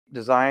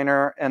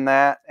designer in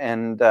that,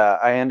 and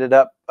I ended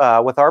up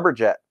with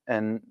ArborJet,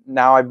 and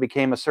now I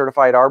became a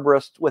certified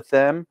arborist with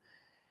them.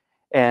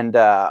 And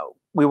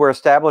we were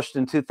established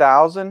in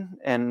 2000,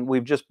 and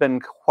we've just been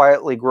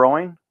quietly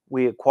growing.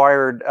 We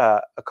acquired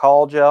a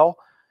call gel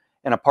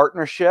and a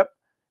partnership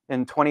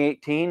in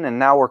 2018, and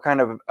now we're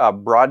kind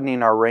of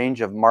broadening our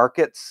range of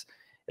markets.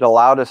 It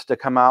allowed us to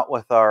come out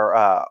with our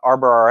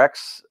Arbor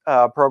RX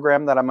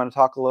program that I'm going to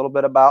talk a little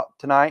bit about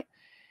tonight.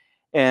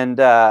 And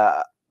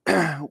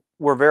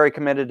we're very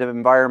committed to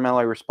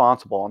environmentally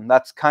responsible, and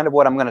that's kind of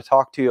what I'm going to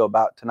talk to you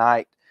about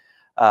tonight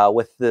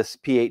with this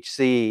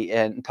PHC,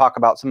 and talk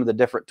about some of the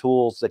different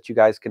tools that you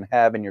guys can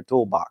have in your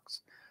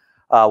toolbox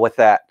with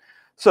that.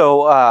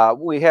 So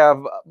we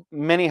have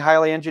many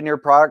highly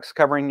engineered products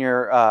covering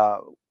your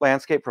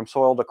landscape from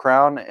soil to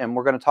crown, and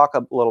we're going to talk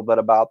a little bit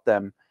about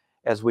them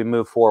as we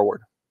move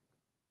forward.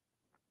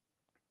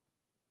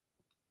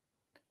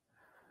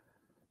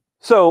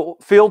 So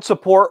field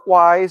support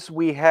wise,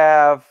 we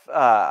have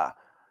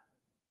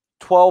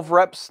 12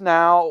 reps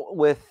now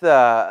with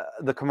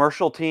the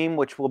commercial team,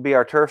 which will be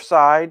our turf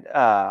side.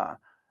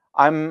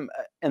 I'm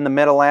in the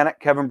Mid-Atlantic.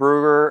 Kevin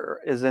Bruger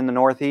is in the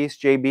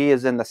Northeast. JB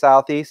is in the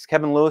Southeast.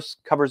 Kevin Lewis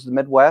covers the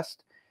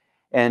Midwest.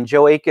 And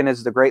Joe Aiken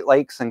is the Great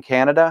Lakes in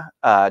Canada.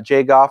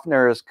 Jay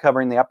Goffner is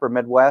covering the Upper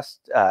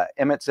Midwest.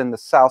 Emmett's in the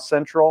South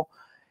Central.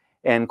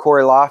 And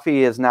Corey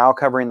Laffey is now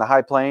covering the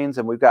High Plains.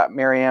 And we've got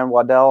Marianne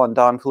Waddell and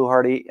Don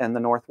Fluharty in the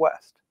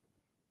Northwest.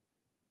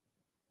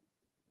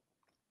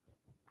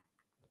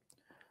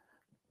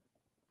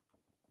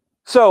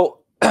 So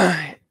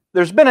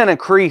there's been an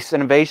increase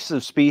in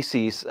invasive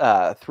species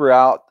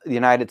throughout the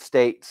United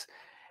States.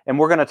 And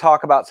we're going to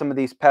talk about some of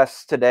these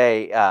pests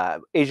today.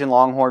 Asian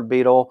Longhorn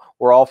Beetle,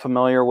 we're all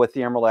familiar with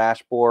the emerald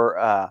ash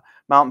borer,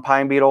 mountain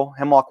pine beetle,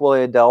 hemlock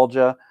woolly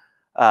adelgia,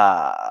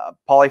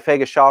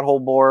 polyphagus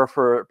shothole borer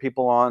for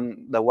people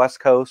on the West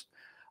Coast,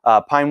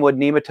 pinewood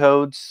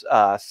nematodes,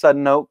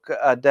 sudden oak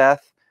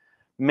death,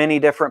 many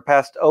different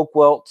pests, oak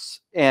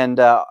wilts, and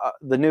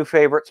the new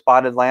favorite,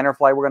 spotted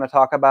lanternfly, we're going to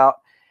talk about.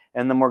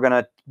 And then we're going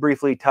to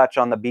briefly touch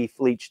on the beef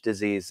leech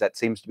disease that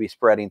seems to be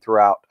spreading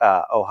throughout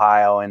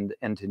Ohio and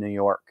into New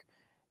York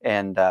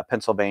and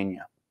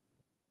Pennsylvania.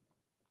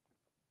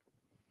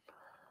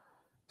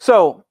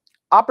 So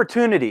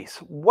opportunities,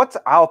 what's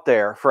out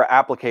there for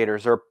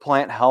applicators or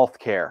plant health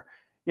care?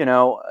 You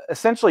know,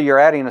 essentially you're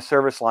adding a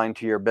service line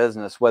to your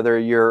business, whether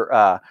you're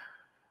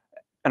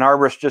an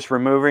arborist just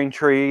removing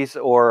trees,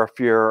 or if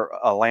you're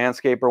a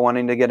landscaper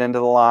wanting to get into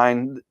the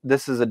line,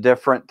 this is a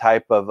different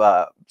type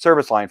of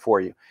service line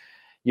for you.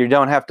 You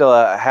don't have to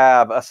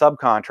have a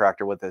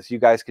subcontractor with this. You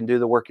guys can do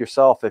the work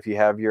yourself if you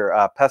have your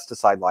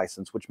pesticide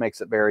license, which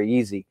makes it very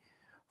easy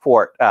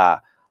for it.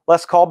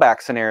 Less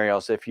callback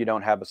scenarios if you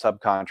don't have a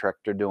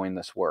subcontractor doing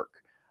this work.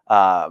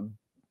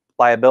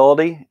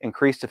 Liability,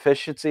 increased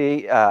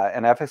efficiency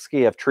and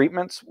efficacy of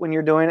treatments when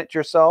you're doing it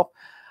yourself.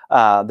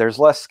 There's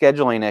less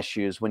scheduling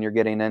issues when you're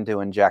getting into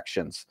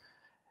injections.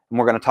 And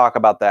we're going to talk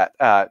about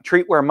that.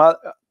 Treat where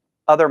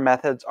other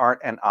methods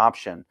aren't an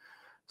option.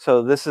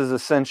 So this is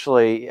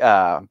essentially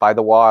by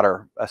the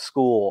water, a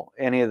school,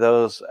 any of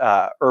those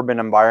urban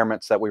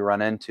environments that we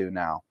run into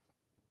now.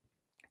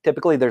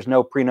 Typically, there's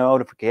no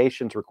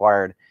pre-notifications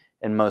required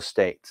in most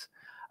states.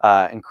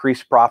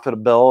 Increased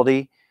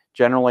profitability,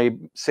 generally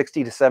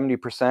 60 to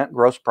 70%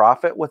 gross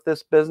profit with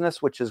this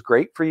business, which is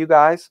great for you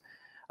guys.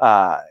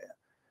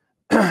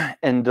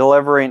 And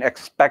delivering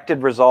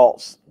expected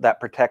results that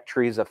protect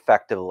trees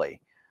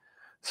effectively.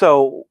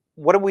 So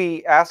what do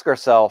we ask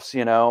ourselves,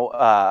 you know,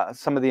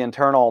 some of the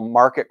internal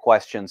market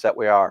questions that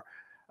we're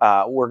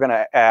going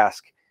to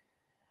ask.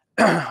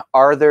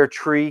 Are there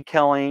tree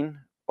killing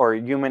or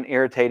human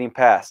irritating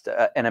pests,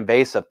 an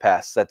invasive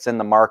pest that's in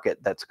the market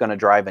that's going to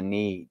drive a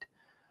need?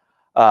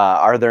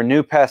 Are there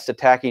new pests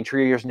attacking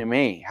trees near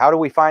me? How do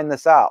we find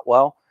this out?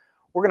 Well,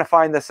 we're going to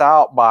find this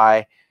out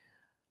by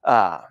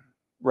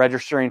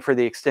registering for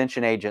the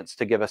extension agents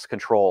to give us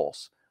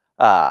controls.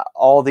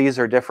 All these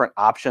are different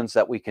options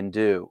that we can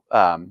do.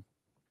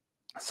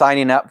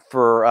 Signing up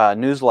for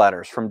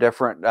newsletters from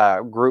different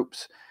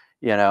groups,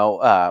 you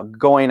know,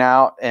 going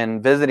out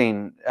and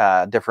visiting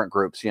different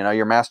groups, you know,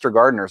 your master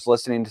gardeners,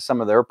 listening to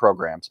some of their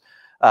programs,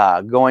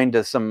 going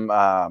to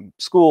some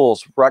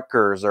schools,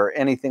 Rutgers, or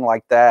anything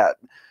like that,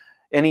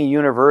 any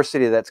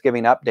university that's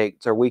giving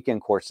updates or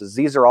weekend courses.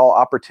 These are all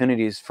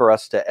opportunities for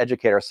us to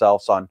educate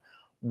ourselves on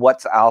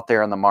what's out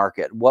there in the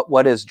market,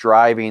 what is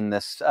driving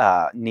this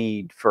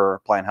need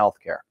for plant health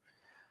care.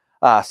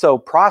 So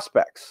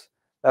prospects,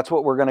 that's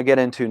what we're going to get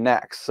into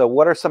next. So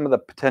what are some of the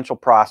potential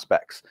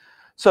prospects?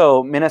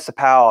 So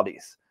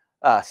municipalities,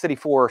 city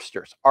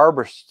foresters,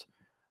 arborists,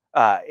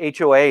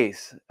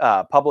 HOAs,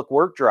 public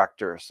work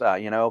directors,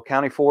 you know,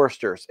 county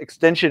foresters,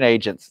 extension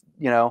agents,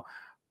 you know,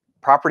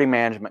 property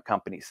management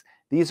companies.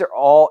 These are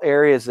all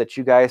areas that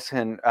you guys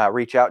can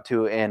reach out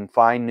to and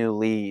find new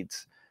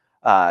leads,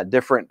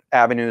 different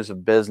avenues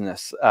of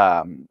business,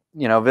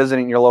 you know,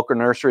 visiting your local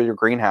nursery or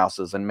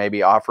greenhouses and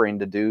maybe offering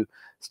to do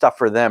stuff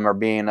for them or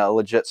being a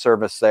legit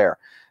service there.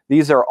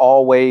 these are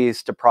all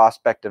ways to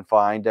prospect and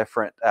find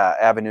different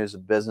avenues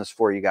of business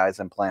for you guys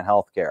in plant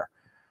healthcare.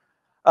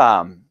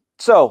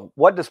 So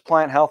what does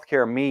plant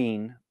healthcare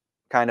mean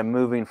kind of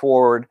moving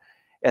forward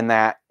in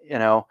that, you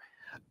know,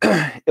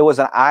 it was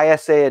an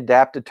ISA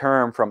adapted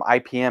term from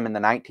IPM in the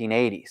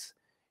 1980s,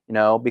 you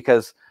know,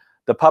 because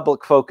the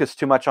public focused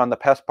too much on the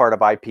pest part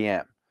of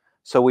IPM.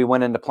 So we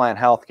went into plant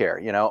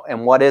healthcare, you know,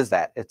 and what is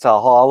that? It's a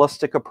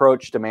holistic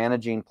approach to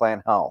managing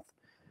plant health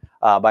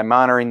by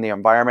monitoring the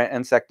environment,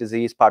 insect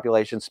disease,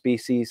 population,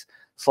 species,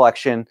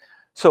 selection.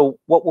 So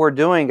what we're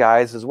doing,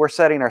 guys, is we're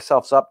setting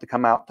ourselves up to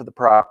come out to the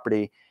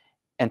property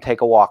and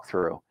take a walk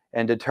through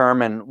and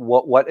determine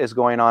what is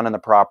going on in the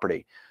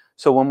property.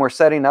 So when we're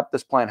setting up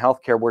this plant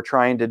healthcare, we're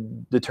trying to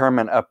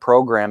determine a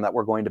program that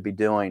we're going to be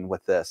doing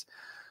with this.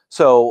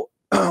 So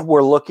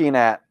we're looking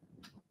at,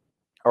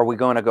 are we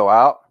going to go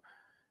out?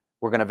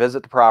 We're going to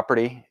visit the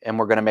property and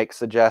we're going to make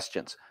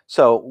suggestions.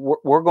 So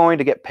we're going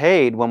to get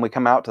paid when we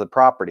come out to the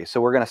property.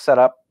 So we're going to set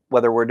up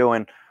whether we're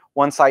doing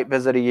 1 site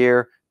visit a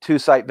year, 2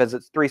 site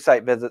visits, 3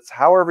 site visits,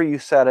 however you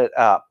set it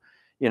up,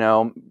 you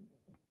know,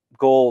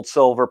 gold,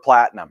 silver,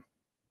 platinum,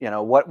 you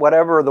know,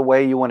 whatever the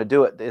way you want to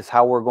do it is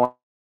how we're going.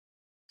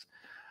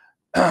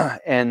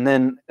 And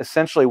then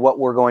essentially what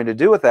we're going to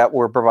do with that,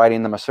 we're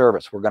providing them a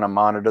service. We're going to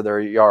monitor their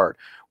yard.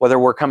 Whether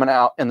we're coming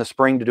out in the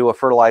spring to do a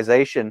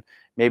fertilization,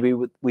 maybe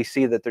we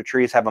see that their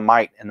trees have a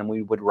mite, and then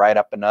we would write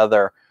up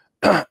another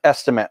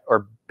estimate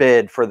or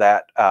bid for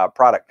that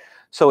product.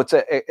 So it's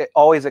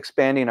always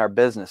expanding our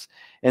business.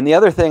 And the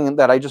other thing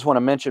that I just want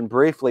to mention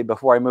briefly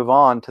before I move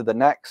on to the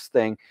next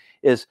thing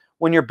is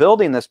when you're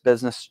building this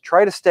business,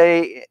 try to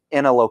stay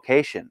in a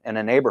location, in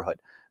a neighborhood.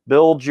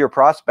 Build your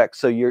prospects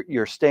so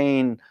you're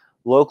staying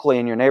locally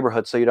in your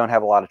neighborhood so you don't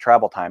have a lot of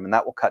travel time, and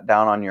that will cut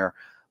down on your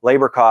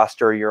labor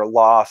cost or your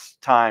lost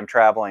time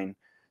traveling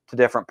to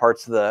different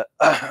parts of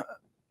the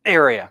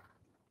area.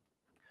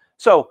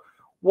 So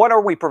what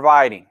are we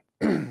providing?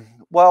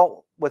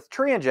 Well, with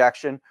tree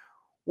injection,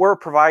 we're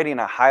providing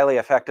a highly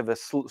effective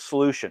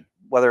solution,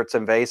 whether it's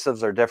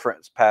invasives or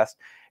different pests.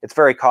 It's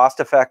very cost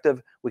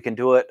effective. We can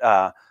do it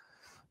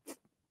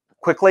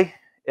quickly.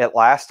 It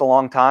lasts a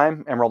long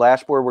time. Emerald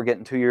ash borer, we're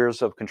getting 2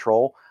 years of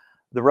control.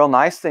 The real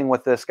nice thing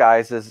with this,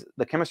 guys, is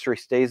the chemistry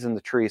stays in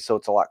the tree, so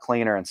it's a lot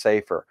cleaner and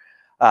safer.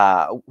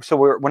 So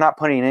we're not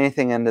putting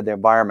anything into the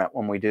environment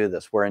when we do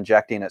this. We're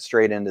injecting it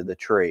straight into the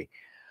tree.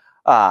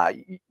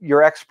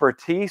 Your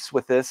expertise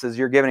with this is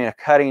you're giving a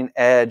cutting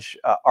edge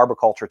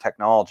arboriculture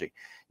technology.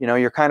 You know,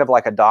 you're kind of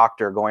like a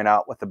doctor going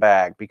out with a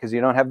bag because you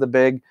don't have the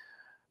big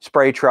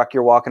spray truck.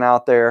 You're walking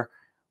out there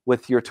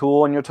with your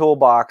tool in your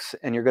toolbox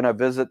and you're going to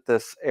visit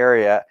this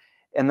area.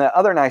 And the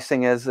other nice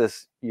thing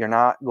is you're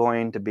not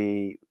going to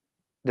be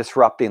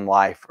disrupting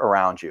life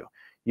around you.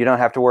 You don't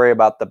have to worry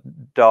about the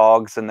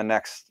dogs in the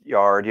next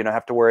yard. You don't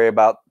have to worry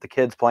about the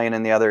kids playing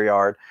in the other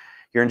yard.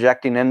 You're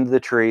injecting into the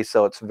tree,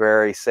 so it's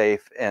very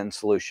safe in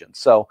solution.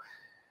 So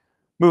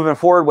moving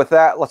forward with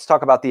that, let's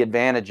talk about the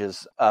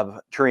advantages of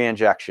tree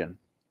injection.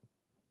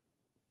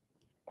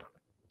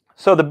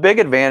 So the big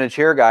advantage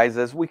here, guys,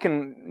 is we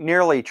can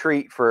nearly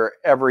treat for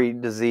every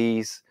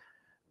disease,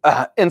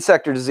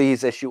 insect or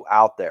disease issue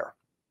out there.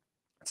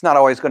 It's not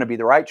always going to be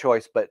the right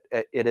choice, but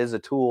it is a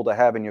tool to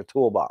have in your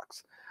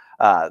toolbox.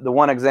 The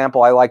one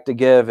example I like to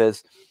give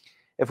is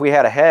if we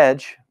had a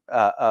hedge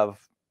of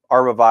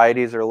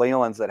arborvitaes or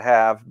lelands that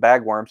have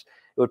bagworms,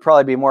 it would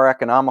probably be more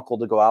economical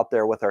to go out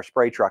there with our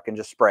spray truck and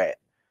just spray it.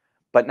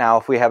 But now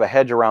if we have a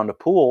hedge around a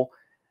pool,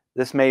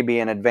 this may be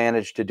an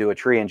advantage to do a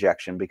tree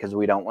injection because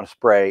we don't want to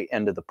spray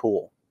into the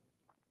pool.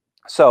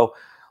 So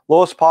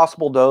lowest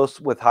possible dose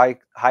with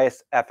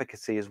highest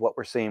efficacy is what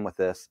we're seeing with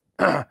this.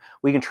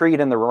 We can treat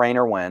in the rain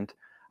or wind.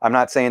 I'm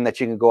not saying that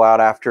you can go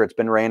out after it's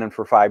been raining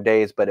for 5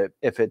 days, but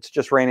if it's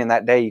just raining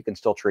that day, you can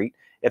still treat.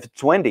 If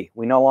it's windy,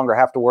 we no longer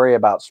have to worry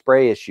about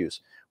spray issues.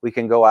 We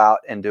can go out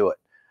and do it.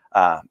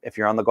 If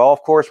you're on the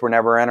golf course, we're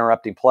never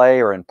interrupting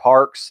play, or in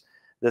parks.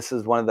 This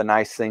is one of the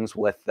nice things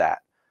with that.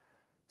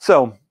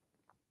 So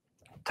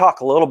talk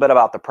a little bit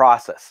about the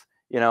process.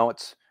 You know,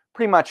 it's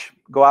pretty much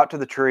go out to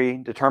the tree,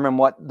 determine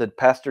what the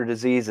pest or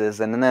disease is,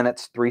 and then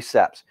it's 3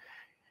 steps.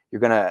 You're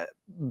going to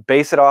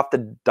base it off the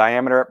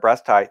diameter at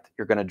breast height.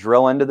 You're going to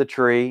drill into the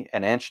tree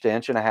 1 inch to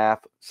 1.5 inches,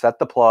 set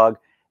the plug,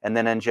 and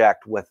then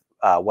inject with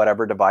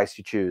whatever device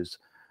you choose.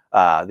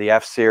 The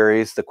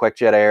F-Series, the Quick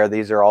Jet Air,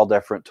 these are all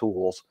different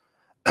tools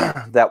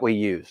that we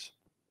use.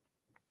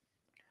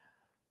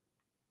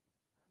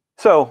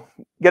 So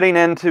getting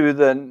into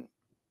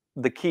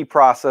the key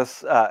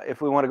process,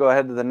 if we want to go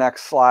ahead to the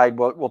next slide,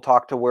 we'll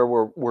talk to where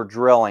we're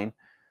drilling.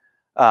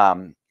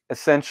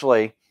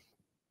 Essentially,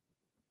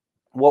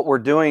 what we're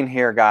doing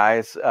here,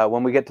 guys,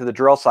 when we get to the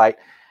drill site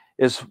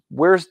is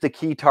where's the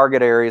key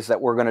target areas that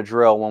we're going to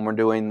drill when we're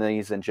doing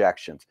these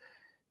injections.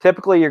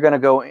 Typically, you're going to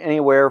go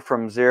anywhere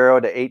from 0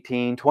 to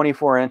 18,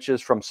 24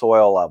 inches from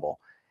soil level.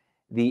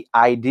 The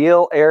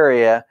ideal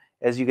area,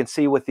 as you can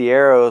see with the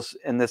arrows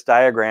in this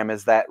diagram,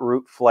 is that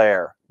root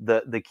flare,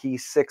 the key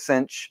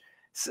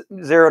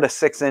 0 to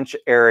 6 inch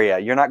area.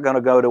 You're not going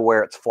to go to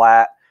where it's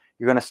flat.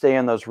 you're going to stay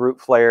in those root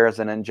flares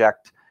and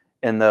inject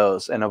in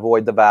those and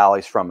avoid the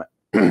valleys from it.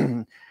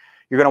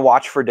 You're going to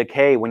watch for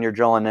decay when you're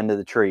drilling into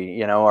the tree.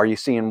 You know, are you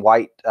seeing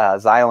white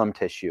xylem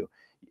tissue?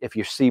 If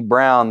you see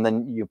brown,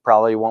 then you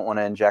probably won't want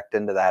to inject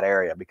into that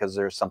area because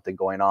there's something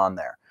going on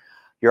there.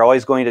 You're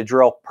always going to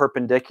drill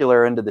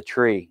perpendicular into the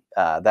tree.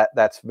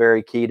 That's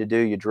very key to do.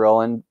 You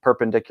drill in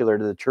perpendicular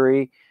to the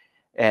tree,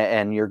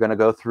 and you're going to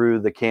go through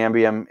the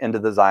cambium into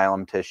the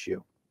xylem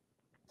tissue.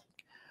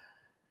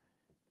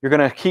 You're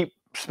going to keep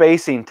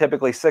spacing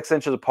typically 6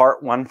 inches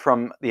apart, one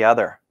from the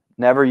other.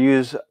 Never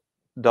use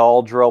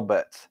dull drill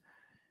bits.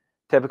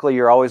 Typically,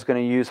 you're always going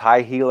to use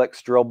high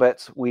helix drill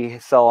bits. We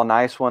sell a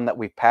nice one that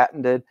we've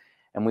patented,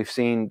 and we've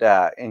seen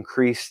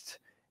increased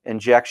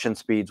injection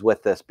speeds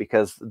with this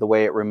because the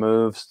way it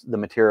removes the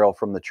material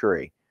from the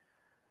tree.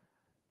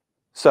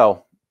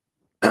 So,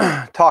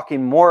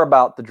 talking more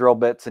about the drill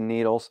bits and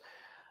needles,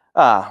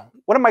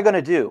 what am I going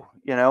to do?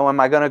 You know, am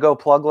I going to go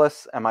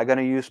plugless? Am I going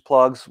to use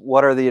plugs?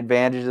 What are the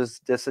advantages,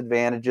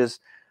 disadvantages?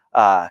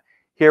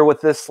 Here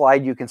with this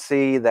slide, you can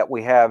see that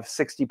we have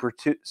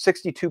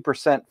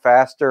 62%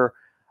 faster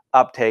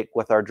uptake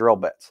with our drill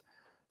bits.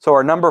 So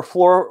our number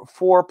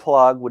four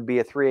plug would be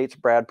a 3/8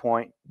 brad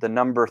point. The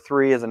number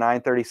 3 is a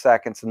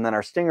 9/32, and then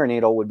our stinger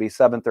needle would be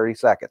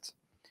 7/32.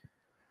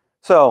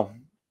 So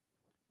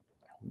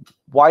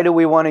why do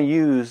we want to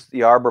use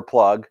the arbor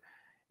plug?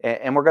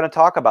 And we're going to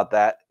talk about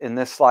that in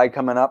this slide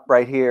coming up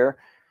right here.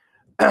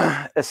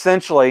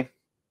 Essentially,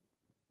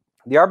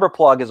 the arbor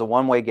plug is a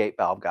one-way gate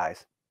valve,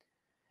 guys.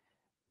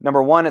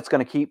 Number one, it's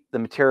going to keep the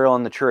material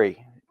in the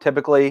tree.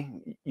 Typically,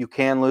 you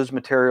can lose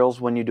materials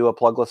when you do a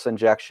plugless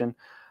injection.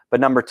 But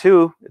number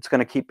two, it's going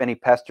to keep any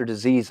pest or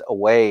disease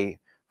away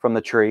from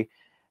the tree.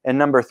 And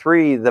number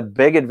three, the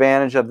big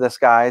advantage of this,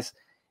 guys,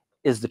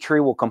 is the tree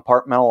will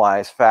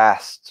compartmentalize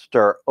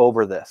faster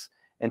over this.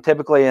 And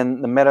typically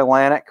in the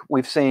mid-Atlantic,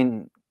 we've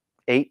seen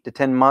 8 to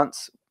 10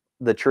 months,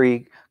 the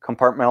tree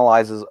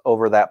compartmentalizes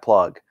over that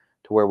plug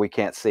to where we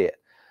can't see it.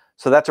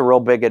 So that's a real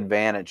big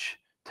advantage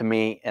to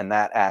me in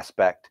that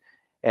aspect.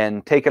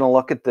 And taking a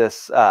look at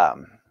this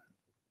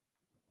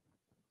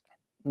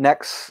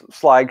next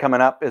slide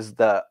coming up is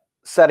the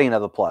setting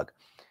of the plug.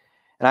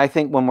 And I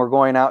think when we're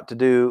going out to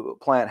do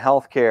plant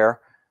health care,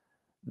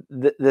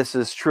 this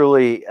is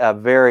truly a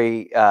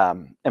very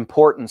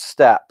important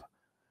step.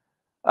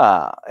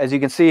 As you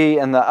can see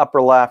in the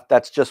upper left,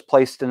 that's just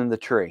placed into the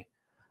tree.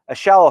 A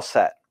shallow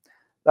set,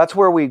 that's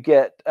where we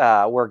get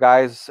where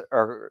guys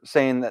are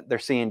saying that they're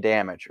seeing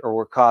damage or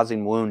we're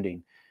causing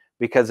wounding.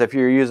 Because if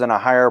you're using a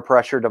higher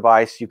pressure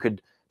device, you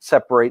could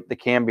separate the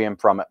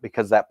cambium from it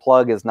because that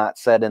plug is not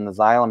set in the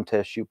xylem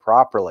tissue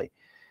properly.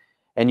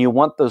 And you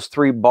want those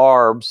 3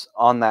 barbs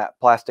on that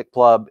plastic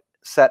plug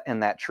set in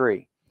that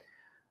tree.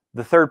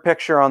 The third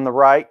picture on the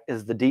right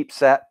is the deep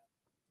set.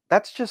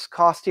 That's just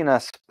costing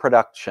us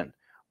production.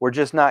 We're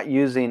just not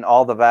using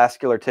all the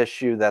vascular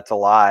tissue that's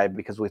alive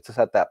because we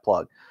set that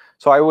plug.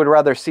 So I would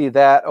rather see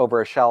that over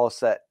a shallow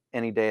set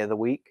any day of the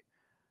week.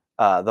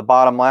 The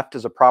bottom left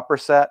is a proper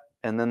set.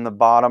 And then the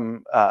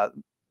bottom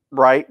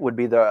right would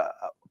be the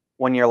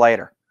 1 year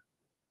later,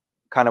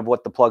 kind of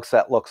what the plug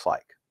set looks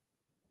like.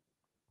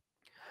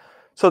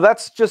 So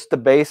that's just the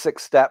basic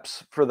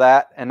steps for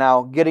that. And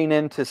now getting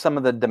into some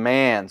of the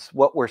demands,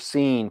 what we're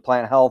seeing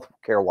plant health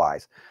care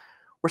wise.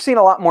 We're seeing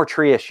a lot more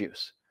tree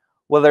issues,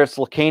 whether it's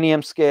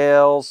lecanium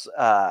scales,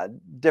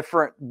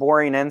 different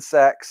boring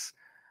insects,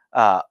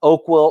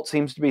 oak wilt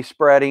seems to be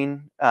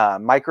spreading,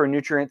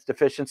 micronutrients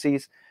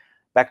deficiencies,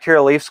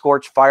 bacterial leaf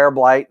scorch, fire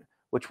blight,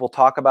 which we'll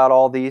talk about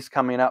all these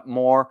coming up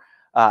more.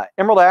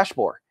 Emerald ash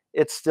borer,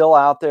 it's still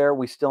out there.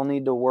 We still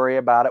need to worry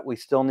about it. We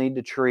still need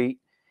to treat.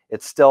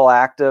 It's still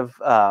active.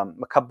 A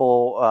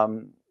couple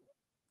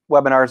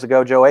webinars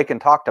ago, Joe Aiken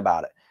talked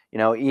about it. You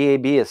know,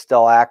 EAB is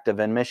still active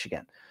in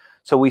Michigan.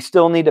 So we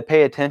still need to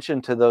pay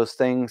attention to those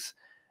things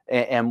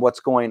and what's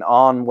going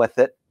on with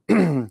it.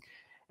 And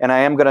I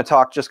am going to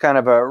talk just kind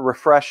of a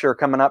refresher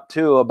coming up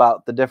too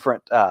about the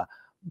different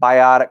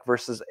biotic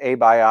versus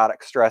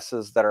abiotic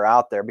stresses that are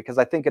out there, because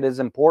I think it is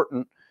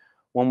important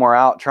when we're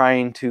out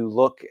trying to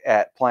look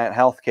at plant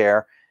health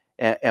care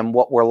and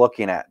what we're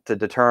looking at to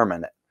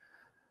determine it.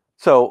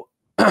 So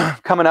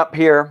coming up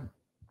here,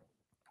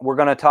 we're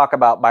going to talk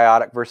about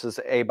biotic versus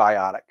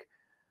abiotic.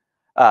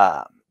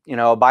 You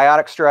know,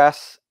 biotic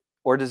stress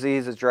or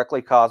disease is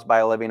directly caused by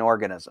a living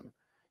organism.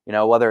 You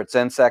know, whether it's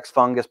insects,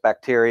 fungus,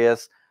 bacteria,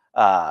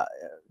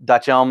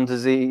 Dutch elm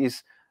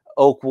disease,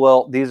 oak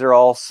wilt, these are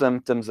all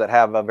symptoms that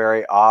have a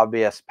very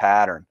obvious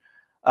pattern.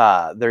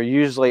 They're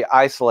usually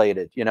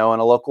isolated, you know, in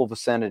a local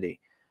vicinity.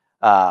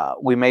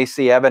 We may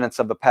see evidence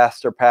of a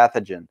pest or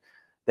pathogen.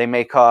 They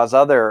may cause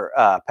other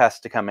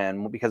pests to come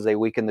in because they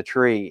weaken the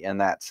tree in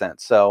that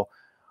sense. So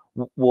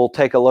we'll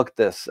take a look at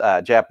this.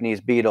 Japanese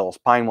beetles,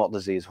 pine wilt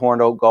disease,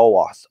 horned oak gall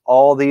wasp.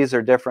 All these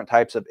are different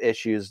types of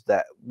issues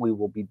that we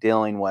will be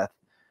dealing with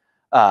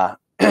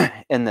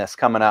in this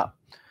coming up.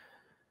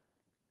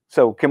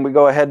 So can we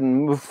go ahead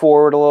and move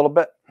forward a little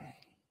bit?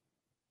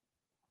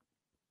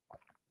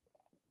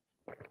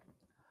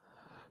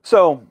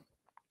 So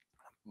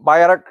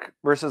biotic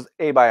versus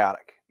abiotic.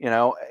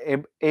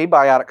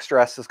 Abiotic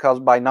stress is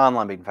caused by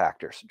non-living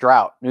factors: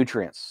 drought,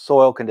 nutrients,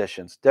 soil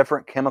conditions,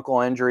 different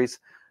chemical injuries,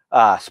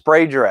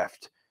 spray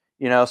drift,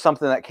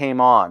 something that came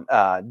on,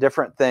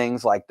 different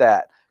things like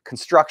that.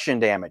 Construction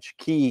damage,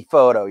 key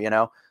photo,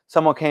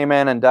 someone came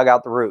in and dug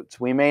out the roots.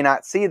 We may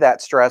not see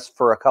that stress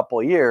for a couple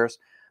of years,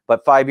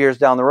 but 5 years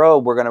down the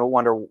road, we're going to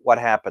wonder what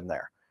happened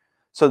there.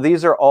 So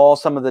these are all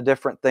some of the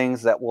different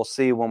things that we'll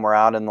see when we're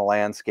out in the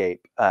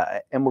landscape.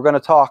 And we're going to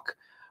talk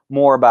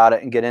more about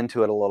it and get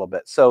into it a little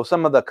bit. So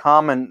some of the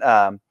common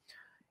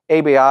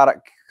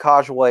abiotic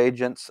causal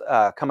agents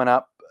coming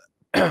up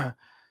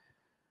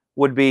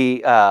would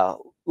be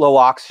low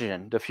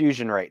oxygen,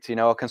 diffusion rates,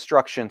 a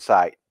construction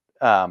site,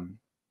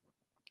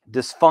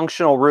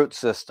 dysfunctional root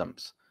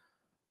systems,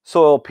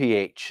 soil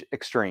pH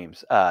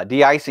extremes,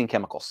 de-icing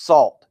chemicals,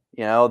 salt,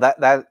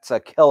 that's a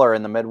killer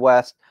in the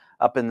Midwest.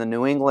 Up in the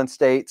New England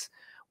states,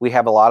 we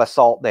have a lot of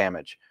salt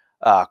damage.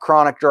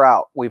 Chronic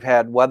drought, we've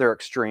had weather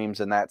extremes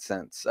in that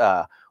sense,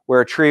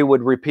 where a tree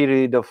would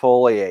repeatedly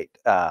defoliate,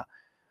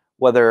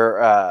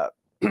 whether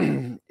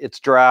it's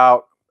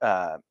drought,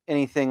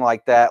 anything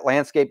like that.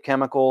 Landscape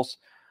chemicals,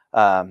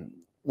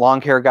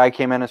 lawn care guy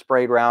came in and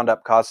sprayed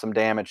Roundup, caused some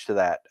damage to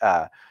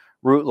that.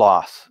 Root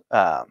loss,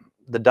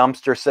 the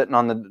dumpster sitting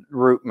on the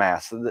root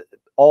mass.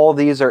 All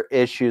these are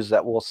issues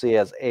that we'll see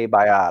as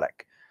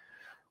abiotic,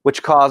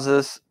 which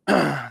causes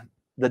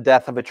the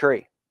death of a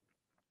tree.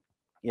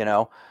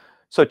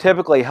 So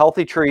typically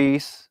healthy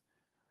trees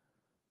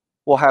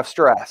will have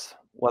stress,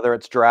 whether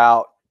it's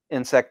drought,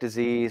 insect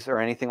disease, or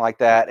anything like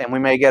that. And we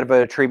may get a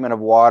bit of treatment of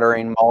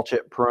watering, mulch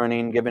it,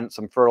 pruning, giving it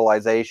some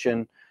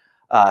fertilization,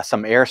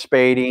 some air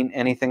spading,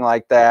 anything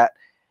like that.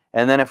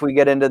 And then if we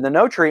get into the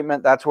no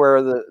treatment, that's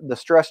where the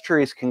stress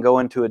trees can go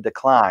into a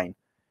decline.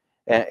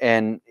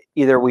 And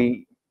either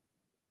we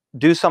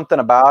do something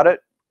about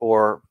it,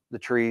 or the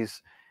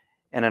trees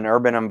in an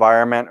urban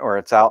environment, or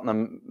it's out in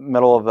the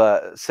middle of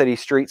a city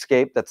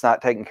streetscape that's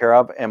not taken care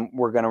of, and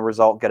we're going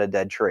to get a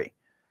dead tree.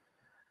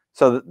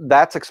 So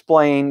that's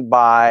explained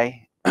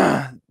by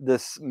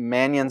this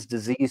Mannion's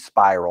disease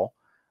spiral,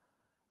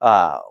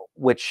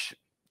 which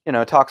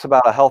talks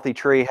about a healthy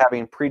tree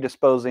having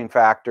predisposing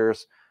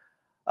factors,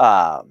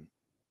 phytophthora,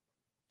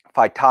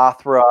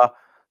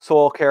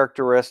 soil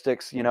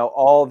characteristics.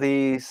 All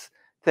these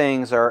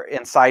things are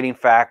inciting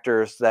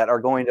factors that are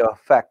going to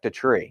affect a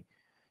tree.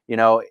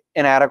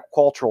 Inadequate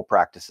cultural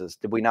practices.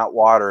 Did we not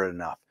water it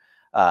enough?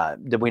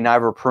 Did we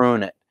never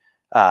prune it?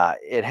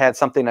 It had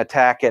something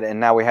attack it, and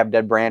now we have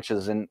dead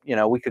branches, and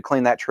we could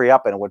clean that tree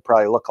up and it would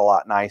probably look a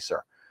lot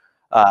nicer.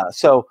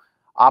 So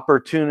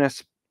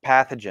opportunist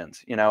pathogens,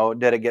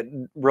 did it get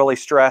really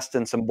stressed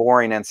and some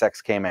boring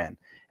insects came in,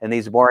 and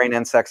these boring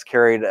insects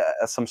carried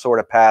some sort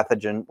of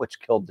pathogen which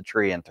killed the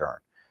tree in turn.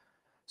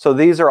 So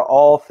these are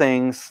all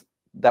things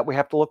that we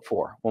have to look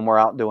for when we're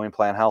out doing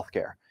plant health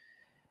care.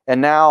 And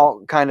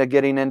now kind of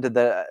getting into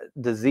the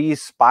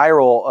disease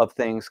spiral of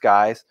things,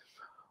 guys,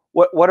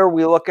 what are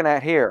we looking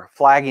at here?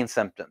 Flagging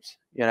symptoms,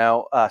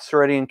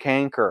 Ceridian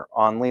canker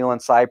on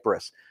Leland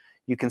cypress.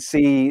 You can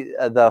see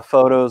the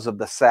photos of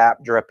the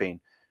sap dripping,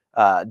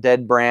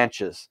 dead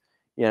branches.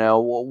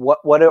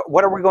 What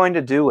are we going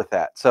to do with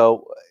that?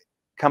 So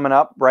coming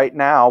up right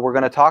now, we're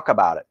going to talk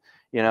about it.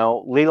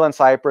 Leland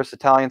cypress,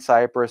 Italian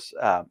cypress,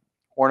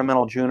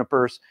 ornamental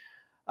junipers,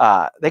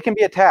 they can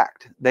be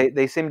attacked.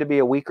 They seem to be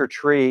a weaker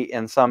tree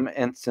in some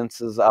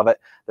instances of it.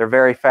 They're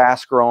very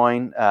fast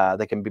growing.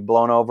 They can be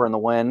blown over in the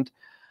wind.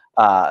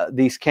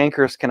 These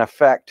cankers can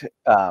affect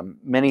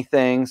many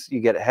things. You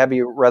get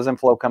heavy resin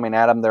flow coming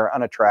at them. They're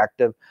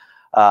unattractive.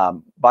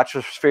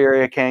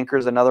 Botryopsphera canker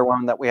is another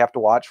one that we have to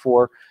watch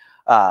for.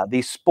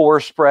 These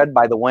spores spread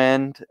by the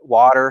wind,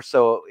 water.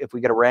 So if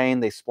we get a rain,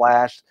 they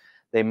splash,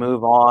 they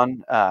move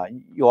on.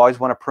 You always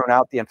want to prune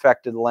out the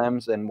infected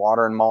limbs and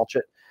water and mulch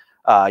it.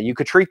 You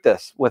could treat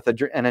this with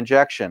an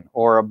injection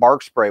or a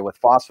bark spray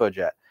with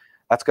phosphojet.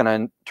 That's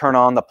going to turn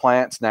on the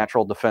plant's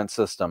natural defense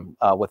system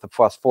with the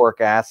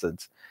phosphoric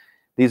acids.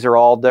 These are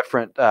all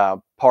different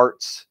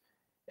parts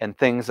and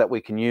things that we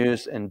can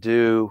use and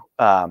do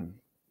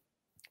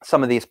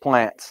some of these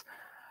plants.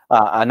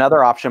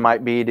 Another option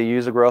might be to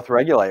use a growth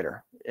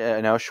regulator,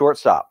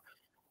 shortstop.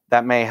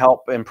 That may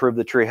help improve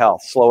the tree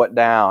health, slow it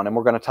down, and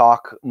we're going to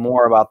talk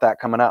more about that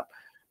coming up.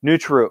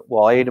 NutriRoot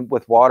will aid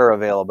with water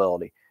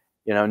availability.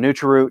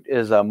 NutriRoot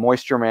is a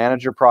moisture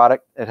manager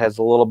product. It has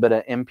a little bit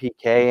of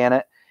NPK in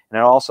it, and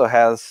it also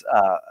has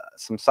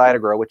some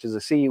Cytogro, which is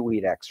a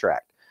seaweed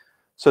extract.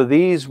 So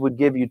these would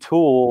give you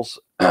tools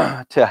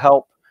to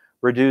help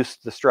reduce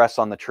the stress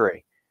on the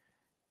tree,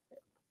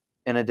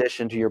 in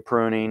addition to your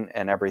pruning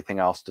and everything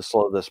else to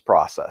slow this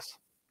process.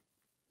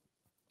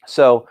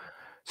 So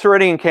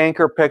Ceridian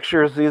canker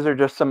pictures, these are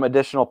just some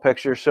additional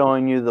pictures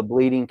showing you the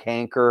bleeding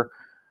canker.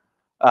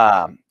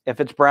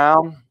 If it's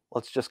brown,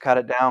 let's just cut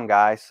it down,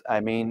 guys. I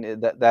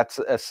mean, that's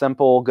a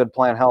simple, good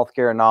plant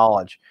healthcare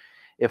knowledge.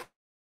 If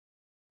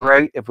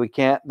great, if we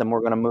can't, then we're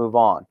going to move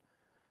on.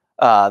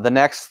 The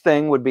next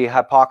thing would be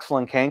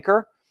hypoxylin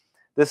canker.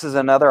 This is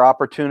another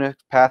opportunistic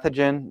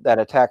pathogen that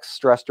attacks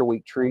stressed or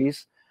weak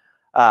trees.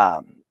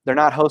 They're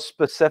not host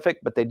specific,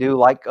 but they do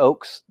like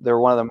oaks. They're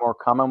one of the more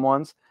common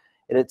ones.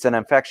 It's an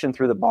infection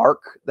through the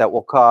bark that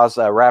will cause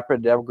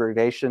rapid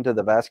degradation to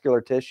the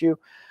vascular tissue.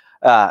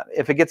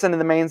 If it gets into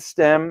the main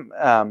stem,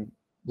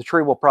 the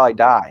tree will probably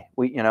die.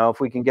 If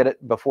we can get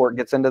it before it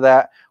gets into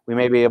that, we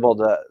may be able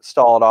to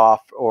stall it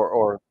off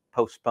or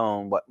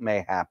postpone what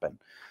may happen.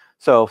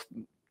 So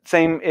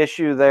same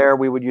issue there.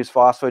 We would use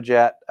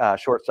phosphojet,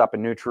 shortstop,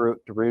 and Nutriroot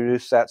to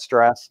reduce that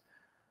stress.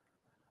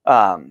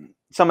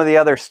 Some of the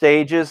other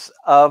stages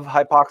of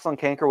hypoxylon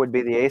canker would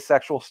be the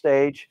asexual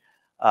stage.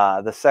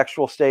 The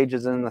sexual stage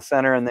is in the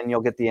center, and then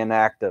you'll get the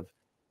inactive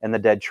and the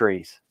dead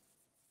trees.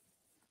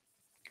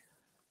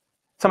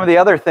 Some of the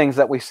other things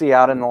that we see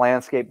out in the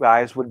landscape,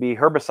 guys, would be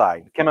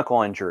herbicide,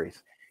 chemical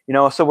injuries.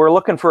 So we're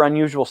looking for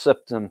unusual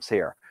symptoms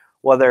here,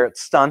 whether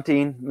it's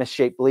stunting,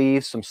 misshaped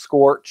leaves, some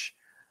scorch,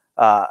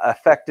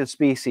 affected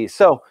species.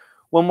 So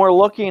when we're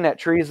looking at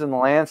trees in the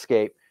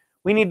landscape,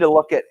 we need to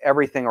look at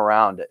everything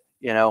around it.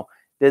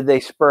 Did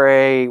they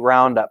spray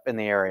Roundup in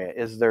the area?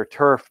 Is there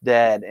turf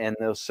dead in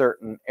those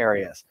certain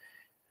areas?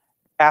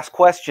 Ask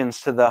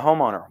questions to the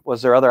homeowner.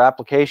 Was there other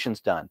applications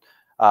done?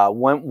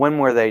 When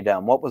were they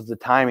done? What was the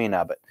timing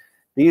of it?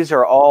 These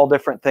are all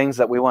different things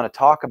that we want to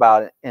talk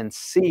about and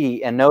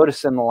see and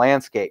notice in the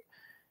landscape,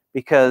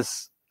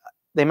 because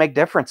they make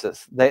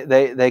differences.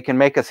 They can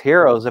make us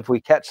heroes if we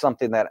catch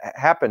something that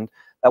happened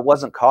that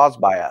wasn't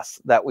caused by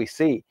us that we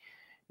see.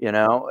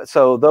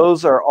 So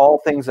those are all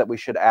things that we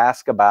should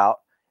ask about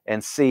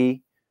and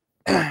see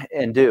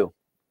and do.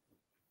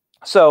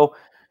 So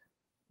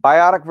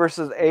biotic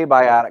versus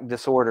abiotic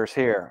disorders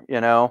here,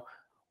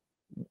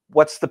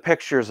 what's the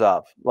pictures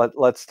of?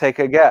 Let's take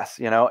a guess.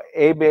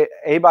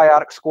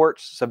 Abiotic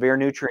scorch, severe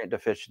nutrient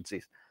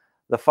deficiencies.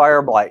 The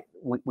fire blight,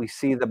 we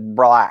see the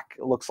black.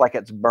 It looks like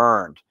it's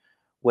burned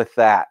with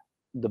that,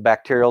 the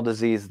bacterial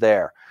disease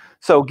there.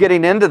 So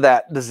getting into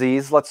that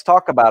disease, let's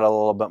talk about it a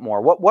little bit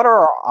more. What are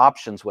our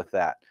options with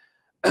that?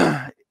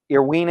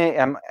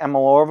 Irwina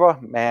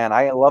amyloiva, man,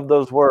 I love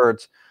those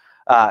words.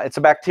 It's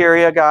a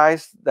bacteria,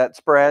 guys, that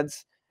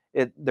spreads.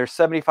 There's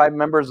 75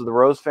 members of the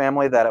rose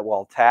family that it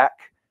will attack.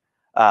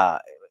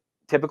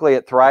 Typically,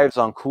 it thrives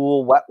on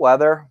cool, wet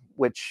weather,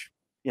 which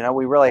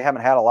we really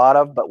haven't had a lot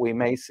of, but we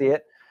may see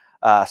it.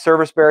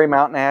 Serviceberry,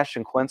 mountain ash,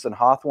 and quince and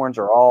hawthorns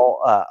are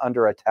all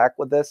under attack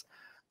with this.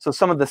 So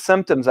some of the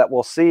symptoms that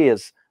we'll see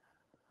is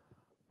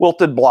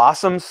wilted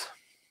blossoms,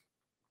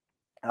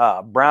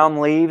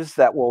 brown leaves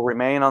that will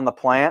remain on the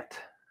plant,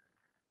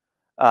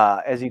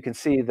 as you can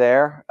see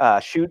there,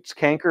 shoots,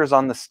 cankers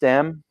on the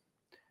stem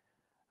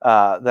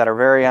that are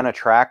very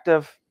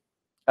unattractive,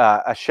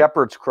 a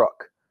shepherd's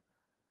crook,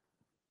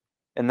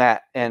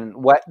 and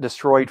wet,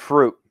 destroyed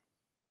fruit.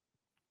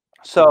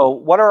 So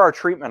what are our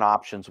treatment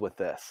options with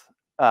this?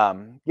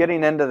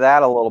 Getting into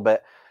that a little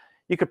bit,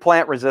 you could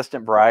plant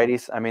resistant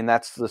varieties. I mean,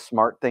 that's the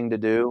smart thing to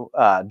do.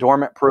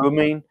 Dormant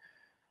pruning,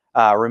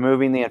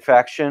 removing the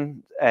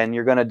infection, and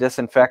you're going to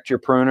disinfect your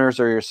pruners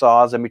or your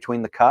saws in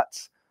between the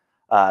cuts.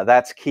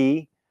 That's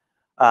key.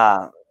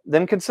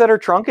 Then consider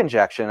trunk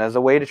injection as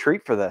a way to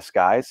treat for this,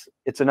 guys.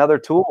 It's another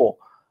tool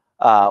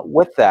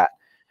with that.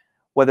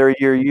 Whether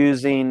you're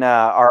using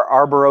our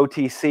Arbor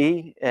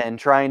OTC and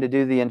trying to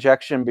do the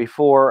injection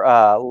before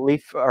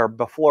leaf or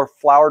before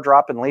flower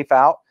drop and leaf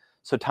out,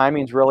 so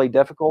timing's really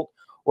difficult,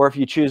 or if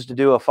you choose to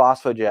do a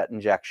phosphojet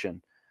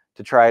injection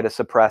to try to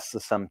suppress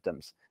the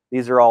symptoms.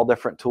 These are all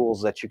different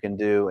tools that you can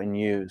do and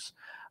use.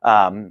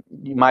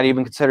 You might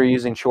even consider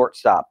using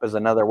shortstop as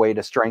another way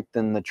to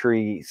strengthen the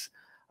tree's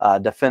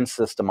defense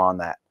system on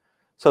that.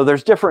 So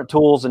there's different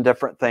tools and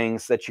different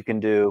things that you can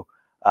do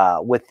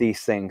with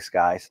these things,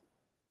 guys.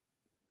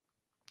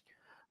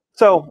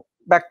 So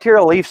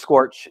bacterial leaf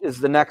scorch is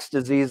the next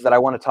disease that I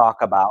want to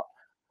talk about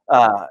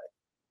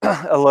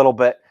a little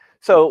bit.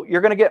 So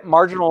you're going to get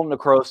marginal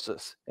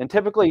necrosis, and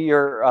typically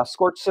your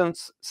scorch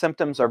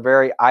symptoms are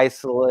very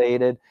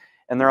isolated,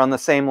 and they're on the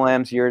same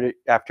limbs year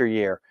after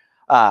year.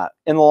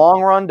 In the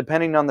long run,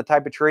 depending on the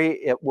type of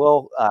tree, it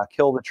will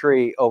kill the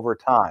tree over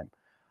time.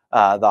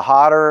 The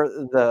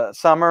hotter the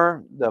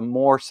summer, the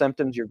more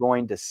symptoms you're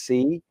going to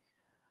see.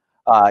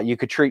 You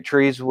could treat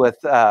trees with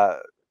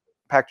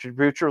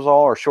paclitaxel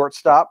or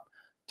shortstop.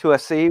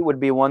 2SC would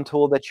be one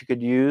tool that you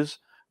could use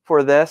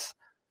for this.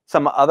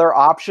 Some other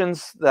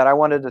options that I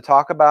wanted to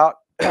talk about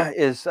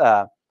is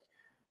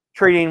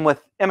treating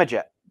with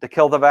Imajet to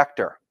kill the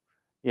vector.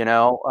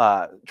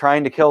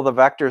 Trying to kill the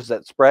vectors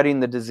that's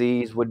spreading the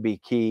disease would be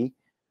key.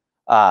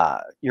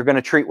 You're going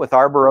to treat with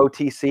Arbor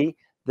OTC.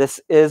 This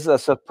is a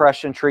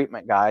suppression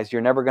treatment, guys.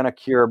 You're never going to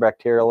cure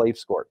bacterial leaf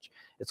scorch.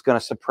 It's going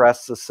to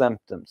suppress the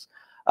symptoms.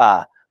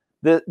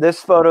 This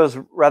photo is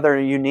rather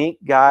unique,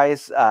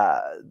 guys.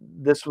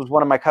 This was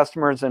one of my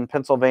customers in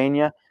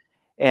Pennsylvania,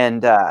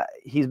 and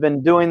he's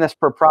been doing this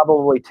for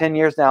probably 10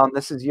 years now, and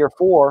this is year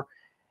 4,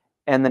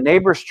 and the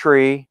neighbor's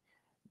tree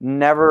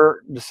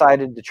never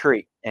decided to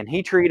treat, and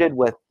he treated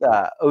with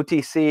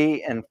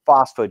OTC and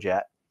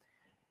phosphojet,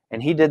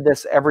 And he did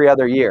this every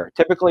other year.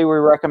 Typically, we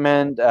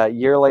recommend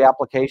yearly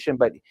application,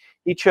 but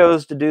he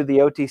chose to do the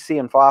OTC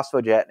and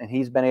phosphojet, and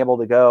he's been able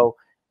to go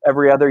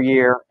every other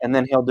year, and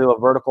then he'll do a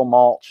vertical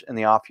mulch in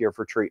the off year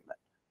for treatment.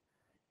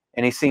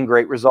 And he's seen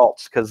great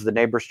results because the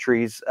neighbor's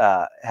trees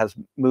has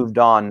moved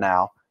on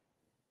now.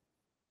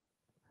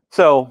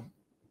 So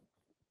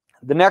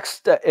the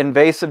next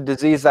invasive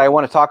disease that I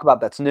want to talk about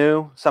that's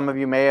new, some of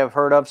you may have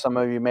heard of, some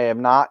of you may have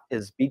not,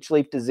 is beech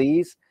leaf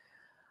disease.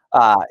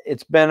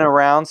 It's been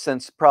around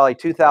since probably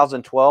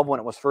 2012 when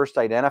it was first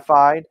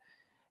identified.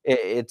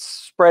 It's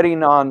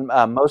spreading on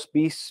most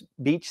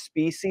beech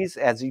species.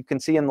 As you can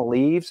see in the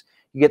leaves,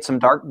 you get some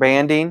dark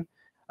banding,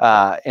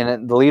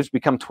 and the leaves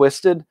become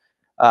twisted.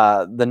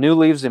 The new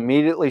leaves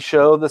immediately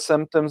show the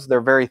symptoms. They're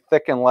very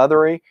thick and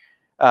leathery,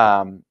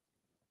 and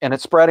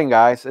it's spreading,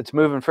 guys. It's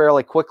moving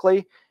fairly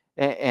quickly,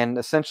 and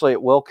essentially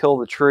it will kill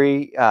the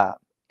tree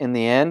in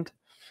the end.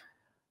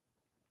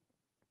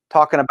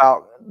 Talking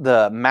about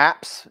the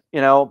maps,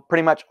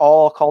 pretty much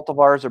all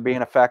cultivars are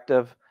being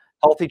effective.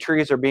 Healthy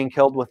trees are being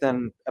killed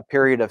within a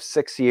period of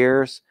 6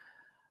 years.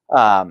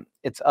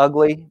 It's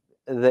ugly.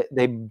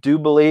 They do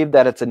believe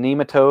that it's a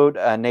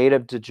nematode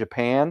native to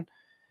Japan,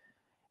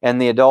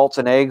 and the adults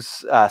and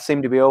eggs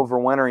seem to be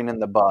overwintering in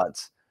the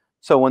buds.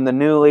 So when the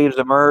new leaves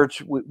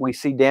emerge, we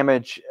see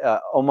damage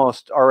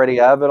almost already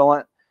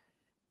evident,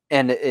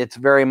 and it's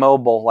very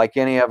mobile, like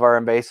any of our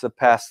invasive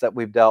pests that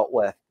we've dealt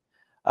with.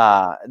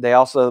 They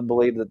also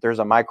believe that there's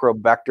a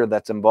microbe vector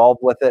that's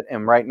involved with it,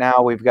 and right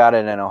now we've got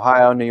it in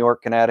Ohio, New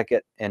York,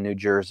 Connecticut, and New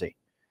Jersey.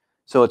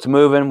 So it's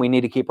moving. We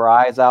need to keep our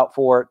eyes out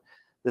for it.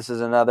 This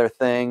is another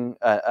thing,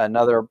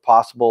 another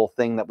possible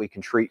thing that we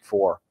can treat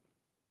for.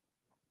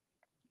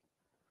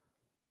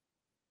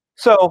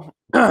 So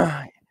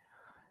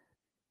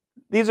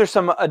these are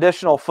some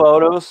additional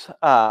photos.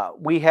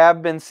 We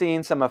have been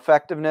seeing some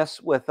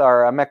effectiveness with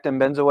our amectin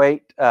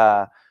benzoate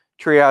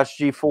triage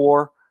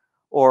G4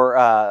 or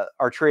our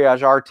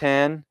triage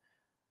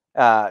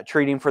R10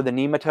 treating for the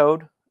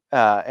nematode,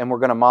 and we're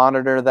going to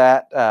monitor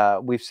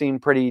that. We've seen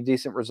pretty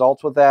decent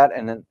results with that,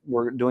 and then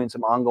we're doing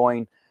some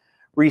ongoing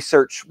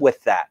research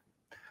with that.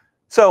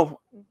 So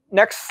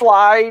next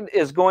slide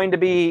is going to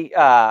be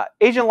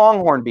Asian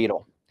Longhorn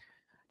Beetle.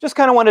 Just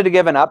kind of wanted to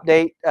give an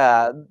update.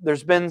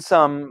 There's been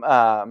some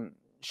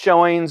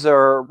showings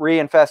or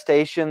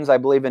reinfestations, I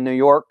believe, in New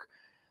York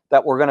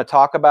that we're going to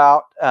talk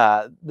about.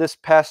 This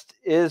pest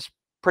is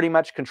pretty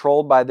much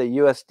controlled by the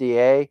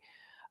USDA,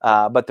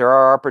 but there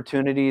are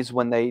opportunities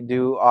when they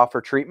do offer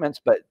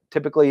treatments, but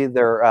typically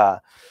their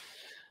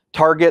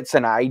targets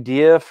and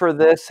idea for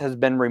this has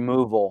been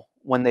removal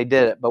when they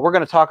did it. But we're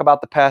going to talk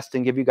about the pest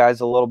and give you guys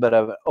a little bit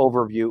of an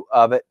overview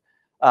of it.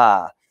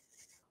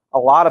 A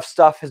lot of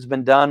stuff has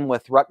been done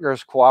with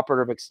Rutgers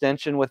Cooperative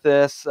Extension with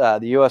this, the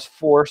U.S.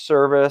 Forest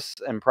Service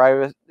and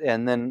private,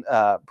 and then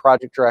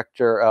Project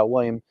Director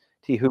William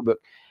T. Hubuk.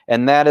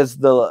 And that is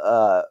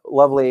the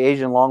lovely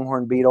Asian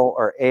Longhorn Beetle,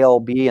 or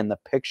ALB, in the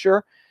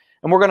picture.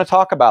 And we're going to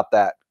talk about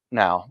that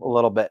now a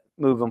little bit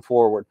moving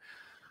forward.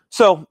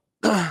 So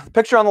the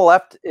picture on the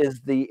left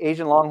is the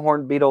Asian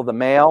Longhorn Beetle, the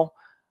male.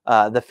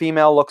 The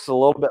female looks a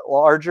little bit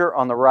larger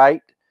on the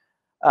right.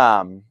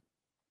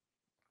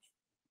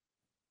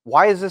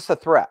 Why is this a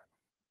threat?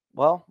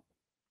 Well,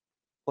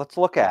 let's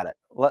look at it.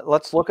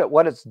 Let's look at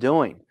what it's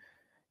doing.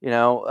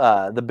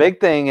 The big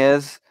thing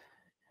is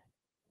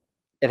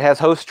it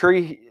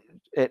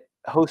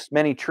hosts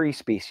many tree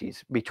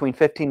species, between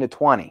 15 to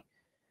 20.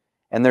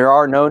 And there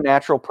are no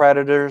natural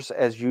predators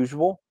as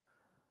usual.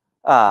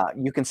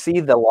 You can see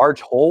the large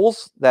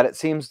holes that it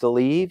seems to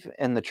leave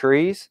in the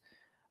trees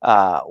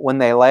when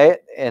they lay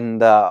it,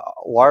 and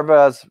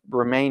larvae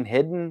remain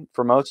hidden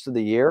for most of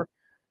the year.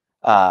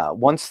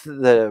 Once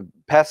the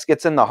pest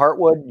gets in the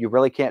heartwood, you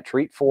really can't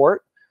treat for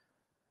it.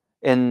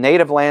 In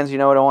native lands, it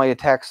only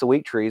attacks the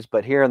weak trees,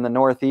 but here in the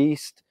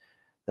Northeast,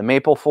 the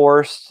maple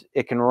forest,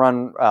 it can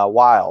run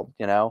wild,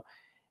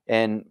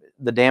 and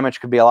the damage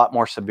could be a lot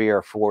more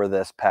severe for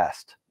this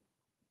pest.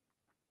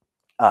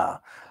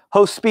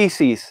 Host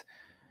species.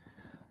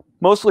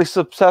 Mostly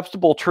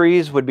susceptible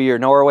trees would be your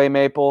Norway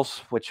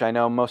maples, which I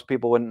know most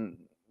people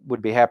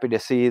would be happy to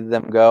see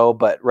them go,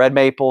 but red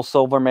maples,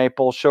 silver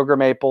maples, sugar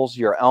maples,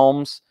 your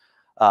elms,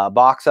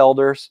 box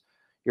elders,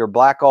 your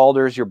black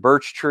alders, your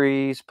birch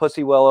trees,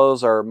 pussy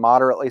willows are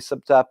moderately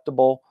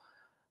susceptible.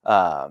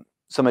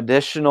 Some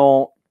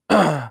additional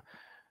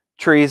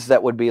trees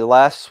that would be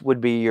less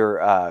would be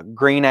your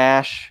green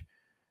ash,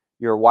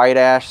 your white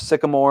ash,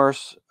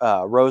 sycamores,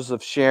 rose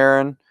of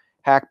Sharon,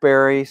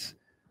 hackberries.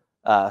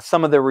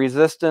 Some of the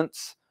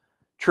resistance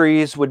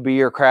trees would be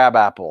your crab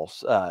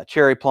apples,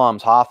 cherry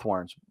plums,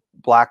 hawthorns,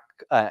 black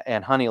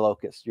and honey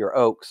locusts, your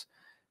oaks,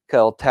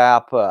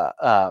 tap,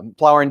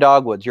 flowering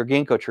dogwoods, your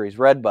ginkgo trees,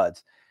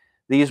 redbuds.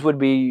 These would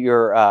be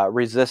your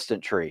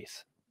resistant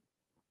trees.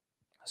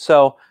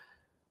 So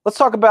let's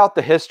talk about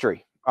the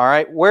history. All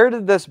right, where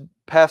did this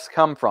pest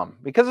come from?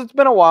 Because it's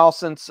been a while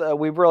since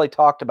we've really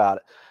talked about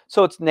it.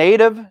 So it's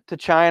native to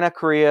China,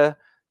 Korea,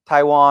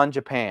 Taiwan,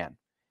 Japan.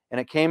 And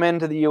it came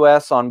into the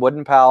U.S. on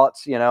wooden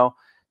pallets,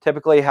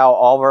 typically how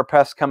all of our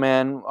pests come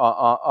in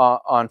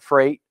on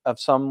freight of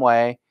some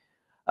way.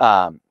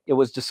 It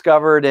was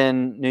discovered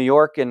in New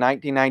York in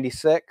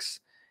 1996.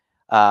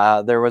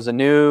 There was a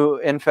new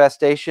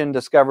infestation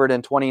discovered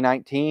in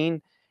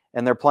 2019,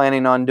 and they're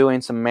planning on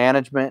doing some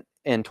management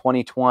in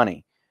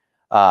 2020.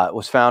 It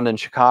was found in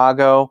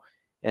Chicago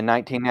in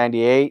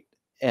 1998,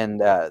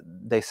 and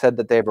they said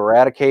that they've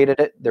eradicated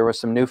it. There was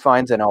some new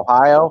finds in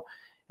Ohio,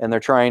 and they're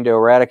trying to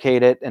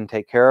eradicate it and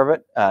take care of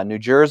it. New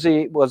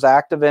Jersey was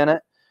active in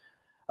it,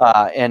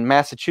 and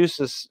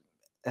Massachusetts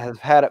has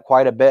had it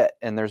quite a bit,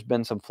 and there's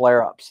been some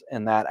flare-ups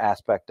in that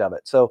aspect of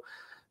it. So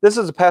this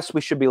is a pest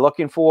we should be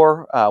looking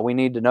for. We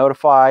need to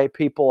notify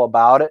people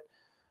about it.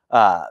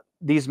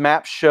 These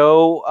maps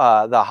show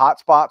the hot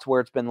spots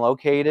where it's been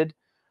located.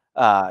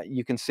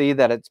 You can see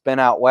that it's been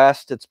out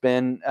west. It's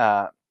been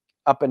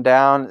up and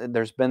down.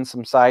 There's been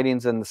some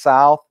sightings in the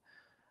south.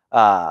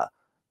 The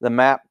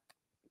map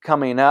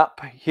coming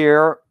up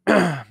here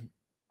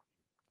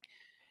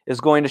is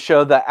going to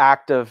show the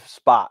active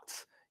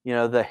spots,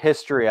 the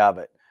history of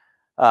it.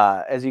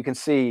 As you can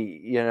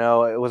see,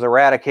 it was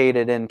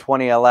eradicated in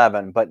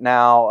 2011, but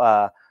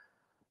now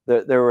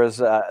there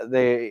was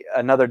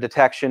another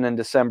detection in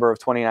December of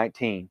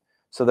 2019.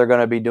 So they're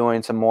going to be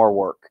doing some more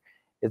work.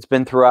 It's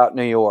been throughout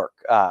New York,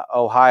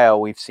 Ohio,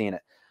 we've seen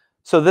it.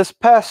 So this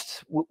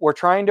pest, we're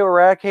trying to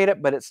eradicate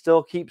it, but it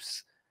still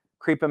keeps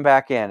creeping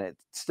back in. It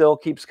still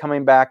keeps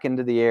coming back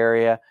into the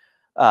area.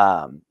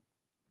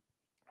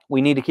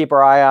 We need to keep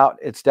our eye out.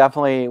 It's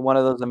definitely one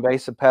of those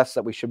invasive pests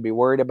that we should be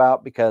worried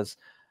about because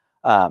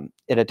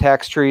it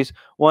attacks trees.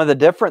 One of the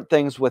different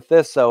things with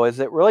this, though, is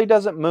it really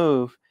doesn't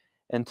move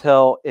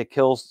until it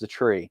kills the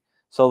tree.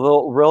 So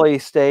they'll really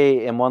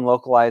stay in one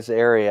localized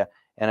area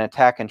and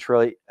attack a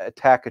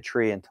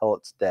tree until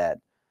it's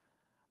dead.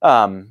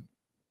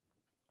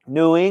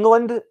 New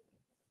England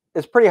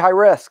is pretty high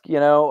risk,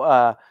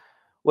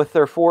 with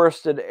their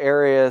forested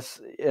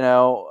areas,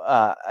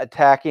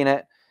 attacking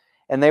it.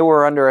 And they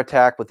were under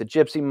attack with the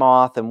gypsy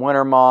moth and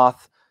winter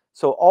moth.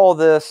 So all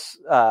this,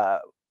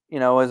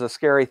 is a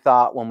scary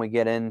thought when we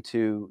get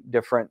into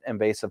different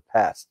invasive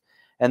pests.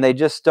 And they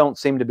just don't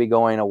seem to be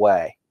going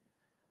away.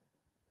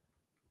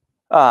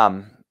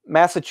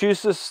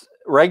 Massachusetts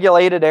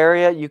regulated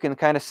area, you can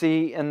kind of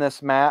see in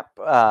this map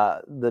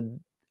the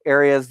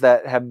areas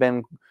that have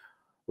been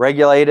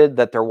regulated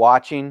that they're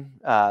watching,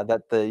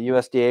 that the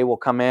USDA will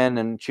come in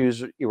and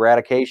choose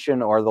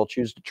eradication or they'll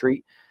choose to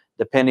treat,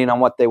 depending on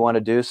what they want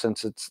to do,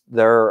 since it's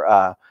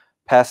their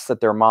pests that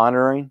they're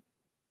monitoring.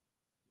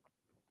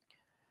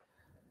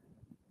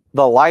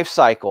 The life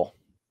cycle.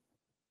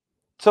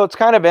 So it's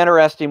kind of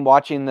interesting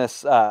watching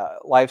this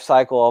life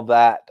cycle of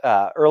that.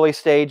 Early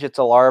stage, it's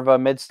a larva.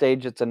 Mid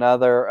stage, it's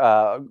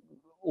another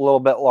little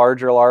bit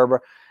larger larva,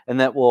 and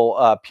that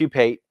will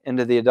pupate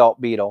into the adult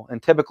beetle.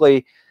 And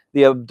typically,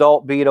 the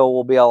adult beetle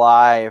will be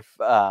alive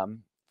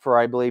for,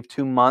 I believe,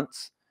 2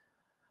 months.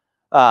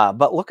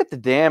 But look at the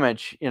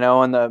damage, in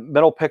the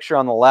middle picture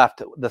on the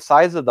left, the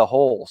size of the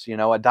holes,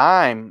 a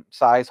dime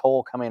size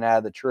hole coming out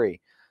of the tree.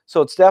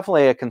 So it's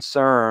definitely a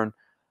concern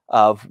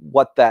of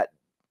what that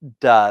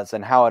does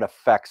and how it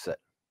affects it.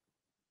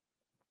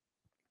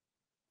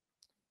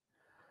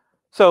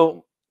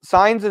 So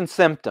signs and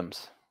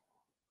symptoms.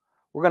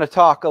 We're going to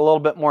talk a little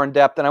bit more in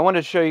depth, and I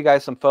wanted to show you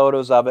guys some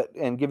photos of it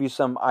and give you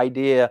some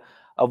idea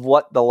of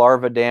what the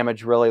larva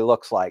damage really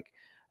looks like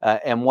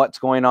and what's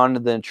going on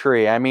in the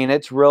tree. I mean,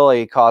 it's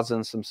really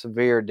causing some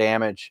severe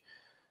damage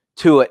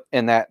to it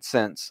in that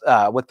sense.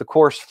 With the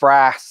coarse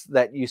frass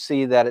that you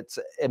see that it's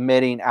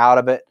emitting out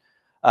of it,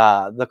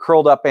 the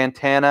curled up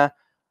antenna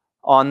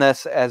on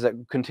this as it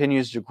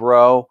continues to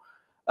grow.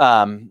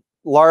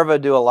 Larvae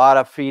do a lot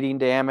of feeding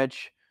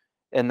damage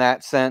in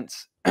that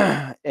sense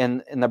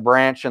in the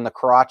branch and the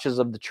crotches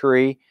of the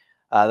tree.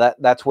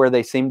 That's where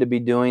they seem to be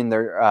doing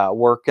their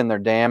work and their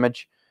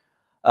damage.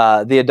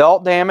 The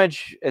adult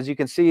damage, as you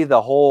can see,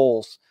 the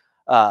holes,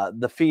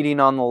 the feeding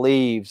on the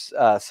leaves,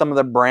 some of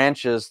the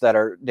branches that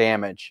are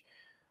damaged.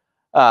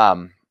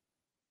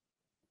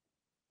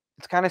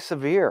 It's kind of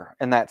severe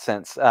in that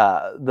sense.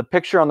 The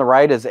picture on the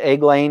right is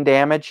egg laying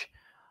damage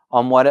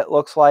on what it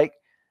looks like.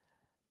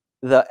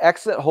 The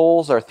exit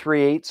holes are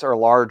 3/8 or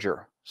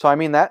larger. So, I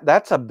mean,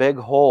 that's a big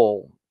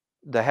hole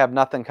to have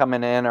nothing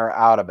coming in or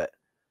out of it.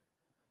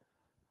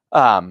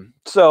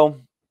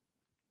 So,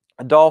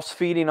 adults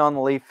feeding on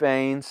the leaf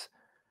veins.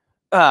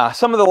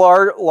 Some of the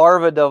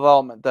larva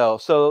development, though.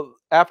 So,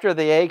 after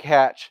the egg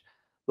hatch,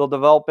 they'll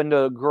develop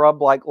into a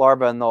grub-like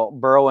larva and they'll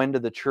burrow into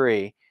the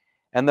tree.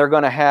 And they're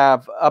going to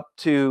have up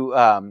to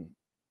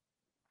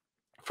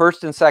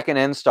first and second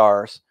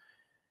instars.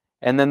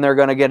 And then they're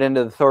going to get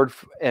into the third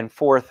and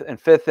fourth and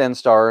fifth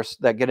instars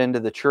that get into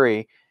the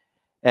tree.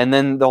 And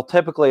then they'll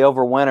typically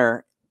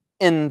overwinter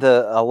in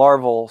the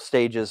larval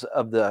stages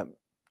of the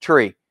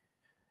tree.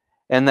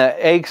 And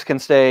the eggs can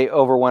stay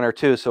overwinter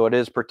too, so it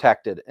is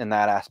protected in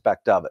that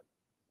aspect of it.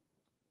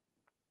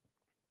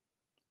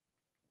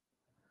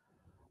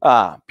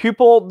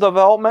 Pupal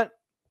development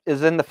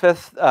is in the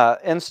fifth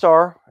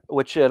instar,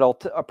 which it'll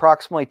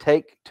approximately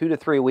take 2 to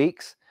 3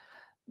 weeks.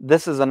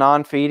 This is a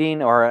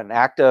non-feeding or an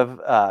active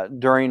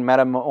during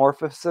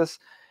metamorphosis.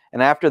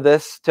 And after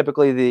this,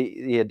 typically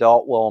the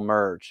adult will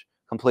emerge,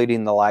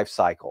 completing the life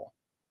cycle.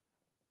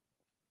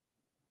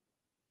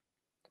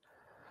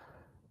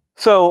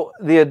 So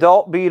the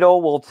adult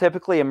beetle will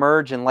typically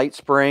emerge in late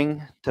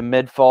spring to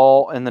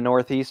mid-fall in the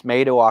Northeast,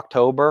 May to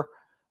October.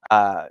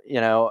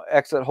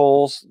 Exit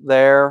holes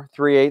there,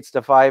 3/8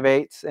 to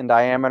 5/8 in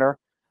diameter.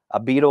 A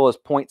beetle is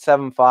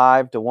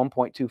 0.75 to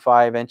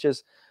 1.25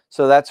 inches.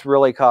 So that's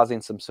really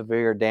causing some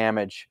severe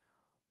damage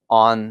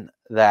on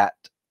that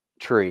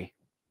tree.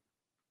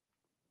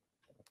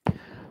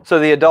 So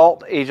the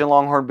adult Asian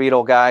Longhorn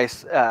Beetle,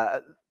 guys,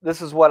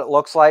 this is what it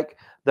looks like.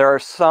 There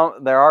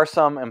are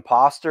some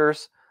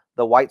imposters.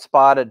 The white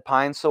spotted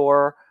pine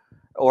soar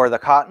or the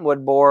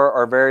cottonwood borer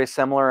are very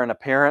similar in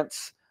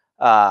appearance,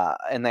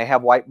 and they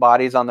have white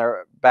bodies on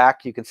their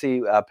back. You can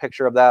see a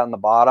picture of that on the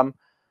bottom.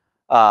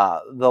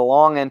 The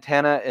long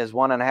antenna is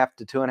 1.5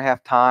 to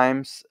 2.5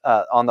 times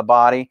on the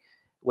body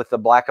with the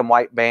black and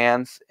white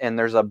bands, and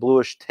there's a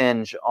bluish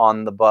tinge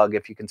on the bug,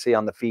 if you can see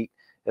on the feet,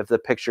 if the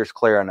picture's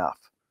clear enough.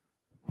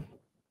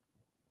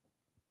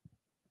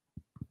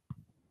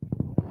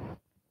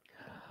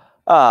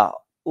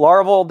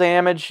 Larval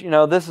damage,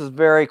 this is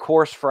very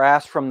coarse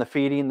frass from the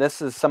feeding.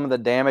 This is some of the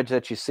damage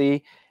that you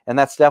see, and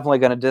that's definitely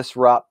going to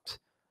disrupt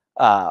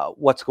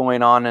what's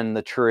going on in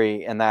the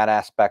tree and that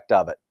aspect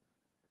of it.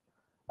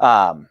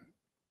 And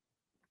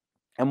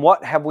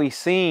what have we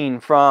seen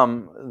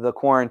from the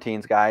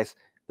quarantines, guys?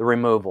 The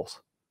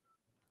removals.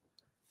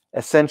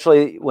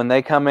 Essentially, when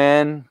they come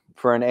in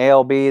for an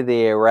ALB,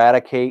 they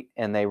eradicate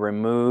and they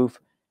remove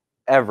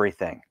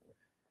everything.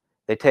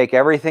 They take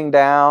everything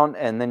down,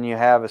 and then you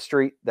have a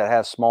street that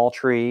has small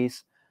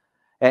trees.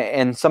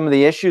 And some of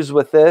the issues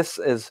with this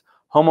is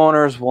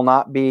homeowners will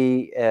not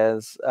be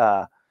as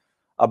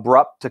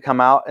abrupt to come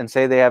out and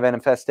say they have an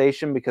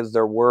infestation because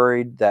they're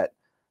worried that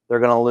they're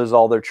going to lose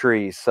all their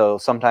trees. So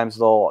sometimes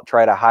they'll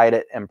try to hide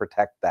it and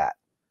protect that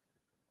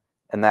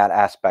and that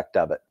aspect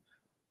of it.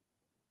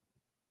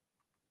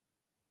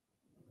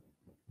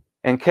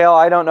 And Kale,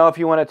 I don't know if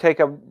you want to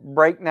take a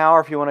break now or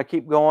if you want to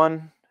keep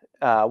going.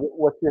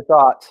 What's your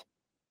thoughts?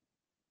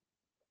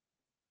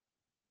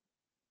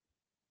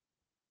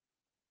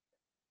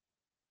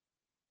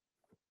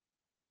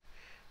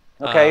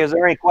 Okay, is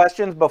there any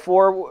questions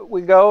before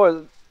we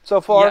go so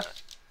far? Yeah,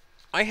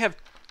 I have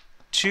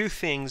two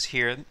things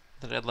here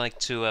that I'd like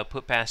to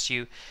put past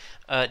you.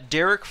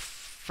 Derek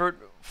Foderaro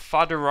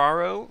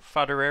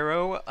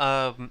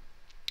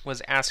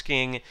was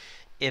asking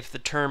if the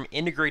term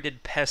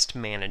integrated pest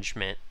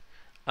management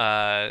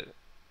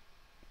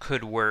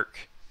could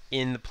work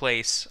in the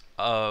place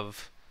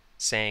of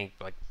saying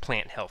like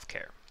plant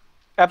healthcare.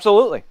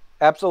 Absolutely,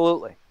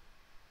 absolutely,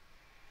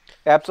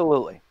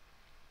 absolutely.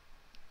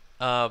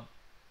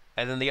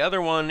 And then the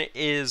other one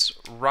is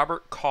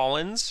Robert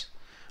Collins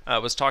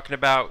was talking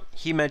about.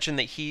 He mentioned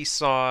that he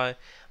saw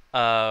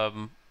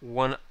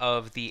one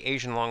of the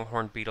Asian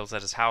Longhorn Beetles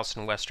at his house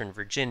in Western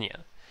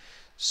Virginia.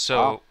 So,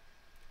 Wow.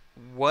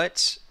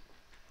 what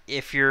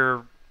if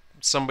you're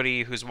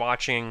somebody who's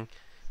watching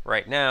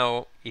right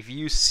now? If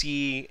you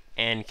see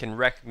and can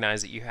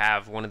recognize that you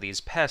have one of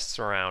these pests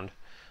around,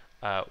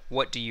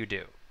 what do you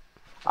do?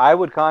 I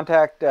would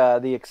contact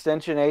the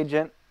extension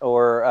agent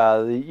or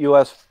the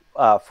U.S.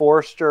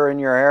 Forester in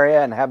your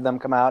area and have them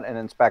come out and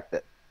inspect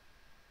it.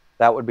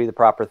 That would be the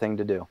proper thing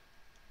to do.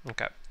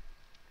 Okay.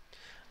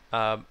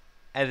 And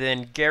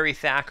then Gary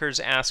Thacker's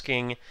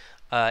asking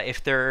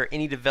if there are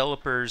any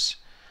developers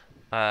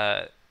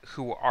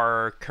who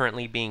are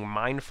currently being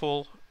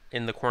mindful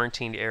in the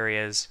quarantined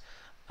areas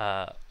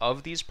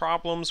of these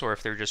problems, or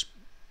if they're just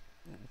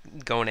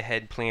going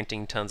ahead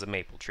planting tons of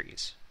maple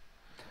trees.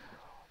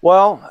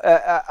 Well,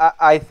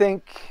 I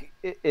think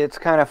it's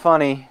kind of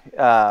funny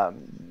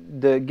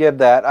to give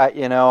that.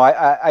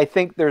 I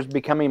think there's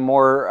becoming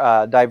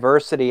more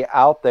diversity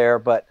out there,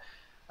 but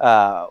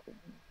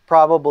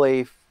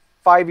probably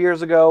 5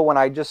 years ago when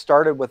I just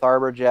started with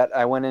ArborJet,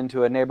 I went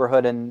into a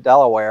neighborhood in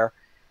Delaware,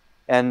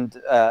 and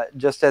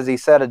just as he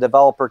said, a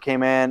developer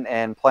came in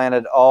and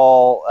planted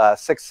all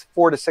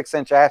 4 to 6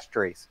 inch ash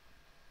trees,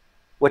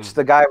 which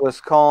the guy was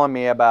calling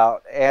me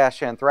about ash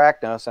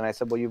anthracnose, and I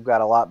said, well, you've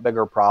got a lot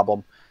bigger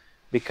problem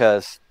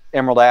because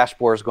emerald ash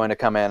borer is going to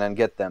come in and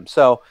get them.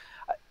 So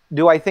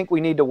do I think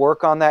we need to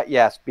work on that?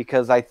 Yes,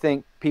 because I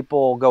think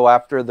people go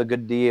after the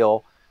good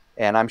deal,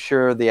 and I'm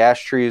sure the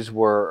ash trees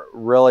were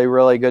really,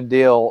 really good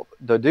deal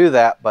to do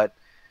that, but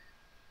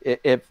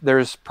if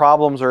there's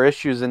problems or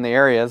issues in the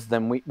areas,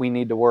 then we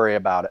need to worry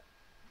about it.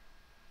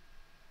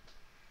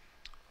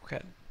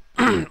 Okay.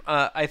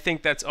 I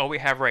think that's all we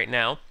have right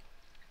now.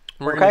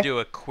 We're going to do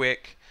a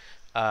quick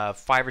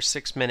 5 or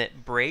 6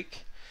 minute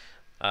break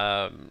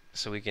so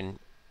we can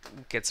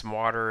get some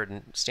water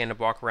and stand up,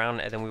 walk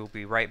around, and then we will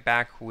be right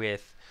back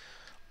with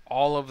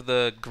all of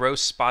the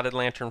gross spotted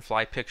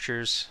lanternfly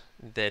pictures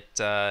that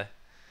that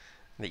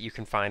you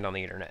can find on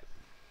the internet.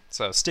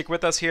 So stick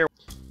with us here.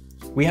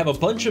 We have a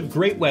bunch of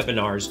great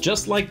webinars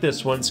just like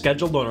this one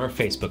scheduled on our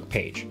Facebook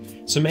page,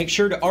 so make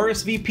sure to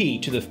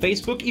RSVP to the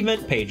Facebook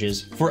event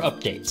pages for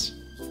updates.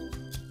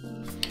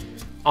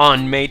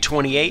 On May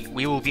 28,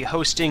 we will be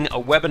hosting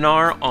a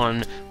webinar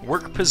on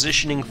work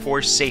positioning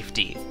for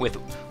safety with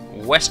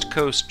West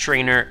Coast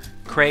trainer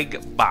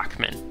Craig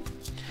Bachman.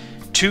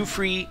 2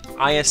 free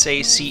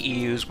ISA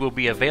CEUs will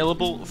be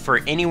available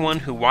for anyone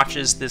who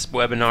watches this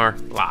webinar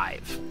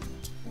live.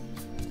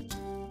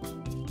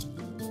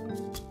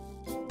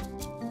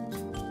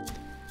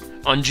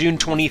 On June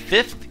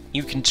 25th,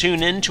 you can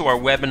tune in to our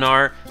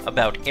webinar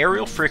about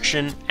aerial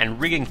friction and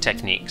rigging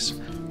techniques,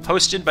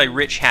 hosted by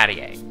Rich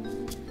Hattier.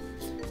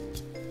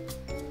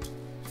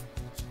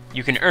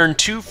 You can earn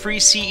 2 free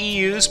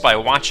CEUs by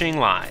watching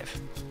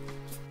live.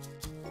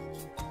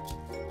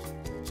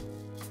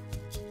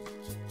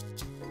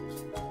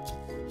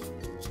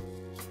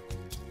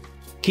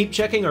 Keep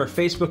checking our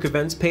Facebook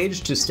events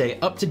page to stay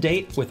up to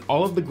date with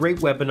all of the great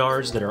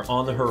webinars that are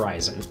on the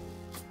horizon.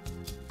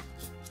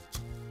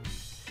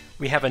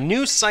 We have a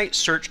new site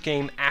search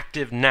game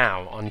active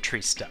now on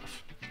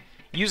TreeStuff.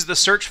 Use the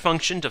search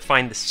function to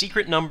find the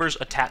secret numbers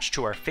attached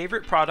to our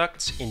favorite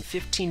products in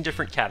 15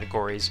 different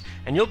categories,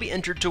 and you'll be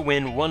entered to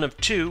win one of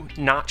 2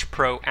 Notch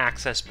Pro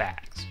Access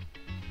bags.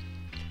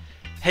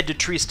 Head to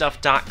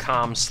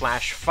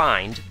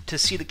treestuff.com/find to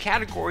see the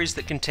categories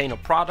that contain a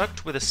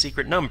product with a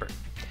secret number.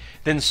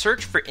 Then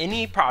search for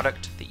any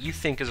product that you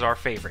think is our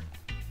favorite.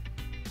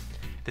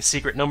 The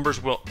secret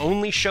numbers will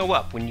only show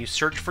up when you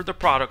search for the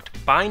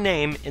product by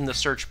name in the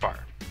search bar.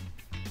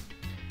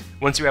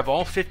 Once you have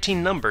all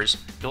 15 numbers,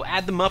 you'll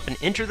add them up and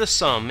enter the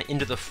sum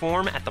into the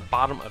form at the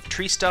bottom of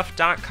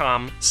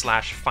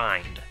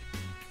treestuff.com/find.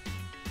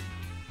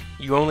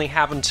 You only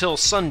have until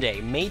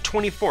Sunday, May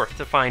 24th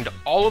to find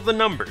all of the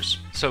numbers,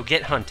 so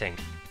get hunting.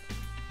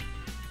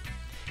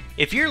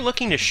 If you're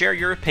looking to share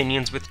your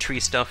opinions with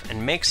TreeStuff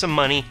and make some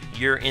money,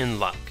 you're in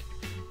luck.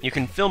 You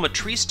can film a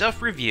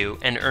TreeStuff review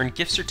and earn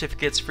gift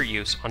certificates for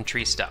use on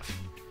TreeStuff.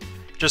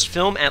 Just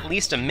film at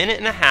least 1.5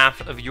 minutes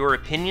of your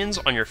opinions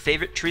on your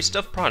favorite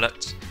TreeStuff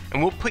products,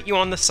 and we'll put you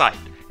on the site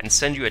and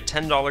send you a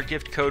 $10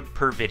 gift code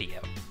per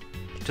video.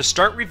 To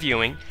start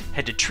reviewing,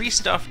 head to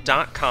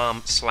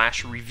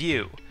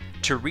treestuff.com/review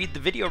to read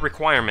the video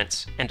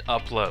requirements and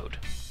upload.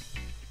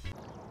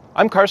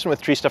 I'm Carson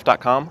with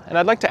TreeStuff.com, and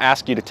I'd like to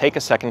ask you to take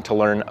a second to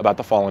learn about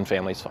the Fallen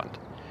Families Fund.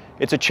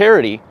 It's a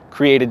charity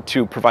created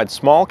to provide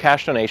small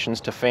cash donations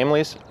to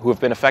families who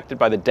have been affected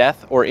by the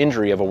death or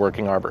injury of a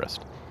working arborist.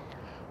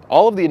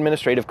 All of the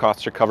administrative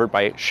costs are covered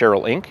by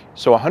Cheryl Inc.,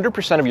 so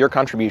 100% of your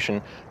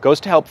contribution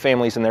goes to help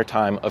families in their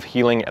time of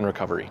healing and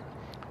recovery.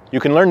 You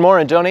can learn more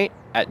and donate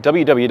at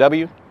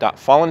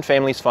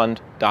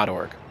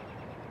www.fallenfamiliesfund.org.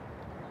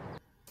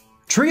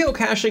 Trio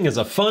caching is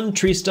a fun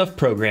TreeStuff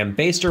program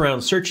based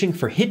around searching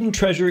for hidden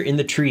treasure in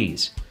the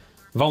trees.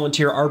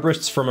 Volunteer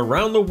arborists from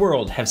around the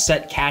world have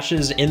set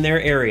caches in their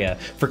area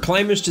for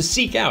climbers to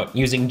seek out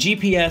using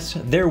GPS,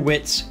 their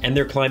wits, and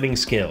their climbing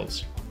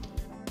skills.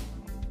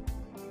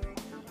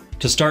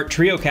 To start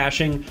trio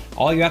caching,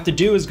 all you have to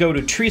do is go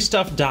to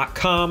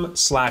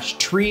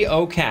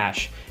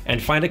treestuff.com/triocache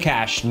and find a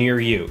cache near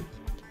you.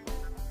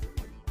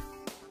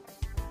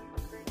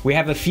 We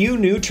have a few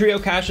new trio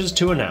caches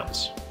to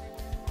announce.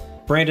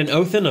 Brandon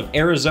Othen of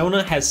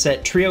Arizona has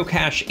set Trio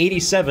Cache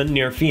 87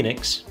 near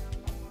Phoenix.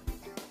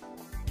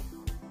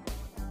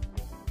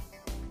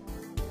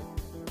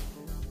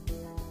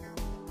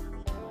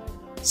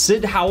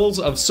 Sid Howells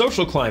of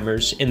Social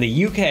Climbers in the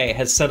UK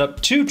has set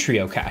up 2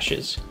 trio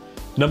caches,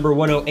 number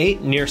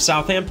 108 near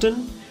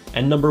Southampton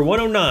and number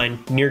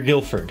 109 near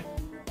Guildford.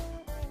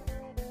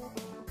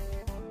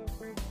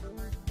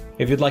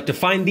 If you'd like to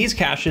find these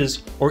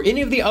caches or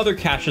any of the other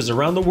caches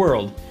around the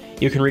world,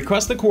 you can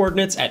request the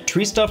coordinates at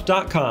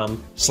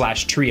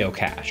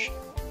treestuff.com/triocache.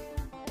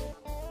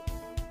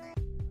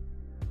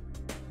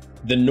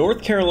 The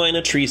North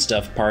Carolina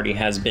TreeStuff Party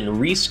has been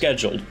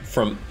rescheduled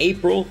from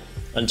April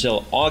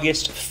until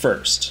August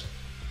 1st.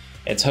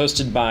 It's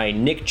hosted by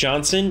Nick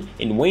Johnson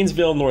in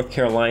Waynesville, North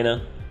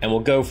Carolina, and will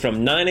go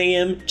from 9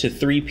 a.m. to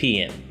 3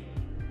 p.m.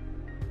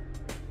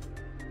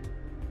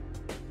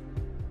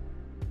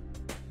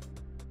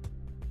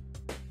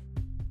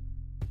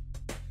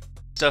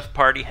 Stuff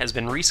Party has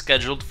been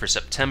rescheduled for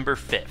September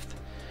 5th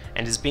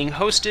and is being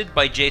hosted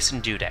by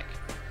Jason Dudek.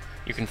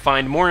 You can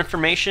find more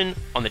information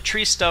on the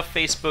TreeStuff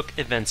Facebook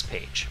events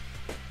page.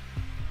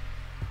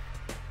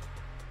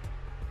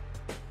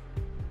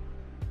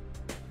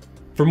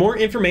 For more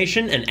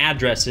information and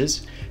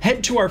addresses,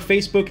 head to our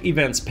Facebook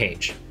events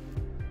page.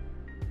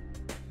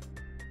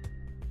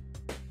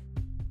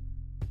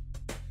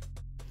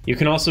 You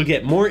can also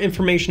get more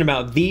information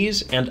about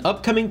these and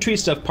upcoming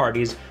TreeStuff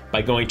parties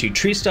by going to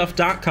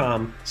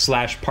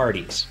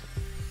treestuff.com/parties.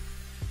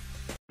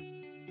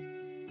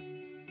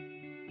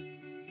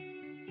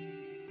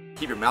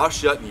 Keep your mouth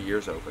shut and your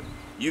ears open.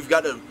 You've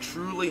got to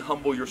truly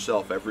humble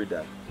yourself every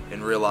day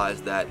and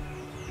realize that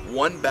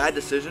one bad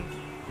decision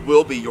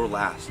will be your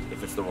last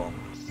if it's the wrong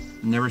one.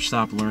 Never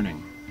stop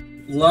learning.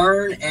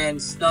 learn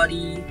and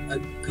study a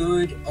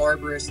good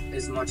arborist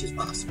as much as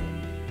possible.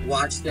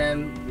 Watch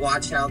them,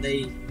 watch how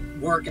they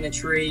work in a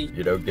tree.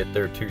 You know, get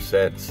their 2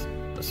 cents,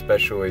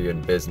 especially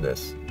in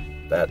business.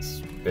 That's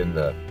been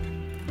the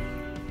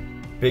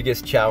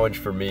biggest challenge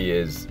for me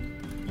is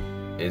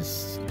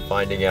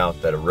finding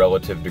out that a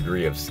relative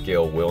degree of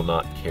skill will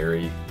not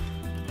carry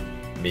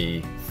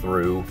me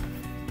through,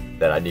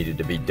 that I needed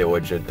to be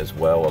diligent as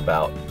well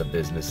about the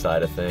business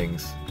side of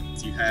things.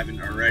 If you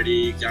haven't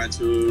already gone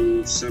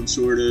to some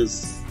sort of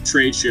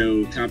trade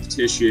show,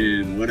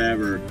 competition,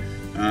 whatever,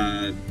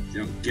 you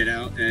know, get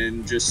out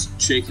and just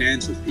shake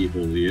hands with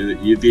people.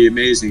 You'd be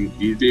amazing.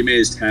 You'd be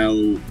amazed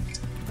how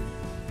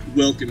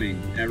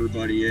welcoming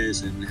everybody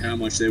is and how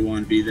much they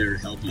want to be there to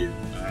help you.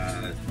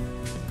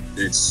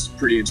 It's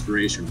pretty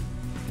inspirational.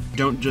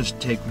 Don't just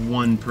take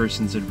one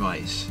person's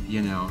advice,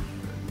 you know.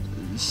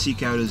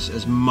 Seek out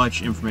as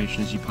much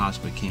information as you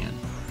possibly can.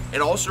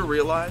 And also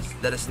realize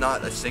that it's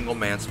not a single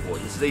man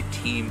sport. This is a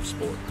team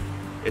sport.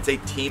 It's a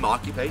team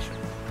occupation.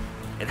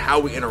 And how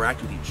we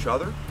interact with each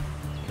other,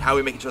 and how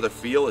we make each other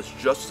feel is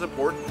just as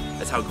important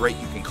as how great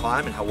you can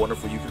climb and how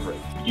wonderful you can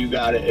rate. You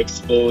gotta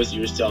expose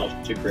yourself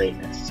to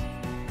greatness.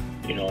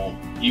 You know,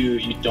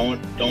 you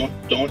don't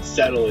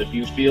settle. If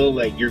you feel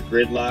like you're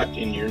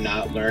gridlocked and you're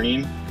not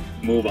learning,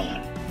 move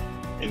on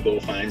and go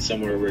find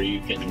somewhere where you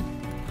can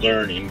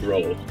learn and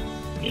grow,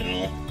 you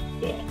know.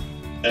 So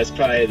that's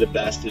probably the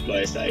best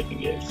advice I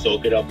can give.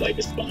 Soak it up like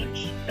a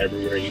sponge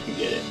everywhere you can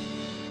get it.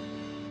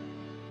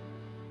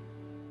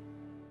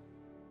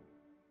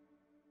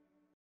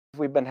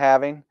 We've been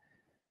having.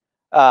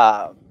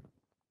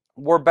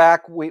 We're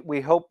back.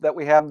 We hope that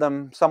we have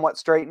them somewhat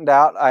straightened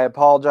out. I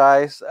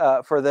apologize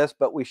for this,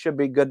 but we should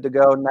be good to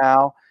go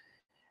now.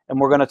 And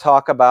we're going to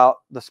talk about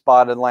the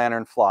spotted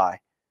lanternfly,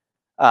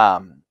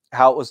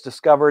 how it was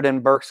discovered in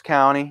Berks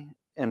County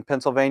in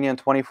Pennsylvania in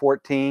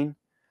 2014.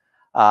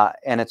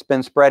 And it's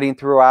been spreading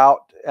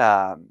throughout,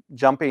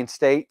 jumping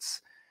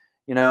states,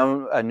 you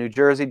know, New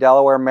Jersey,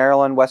 Delaware,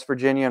 Maryland, West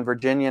Virginia, and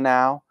Virginia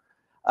now.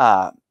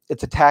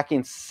 It's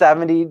attacking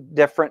 70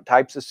 different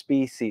types of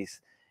species.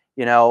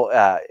 You know,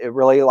 it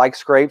really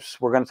likes grapes.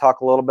 We're going to talk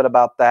a little bit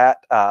about that.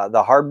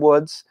 The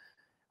hardwoods,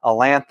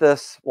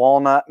 ailanthus,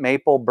 walnut,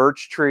 maple,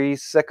 birch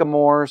trees,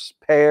 sycamores,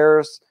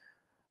 pears.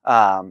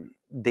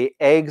 The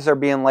eggs are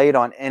being laid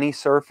on any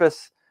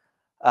surface.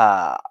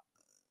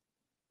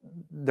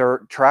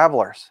 They're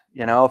travelers.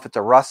 You know, if it's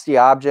a rusty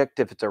object,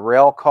 if it's a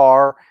rail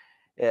car,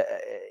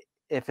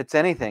 if it's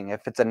anything,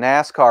 if it's a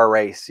NASCAR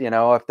race, you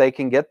know, if they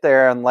can get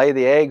there and lay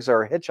the eggs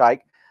or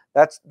hitchhike,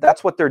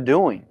 that's what they're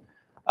doing.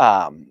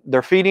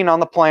 They're feeding on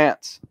the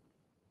plants.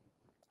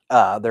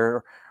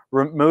 They're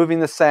removing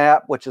the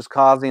sap, which is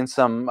causing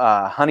some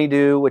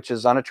honeydew, which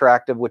is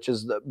unattractive, which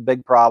is the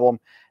big problem.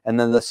 And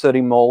then the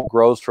sooty mold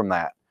grows from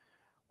that.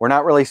 We're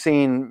not really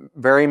seeing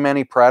very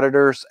many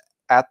predators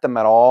at them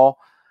at all.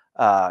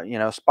 You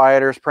know,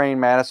 spiders, praying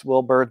mantis,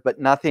 willbirds, but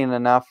nothing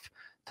enough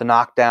to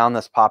knock down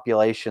this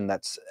population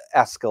that's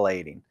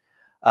escalating.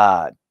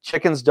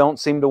 Chickens don't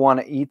seem to want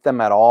to eat them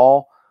at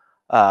all.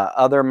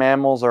 Other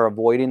mammals are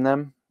avoiding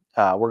them.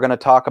 We're going to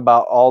talk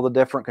about all the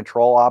different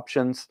control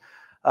options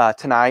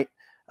tonight,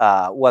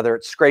 whether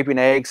it's scraping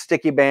eggs,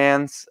 sticky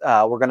bands.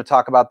 We're going to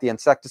talk about the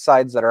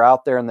insecticides that are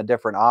out there and the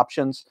different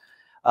options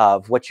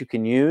of what you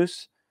can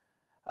use.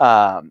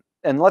 And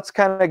let's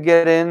kind of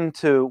get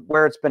into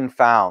where it's been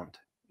found.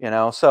 You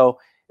know, so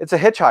it's a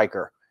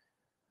hitchhiker.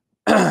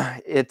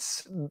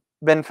 It's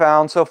been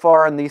found so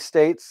far in these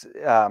states.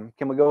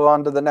 Can we go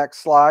on to the next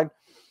slide?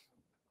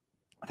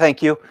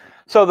 Thank you.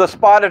 So the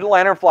spotted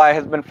lanternfly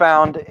has been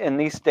found in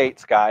these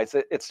states, guys.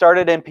 It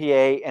started in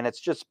PA, and it's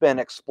just been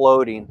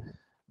exploding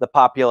the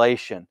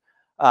population.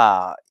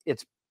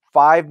 It's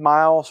 5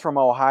 miles from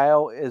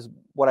Ohio is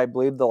what I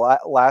believe the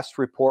last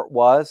report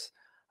was.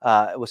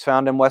 It was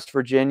found in West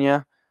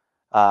Virginia.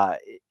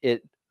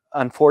 It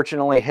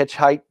unfortunately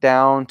hitchhiked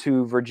down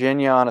to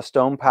Virginia on a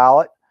stone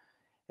pallet,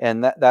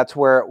 and that's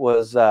where it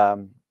was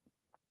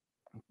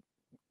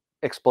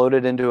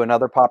exploded into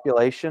another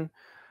population.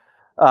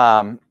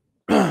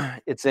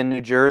 It's in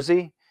New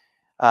Jersey.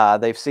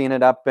 They've seen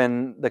it up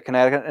in the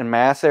Connecticut and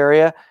Mass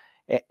area,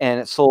 and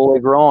it's slowly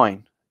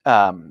growing.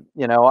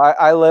 You know,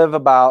 I live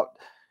about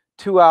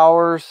 2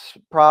 hours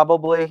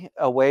probably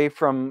away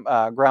from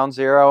ground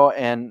zero,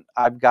 and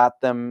I've got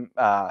them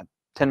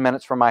 10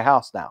 minutes from my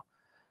house now.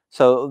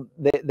 So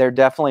they're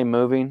definitely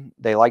moving.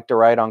 They like to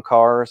ride on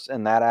cars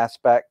in that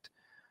aspect.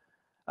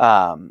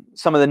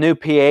 Some of the new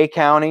PA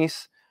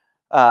counties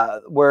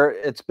where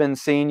it's been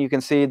seen, you can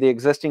see the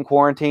existing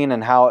quarantine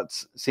and how it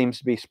seems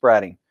to be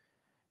spreading.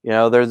 You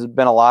know, there's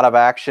been a lot of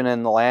action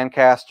in the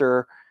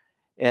Lancaster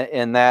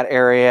in that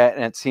area,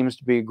 and it seems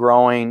to be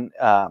growing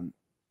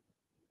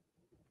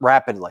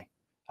rapidly.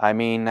 I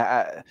mean,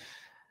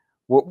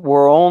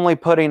 we're only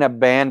putting a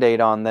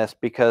Band-Aid on this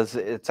because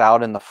it's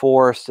out in the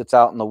forest, it's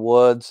out in the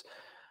woods.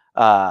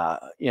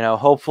 You know,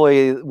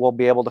 hopefully we'll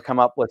be able to come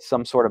up with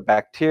some sort of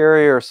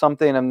bacteria or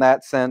something in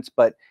that sense,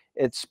 but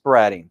it's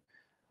spreading.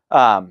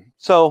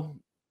 So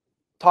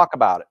talk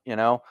about it, you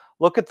know.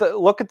 look at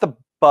the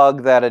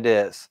bug that it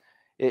is.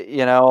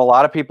 You know, a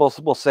lot of people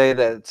will say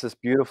that it's this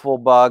beautiful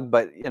bug,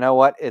 but you know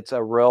what? It's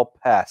a real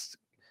pest.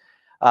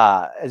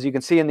 As you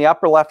can see in the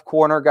upper left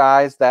corner,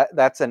 guys,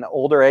 that's an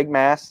older egg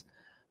mass.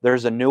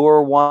 There's a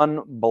newer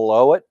one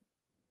below it.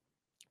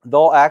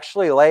 They'll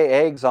actually lay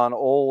eggs on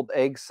old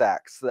egg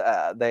sacs.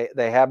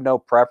 They have no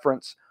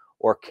preference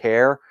or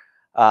care.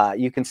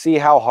 You can see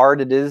how hard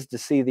it is to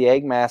see the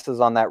egg masses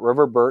on that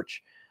river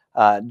birch,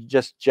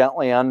 just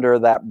gently under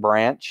that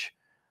branch.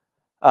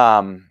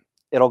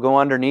 It'll go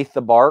underneath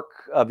the bark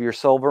of your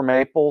silver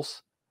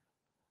maples.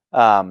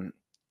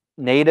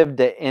 Native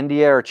to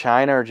India or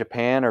China or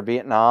Japan or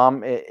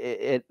Vietnam,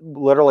 it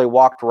literally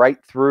walked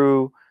right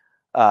through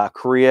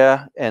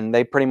Korea, and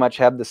they pretty much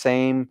have the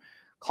same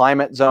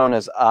climate zone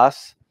as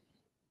us.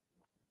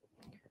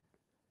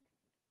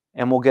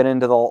 And we'll get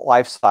into the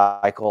life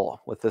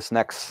cycle with this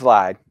next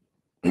slide.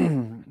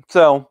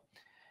 So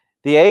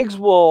the eggs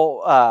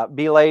will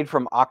be laid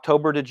from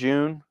October to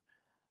June.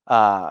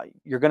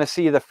 You're going to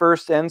see the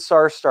first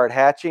instars start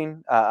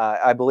hatching.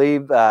 I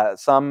believe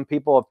some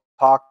people have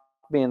talked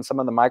to me in some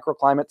of the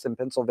microclimates in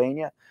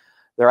Pennsylvania.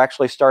 They're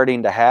actually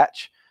starting to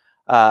hatch.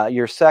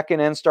 Your second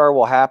instar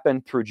will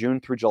happen through June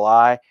through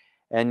July,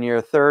 and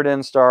your third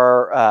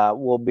instar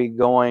will be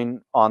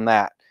going on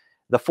that.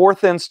 The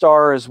fourth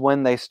instar is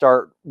when they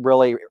start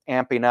really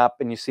amping up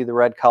and you see the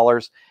red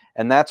colors,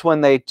 and that's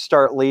when they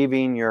start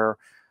leaving your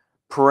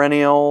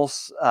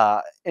perennials,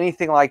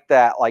 anything like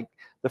that. Like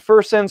the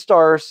first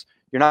instars,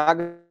 you're not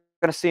going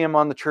to see them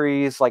on the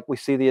trees like we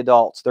see the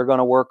adults. They're going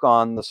to work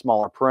on the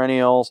smaller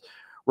perennials,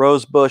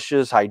 rose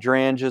bushes,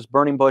 hydrangeas,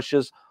 burning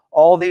bushes.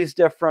 All these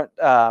different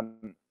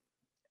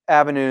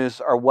avenues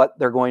are what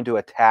they're going to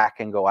attack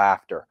and go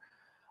after.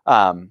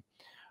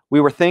 We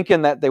were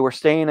thinking that they were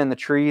staying in the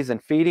trees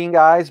and feeding,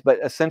 guys, but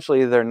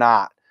essentially they're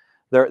not.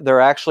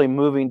 They're actually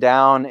moving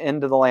down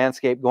into the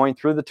landscape, going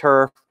through the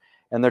turf,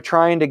 and they're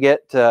trying to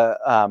get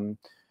to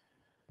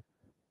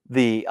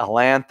the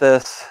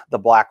ailanthus, the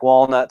black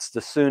walnuts, the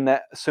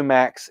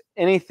sumacs,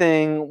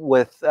 anything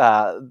with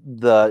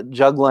the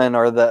juglin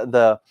or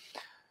the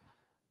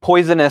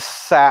poisonous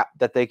sap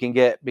that they can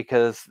get,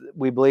 because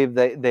we believe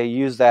they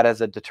use that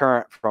as a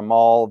deterrent from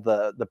all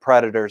the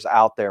predators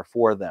out there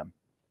for them.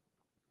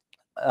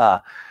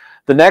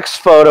 The next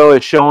photo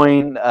is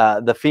showing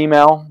the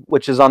female,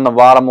 which is on the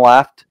bottom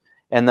left,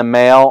 and the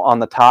male on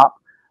the top.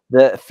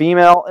 The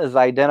female is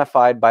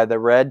identified by the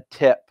red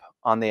tip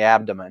on the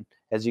abdomen,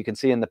 as you can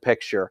see in the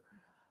picture.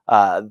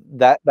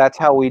 That's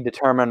how we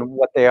determine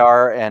what they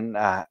are and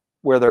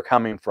where they're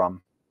coming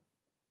from.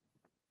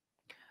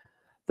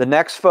 The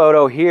next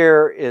photo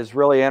here is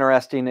really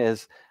interesting.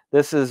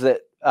 This is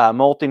it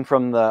molting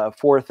from the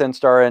fourth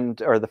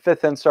instar or the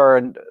fifth instar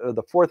and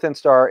the fourth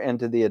instar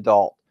into the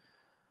adult.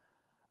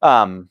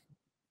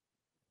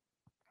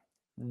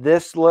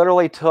 This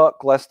literally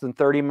took less than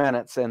 30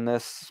 minutes, and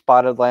this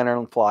spotted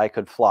lanternfly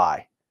could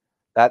fly.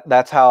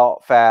 That's how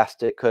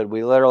fast it could.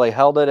 We literally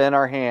held it in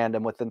our hand,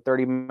 and within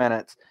 30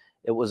 minutes,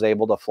 it was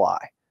able to fly.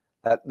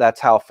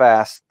 That's how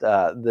fast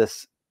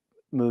this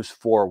moves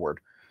forward.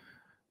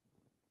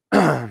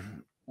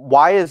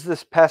 Why is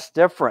this pest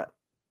different?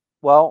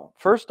 Well,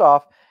 first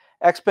off,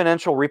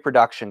 exponential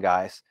reproduction,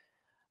 guys.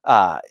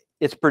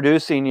 It's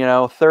producing,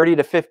 30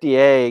 to 50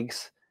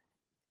 eggs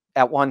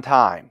at one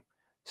time.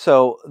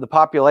 So the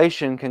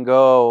population can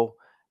go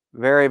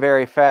very,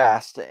 very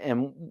fast,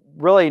 and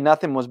really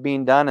nothing was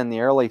being done in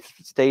the early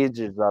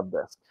stages of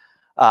this.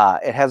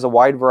 It has a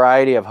wide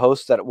variety of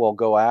hosts that it will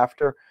go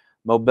after.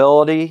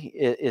 Mobility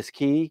is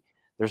key.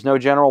 There's no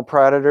general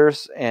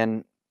predators,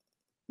 and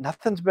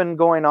nothing's been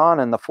going on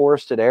in the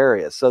forested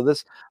areas. So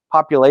this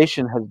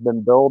population has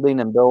been building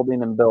and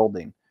building and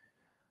building.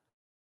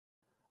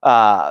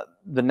 The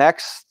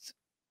next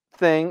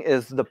thing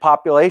is the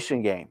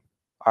population game.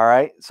 All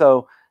right.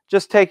 So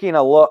just taking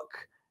a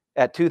look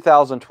at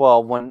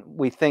 2012, when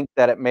we think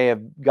that it may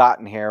have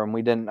gotten here, and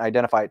we didn't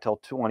identify it till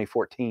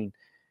 2014,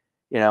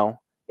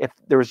 if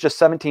there was just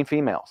 17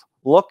 females,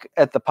 look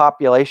at the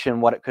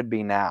population, what it could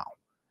be now.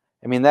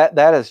 I mean,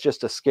 that is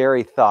just a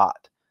scary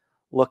thought,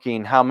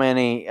 looking how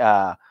many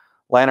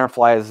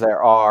lanternflies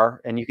there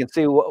are, and you can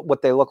see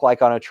what they look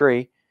like on a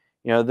tree.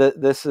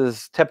 This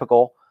is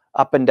typical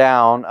up and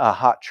down a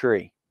hot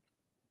tree.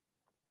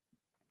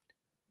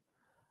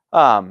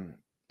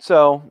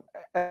 So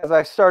as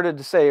I started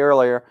to say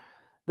earlier,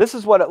 this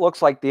is what it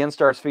looks like the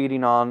instar's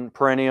feeding on: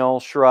 perennial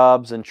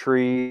shrubs and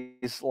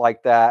trees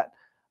like that.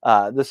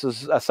 This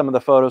is some of the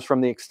photos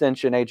from the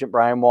extension agent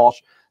Brian Walsh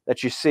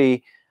that you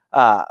see,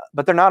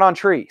 but they're not on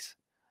trees.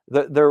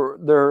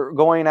 They're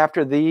going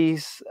after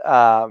these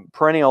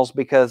perennials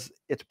because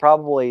it's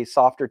probably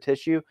softer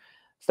tissue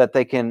that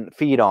they can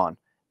feed on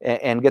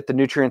and get the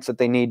nutrients that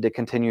they need to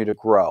continue to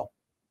grow.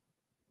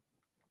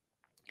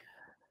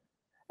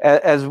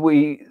 As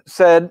we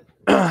said,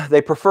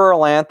 they prefer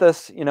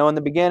ailanthus. In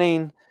the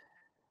beginning,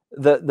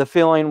 the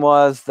feeling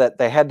was that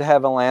they had to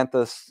have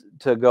ailanthus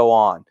to go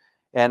on.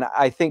 And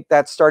I think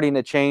that's starting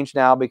to change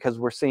now, because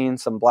we're seeing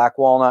some black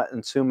walnut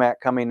and sumac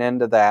coming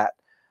into that.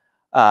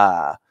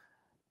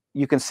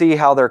 you can see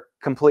how they're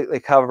completely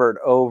covered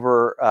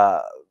over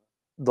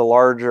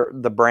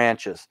the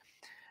branches.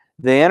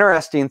 The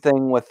interesting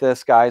thing with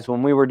this, guys,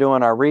 when we were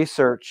doing our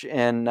research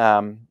in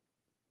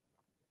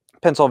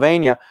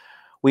Pennsylvania,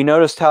 we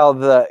noticed how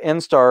the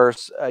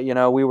instars, you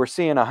know, we were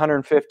seeing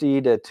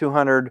 150 to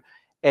 200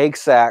 egg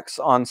sacs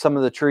on some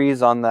of the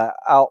trees on the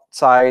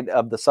outside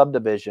of the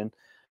subdivision.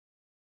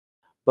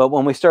 But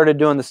when we started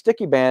doing the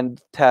sticky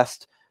band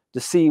test to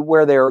see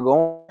where they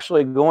were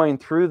actually going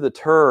through the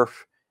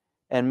turf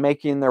and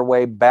making their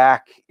way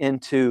back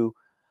into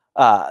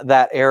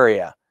that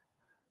area,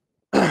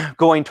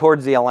 going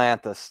towards the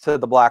ailanthus, to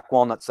the black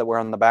walnuts that were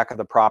on the back of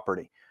the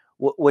property,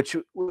 which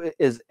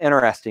is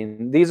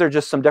interesting. These are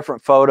just some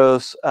different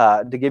photos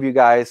to give you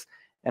guys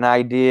an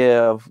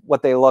idea of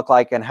what they look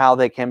like and how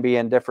they can be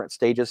in different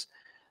stages.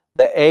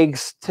 The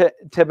eggs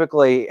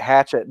typically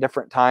hatch at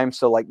different times,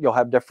 so like you'll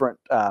have different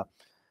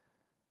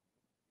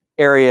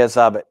areas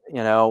of it.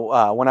 You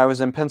know, when I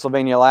was in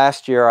Pennsylvania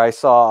last year, I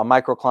saw a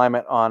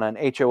microclimate on an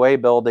HOA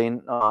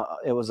building.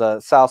 It was a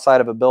south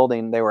side of a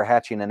building. They were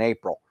hatching in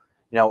April,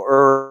 you know,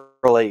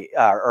 early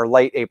or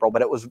late April,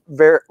 but it was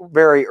very,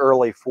 very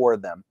early for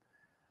them.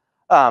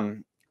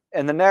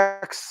 And the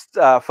next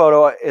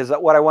photo is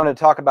what I wanted to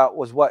talk about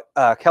was what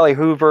Kelly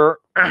Hoover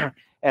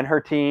and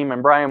her team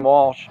and Brian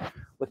Walsh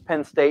with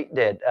Penn State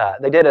did.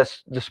 They did a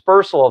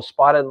dispersal of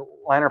spotted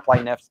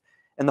lanternfly nymphs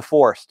in the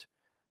forest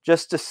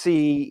just to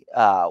see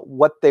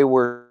what they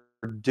were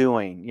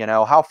doing, you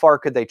know, how far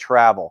could they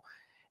travel.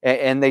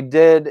 And they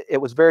did,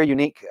 it was very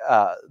unique,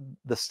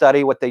 the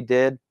study, what they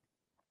did.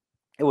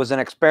 It was an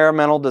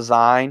experimental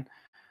design.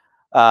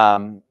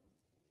 In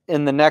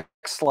the next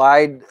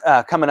slide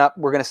coming up,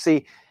 we're going to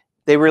see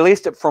they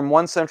released it from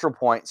one central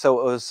point. So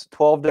it was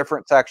 12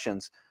 different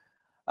sections,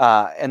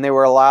 and they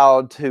were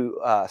allowed to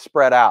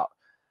spread out.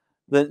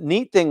 The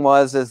neat thing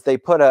was they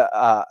put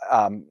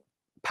a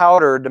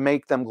powder to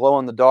make them glow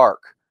in the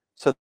dark,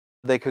 so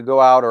they could go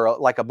out or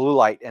like a blue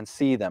light and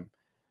see them.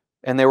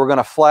 And they were going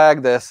to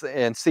flag this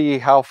and see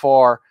how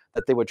far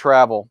that they would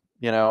travel.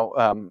 You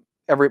know,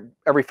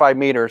 every 5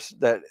 meters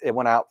that it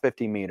went out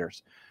 50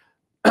 meters.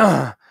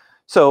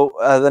 So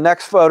the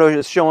next photo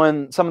is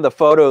showing some of the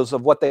photos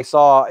of what they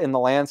saw in the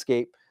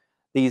landscape,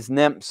 these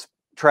nymphs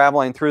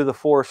traveling through the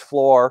forest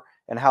floor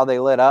and how they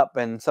lit up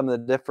and some of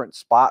the different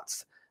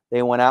spots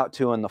they went out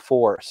to in the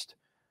forest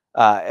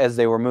as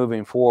they were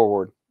moving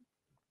forward.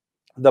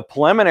 The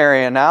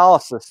preliminary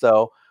analysis,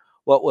 though,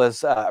 what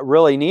was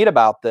really neat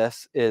about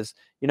this is,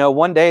 you know,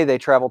 one day they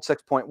traveled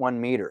 6.1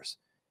 meters.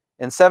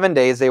 In 7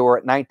 days, they were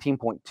at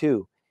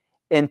 19.2.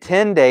 In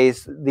 10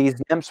 days, these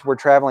nymphs were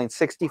traveling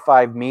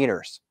 65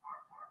 meters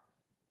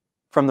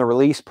from the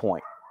release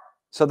point.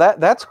 So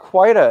that's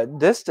quite a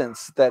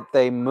distance that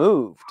they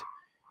moved.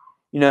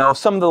 You know,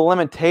 some of the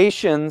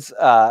limitations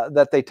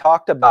that they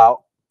talked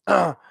about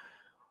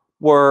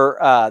were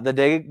the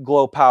day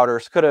glow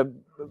powders could have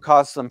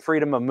caused some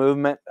freedom of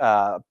movement.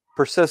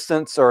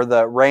 Persistence or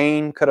the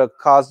rain could have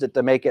caused it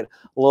to make it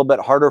a little bit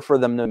harder for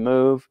them to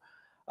move.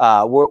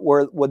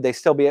 Would they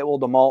still be able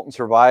to molt and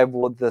survive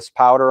with this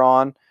powder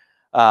on?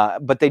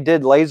 But they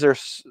did laser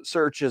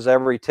searches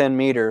every 10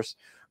 meters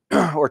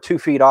or 2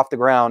 feet off the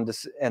ground,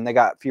 and they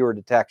got fewer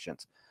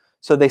detections.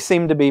 So they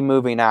seem to be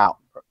moving out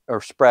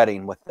or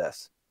spreading with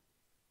this.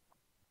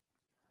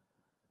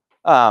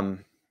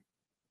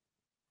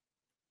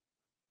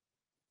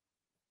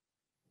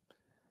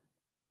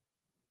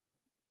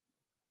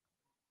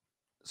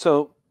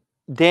 So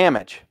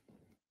damage.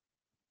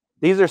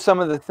 These are some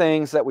of the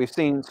things that we've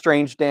seen,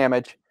 strange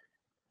damage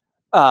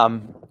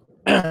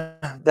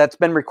that's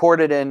been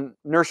recorded in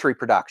nursery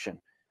production.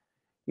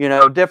 You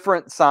know,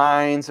 different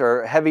signs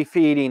or heavy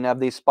feeding of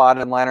these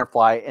spotted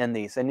lanternfly in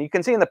these. And you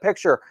can see in the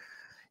picture,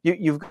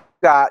 you've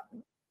got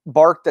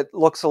bark that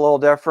looks a little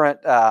different,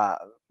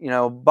 you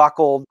know,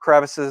 buckled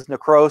crevices,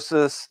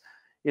 necrosis,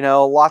 you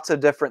know, lots of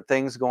different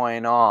things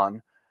going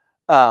on.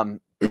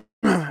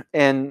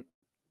 And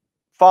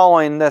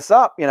following this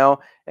up, you know,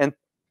 in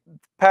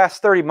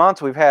past 30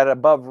 months, we've had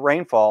above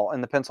rainfall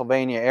in the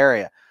Pennsylvania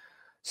area.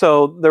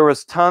 So there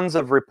was tons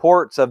of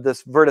reports of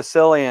this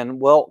verticillium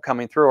wilt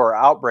coming through, or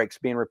outbreaks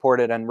being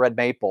reported in red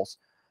maples.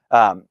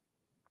 If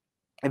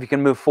you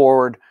can move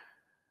forward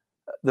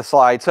the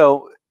slide.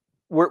 So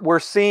we're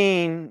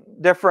seeing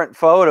different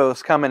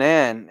photos coming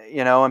in,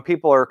 you know, and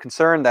people are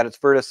concerned that it's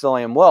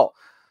verticillium wilt.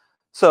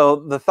 So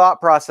the thought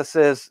process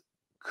is,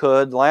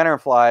 could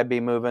lanternfly be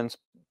moving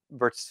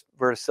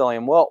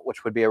verticillium wilt,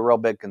 which would be a real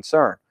big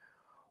concern?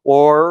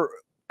 Or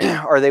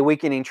are they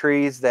weakening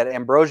trees that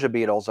ambrosia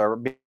beetles are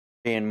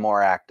being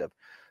more active?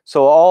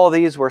 So all of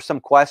these were some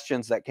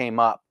questions that came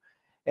up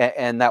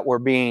and that were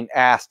being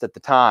asked at the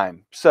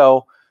time.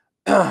 So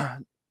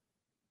Penn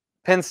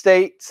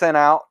State sent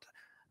out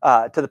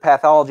to the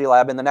pathology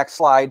lab in the next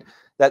slide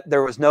that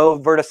there was no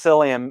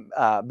verticillium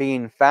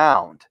being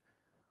found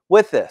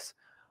with this.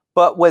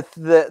 But with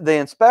the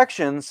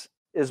inspections,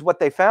 is what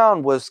they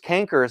found was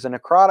cankers and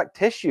necrotic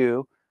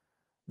tissue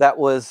that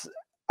was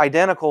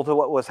identical to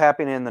what was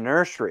happening in the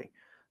nursery.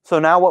 So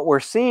now what we're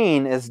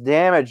seeing is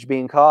damage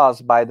being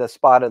caused by the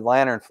spotted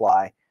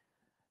lanternfly,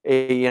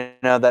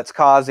 that's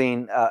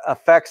causing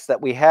effects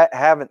that we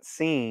haven't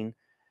seen.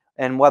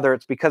 And whether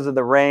it's because of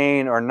the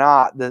rain or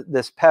not,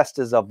 this pest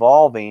is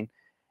evolving,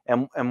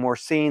 and we're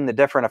seeing the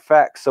different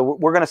effects. So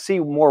we're going to see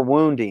more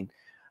wounding.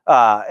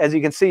 As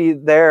you can see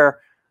there,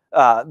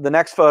 the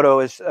next photo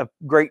is a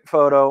great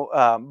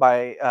photo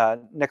by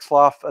Nick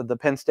Slough of the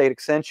Penn State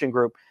Extension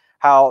Group,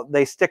 how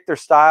they stick their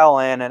style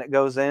in and it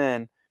goes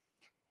in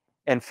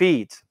and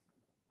feeds.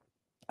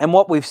 And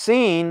what we've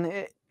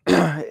seen,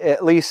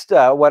 at least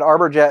what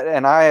ArborJet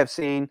and I have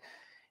seen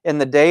in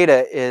the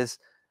data, is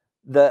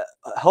the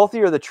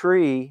healthier the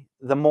tree,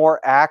 the more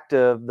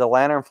active the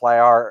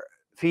lanternfly are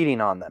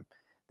feeding on them.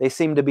 They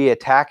seem to be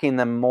attacking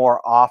them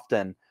more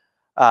often,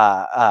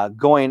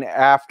 going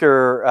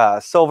after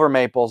silver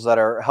maples that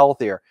are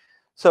healthier.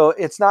 So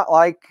it's not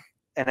like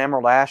an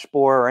emerald ash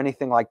borer or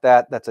anything like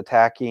that that's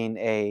attacking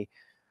a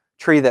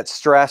tree that's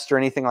stressed or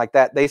anything like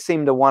that. They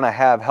seem to want to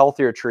have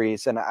healthier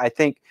trees, and I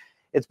think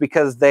it's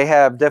because they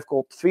have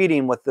difficult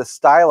feeding with the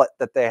stylet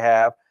that they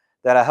have,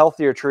 that a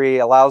healthier tree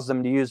allows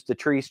them to use the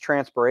tree's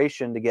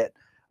transpiration to get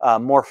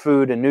more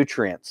food and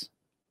nutrients.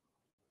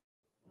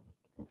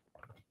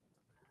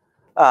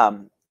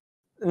 The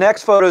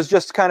next photo is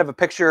just kind of a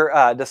picture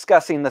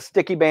discussing the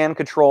sticky band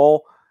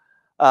control.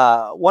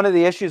 One of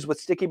the issues with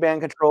sticky band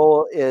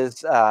control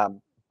is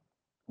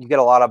you get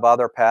a lot of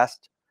other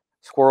pests,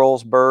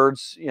 squirrels,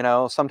 birds.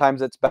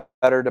 Sometimes it's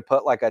better to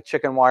put like a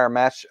chicken wire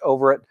mesh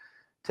over it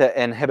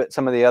to inhibit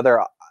some of the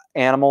other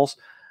animals.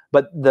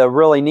 But the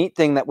really neat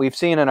thing that we've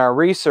seen in our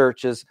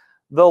research is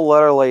they'll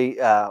literally,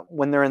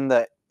 when they're in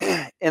the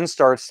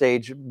instart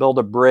stage, build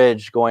a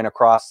bridge going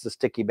across the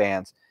sticky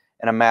bands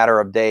in a matter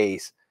of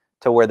days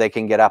to where they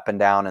can get up and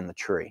down in the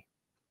tree.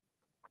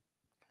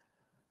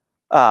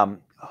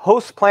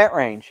 Host plant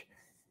range.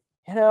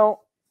 It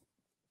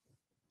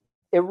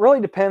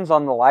really depends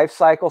on the life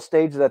cycle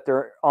stage that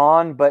they're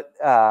on, but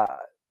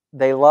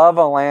they love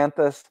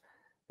ailanthus,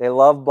 they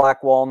love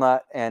black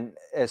walnut, and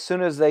as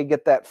soon as they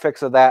get that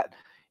fix of that,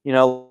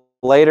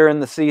 later in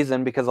the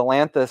season, because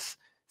ailanthus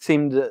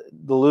seem to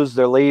lose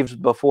their leaves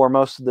before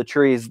most of the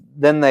trees,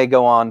 then they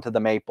go on to the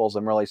maples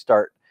and really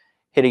start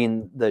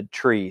hitting the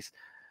trees.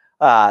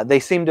 They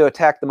seem to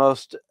attack the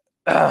most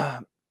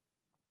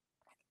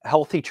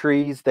healthy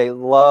trees. They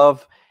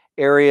love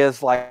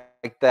areas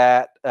like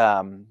that.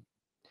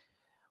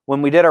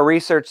 When we did our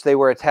research, they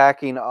were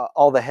attacking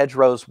all the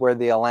hedgerows where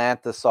the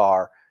ailanthus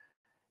are,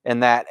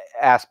 and that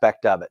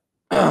aspect of it.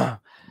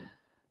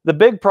 The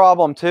big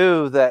problem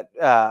too that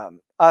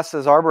us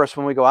as arborists,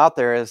 when we go out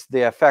there, is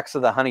the effects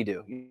of the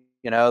honeydew.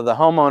 The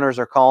homeowners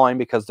are calling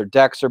because their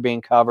decks are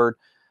being covered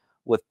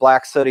with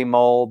black sooty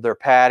mold, their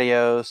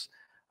patios.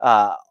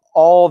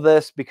 All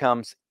this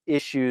becomes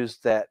issues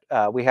that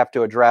we have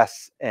to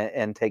address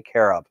and take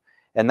care of.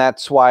 And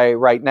that's why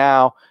right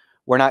now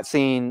we're not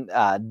seeing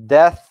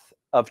death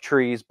of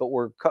trees, but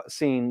we're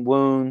seeing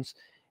wounds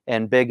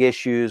and big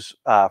issues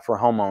for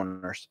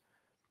homeowners.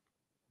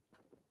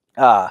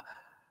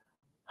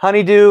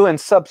 Honeydew and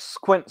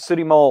subsequent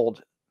sooty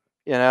mold.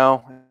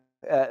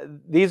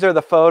 These are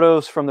the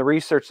photos from the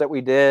research that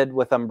we did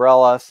with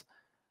umbrellas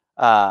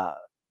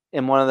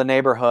in one of the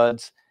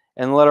neighborhoods,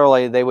 and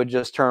literally they would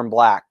just turn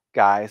black,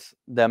 guys.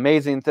 The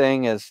amazing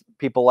thing is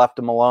people left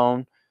them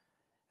alone,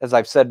 as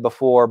I've said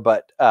before,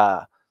 but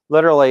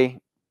literally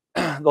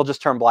they'll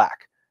just turn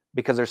black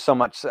because there's so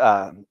much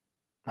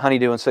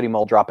honeydew and sooty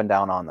mold dropping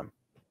down on them.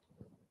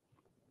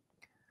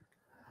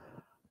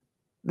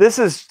 This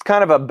is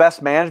kind of a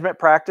best management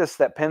practice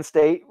that Penn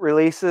State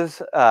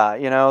releases.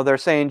 They're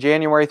saying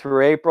January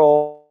through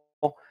April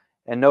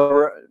and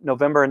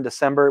November and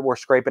December, we're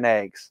scraping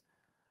eggs.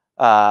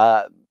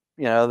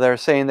 They're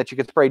saying that you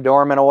could spray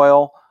dormant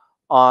oil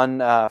on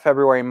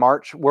February and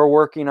March. We're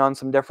working on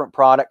some different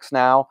products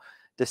now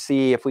to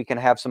see if we can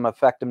have some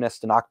effectiveness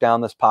to knock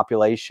down this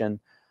population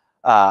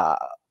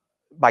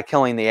by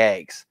killing the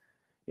eggs.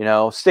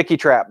 Sticky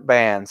trap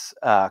bans,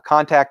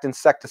 contact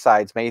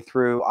insecticides May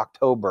through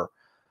October.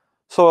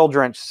 Soil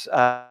drench,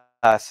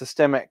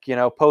 systemic,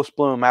 post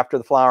bloom after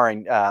the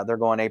flowering, they're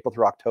going April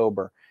through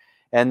October.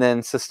 And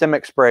then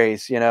systemic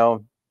sprays,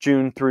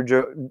 June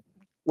through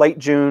late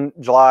June,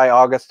 July,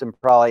 August, and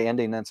probably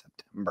ending in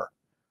September.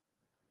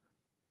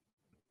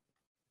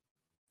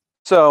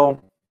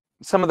 So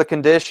some of the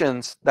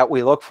conditions that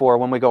we look for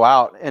when we go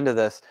out into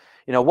this,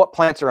 what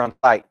plants are on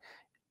site?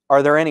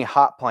 Are there any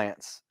hot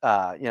plants?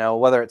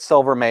 Whether it's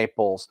silver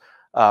maples,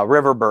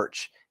 river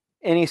birch,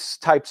 any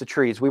types of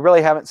trees. We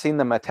really haven't seen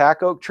them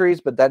attack oak trees,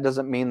 but that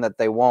doesn't mean that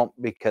they won't,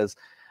 because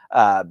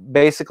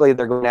basically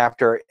they're going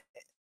after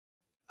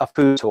a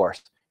food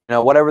source,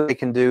 whatever they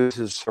can do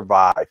to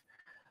survive.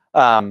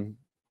 The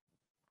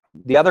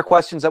other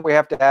questions that we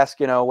have to ask,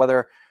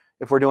 whether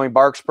if we're doing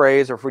bark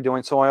sprays or if we're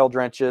doing soil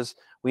drenches,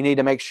 we need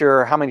to make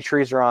sure how many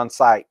trees are on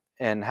site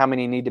and how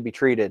many need to be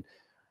treated.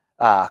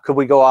 Could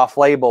we go off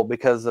label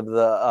because of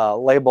the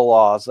label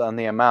laws on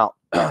the amount?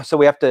 So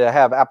we have to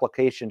have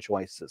application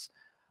choices.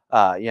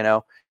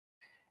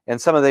 And And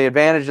some of the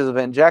advantages of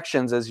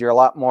injections is you're a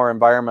lot more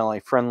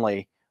environmentally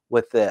friendly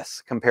with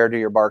this compared to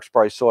your bark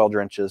spray, soil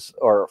drenches,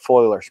 or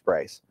foliar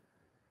sprays.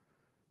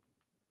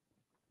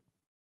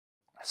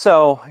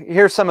 So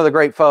here's some of the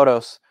great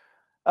photos.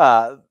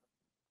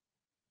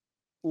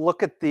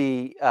 Look at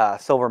the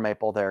silver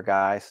maple there,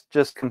 guys.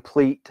 Just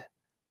complete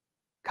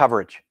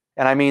coverage.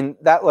 And I mean,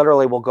 that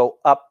literally will go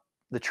up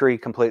the tree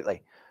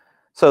completely.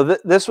 So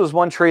this was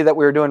one tree that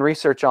we were doing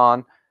research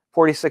on,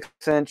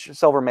 46-inch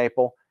silver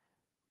maple.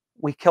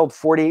 We killed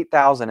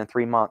 48,000 in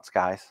 3 months,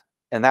 guys.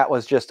 And that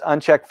was just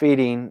unchecked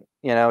feeding,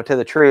 you know, to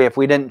the tree. If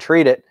we didn't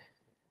treat it,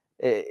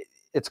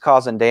 it's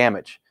causing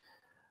damage.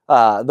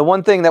 The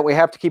one thing that we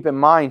have to keep in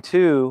mind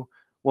too,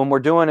 when we're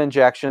doing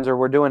injections or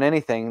we're doing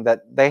anything,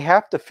 that they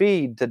have to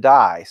feed to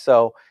die.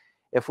 So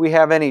if we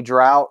have any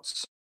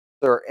droughts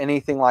or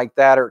anything like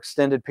that, or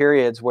extended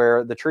periods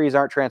where the trees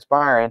aren't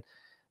transpiring,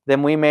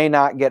 then we may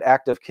not get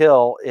active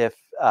kill if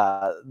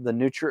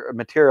the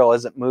material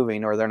isn't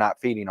moving or they're not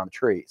feeding on the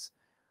trees.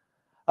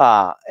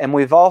 And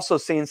we've also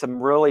seen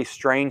some really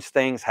strange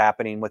things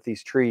happening with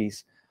these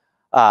trees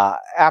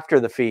after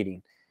the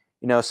feeding.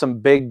 You know, some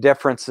big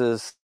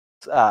differences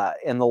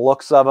in the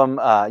looks of them.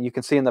 You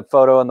can see in the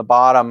photo in the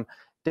bottom,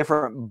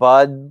 different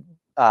bud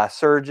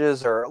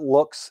surges or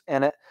looks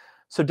in it.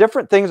 So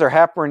different things are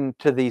happening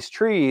to these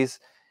trees.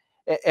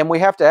 And we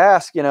have to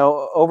ask, you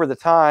know, over the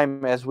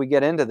time as we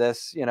get into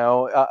this, you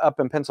know, up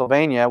in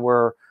Pennsylvania,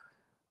 we're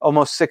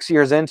almost 6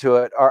 years into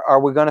it. Are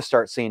we going to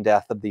start seeing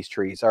death of these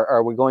trees?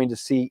 Are we going to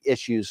see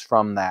issues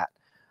from that?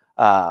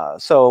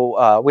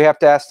 So we have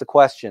to ask the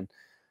question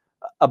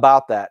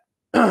about that.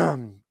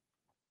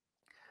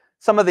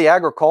 Some of the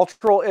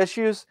agricultural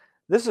issues,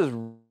 this is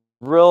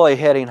really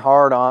hitting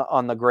hard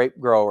on the grape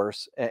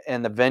growers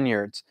and the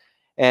vineyards.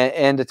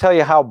 And to tell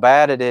you how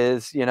bad it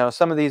is, you know,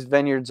 some of these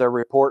vineyards are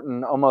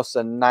reporting almost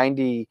a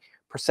 90%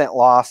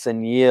 loss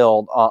in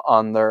yield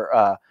on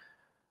their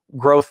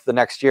growth the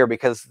next year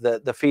because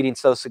the feeding's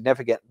so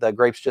significant. The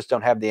grapes just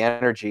don't have the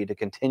energy to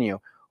continue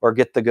or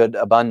get the good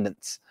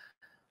abundance.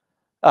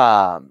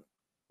 The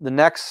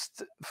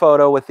next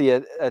photo with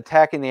the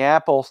attacking the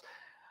apples,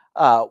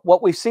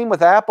 what we've seen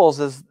with apples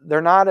is they're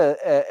not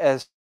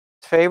as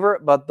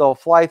favorite, but they'll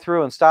fly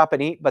through and stop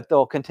and eat, but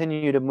they'll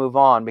continue to move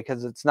on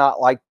because it's not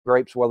like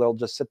grapes where they'll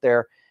just sit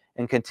there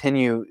and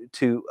continue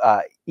to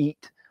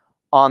eat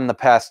on the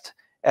pest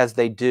as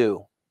they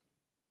do.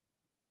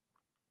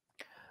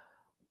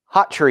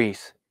 Hot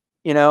trees,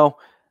 you know,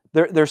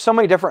 there's so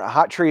many different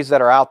hot trees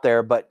that are out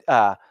there, but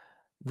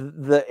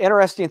the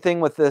interesting thing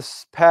with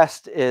this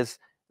pest is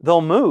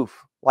they'll move.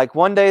 Like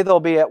one day they'll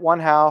be at one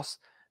house,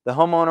 the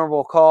homeowner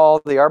will call,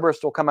 the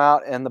arborist will come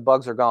out, and the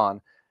bugs are gone.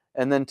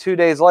 And then 2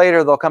 days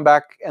later, they'll come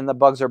back and the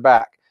bugs are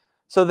back.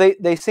 So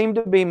they seem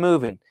to be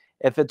moving.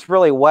 If it's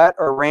really wet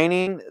or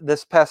raining,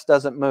 this pest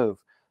doesn't move.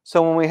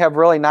 So when we have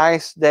really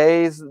nice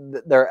days,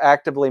 they're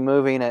actively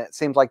moving, and it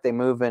seems like they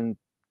move in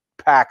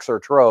packs or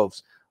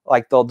troves.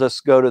 Like they'll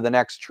just go to the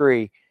next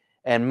tree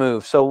and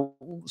move. So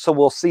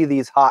we'll see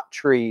these hot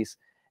trees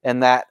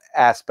and that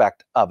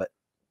aspect of it.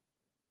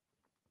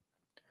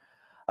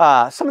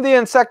 Some of the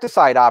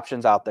insecticide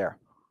options out there.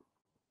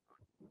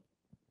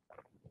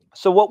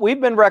 So what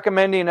we've been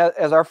recommending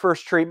as our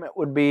first treatment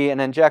would be an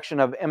injection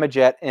of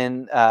Imajet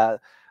in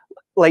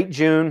late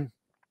June,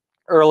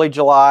 early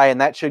July, and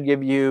that should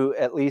give you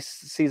at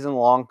least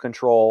season-long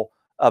control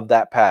of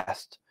that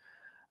pest.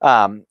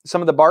 Some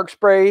of the bark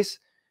sprays,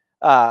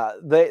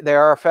 they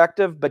are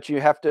effective, but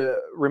you have to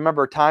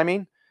remember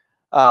timing.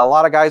 A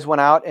lot of guys went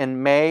out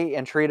in May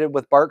and treated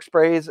with bark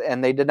sprays,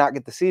 and they did not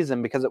get the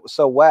season because it was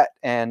so wet,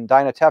 and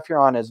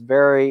dinoteffuron is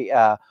very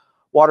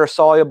water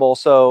soluble,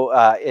 so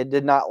it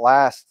did not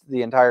last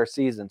the entire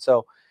season. So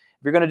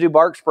if you're going to do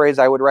bark sprays,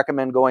 I would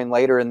recommend going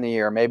later in the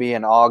year, maybe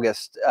in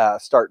August,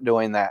 start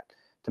doing that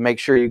to make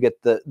sure you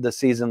get the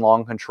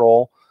season-long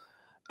control.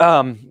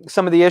 Some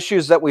of the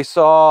issues that we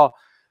saw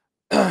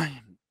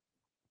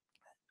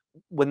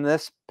when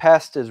this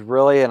pest is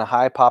really in a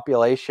high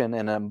population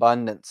and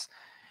abundance,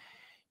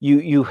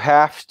 you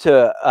have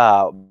to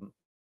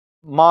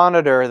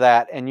monitor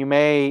that, and you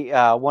may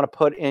want to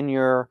put in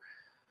your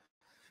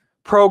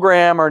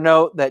program or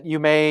note that you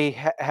may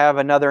have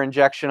another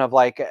injection of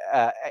like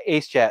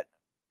AceJet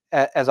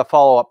as a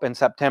follow-up in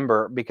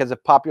September, because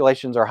if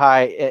populations are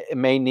high, it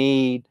may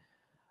need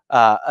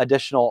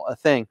additional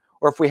thing.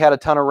 Or if we had a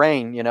ton of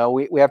rain, you know,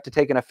 we have to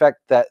take an effect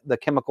that the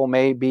chemical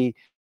may be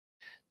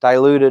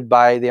diluted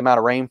by the amount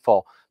of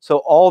rainfall.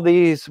 So all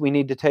these we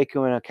need to take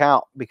into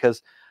account,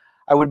 because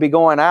I would be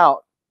going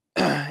out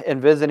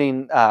and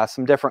visiting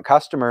some different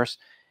customers,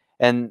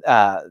 and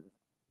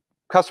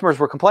customers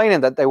were complaining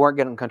that they weren't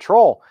getting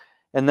control.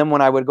 And then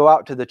when I would go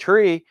out to the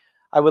tree,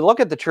 I would look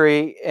at the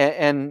tree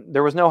and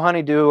there was no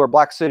honeydew or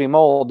black sooty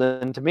mold.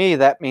 And to me,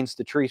 that means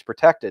the tree's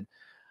protected.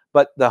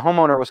 But the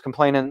homeowner was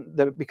complaining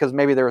that because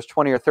maybe there was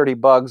 20 or 30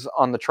 bugs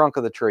on the trunk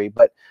of the tree.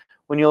 But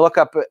when you look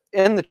up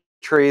in the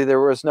tree,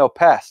 there was no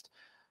pest.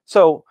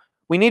 So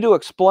we need to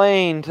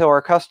explain to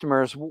our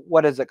customers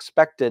what is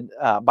expected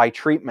by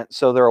treatment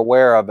so they're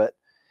aware of it.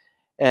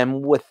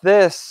 And with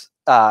this,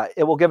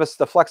 it will give us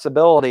the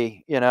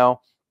flexibility.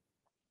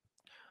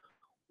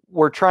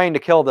 We're trying to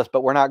kill this,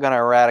 but we're not going to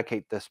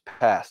eradicate this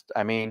pest.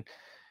 I mean,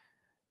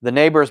 the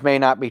neighbors may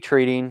not be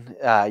treating.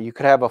 You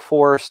could have a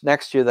forest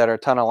next to you that are a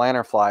ton of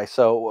lanternfly.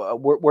 So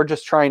we're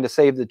just trying to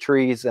save the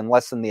trees and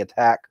lessen the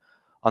attack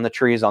on the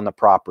trees on the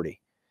property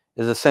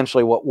is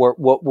essentially what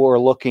we're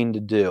looking to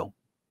do.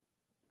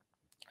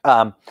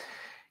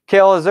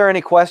 Kale, is there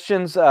any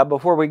questions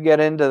before we get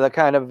into the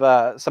kind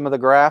of some of the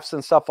graphs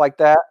and stuff like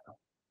that?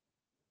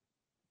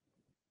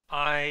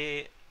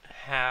 I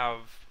have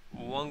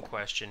one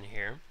question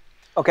here.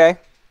 Okay.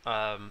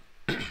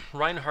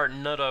 Reinhardt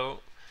Nutto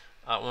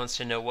wants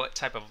to know what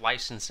type of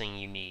licensing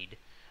you need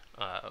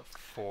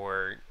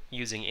for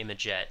using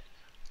Imajet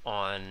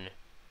on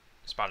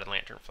spotted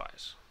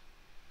lanternflies.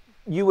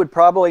 You would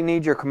probably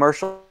need your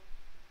commercial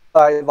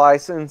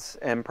license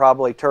and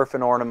probably turf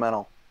and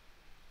ornamental,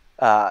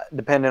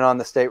 depending on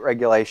the state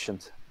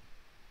regulations.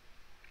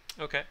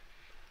 Okay.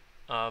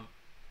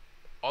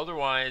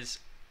 Otherwise,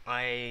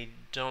 I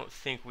don't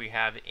think we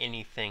have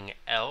anything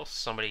else.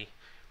 Somebody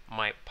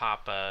might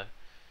pop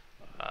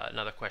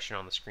another question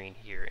on the screen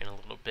here in a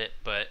little bit,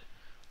 but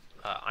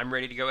I'm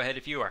ready to go ahead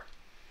if you are.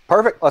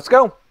 Perfect. Let's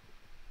go.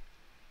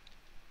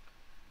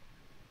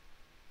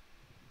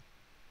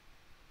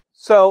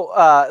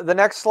 So the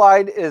next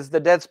slide is the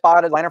dead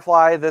spotted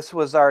lanternfly. This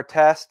was our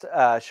test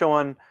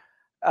showing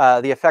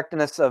the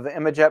effectiveness of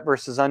Imajet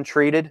versus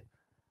untreated.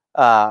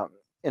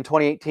 In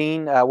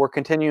 2018, we're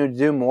continuing to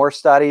do more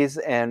studies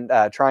and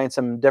trying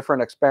some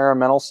different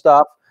experimental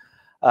stuff.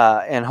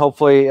 And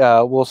hopefully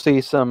we'll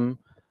see some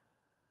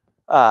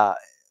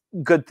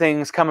good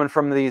things coming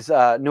from these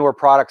newer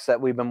products that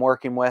we've been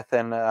working with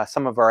in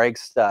some of our egg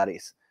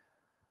studies.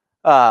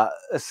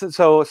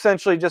 So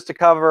essentially, just to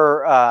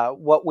cover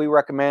what we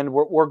recommend,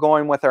 we're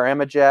going with our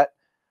Imajet.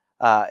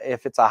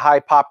 If it's a high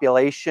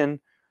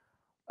population,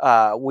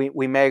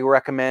 we may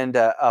recommend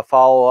a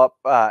follow-up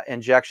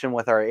injection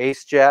with our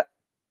Ace Jet.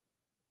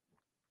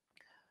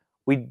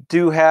 We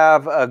do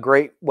have a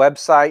great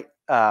website,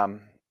 ArborJet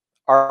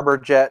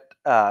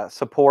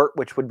support,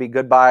 which would be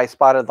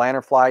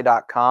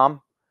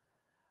goodbyespottedlanternfly.com.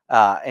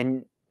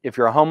 And if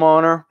you're a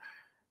homeowner,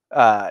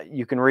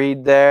 you can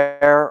read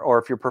there, or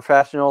if you're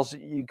professionals,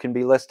 you can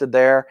be listed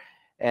there,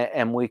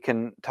 and we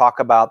can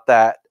talk about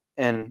that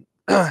and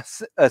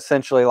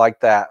essentially like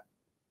that.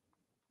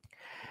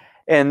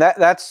 And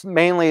that's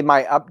mainly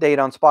my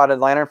update on spotted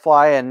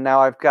lanternfly, and now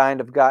I've kind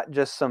of got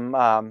just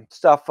some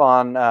stuff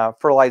on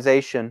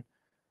fertilization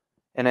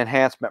and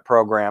enhancement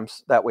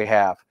programs that we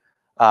have.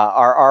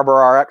 Our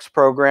Arbor RX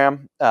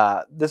program,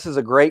 this is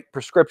a great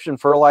prescription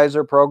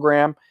fertilizer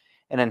program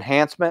and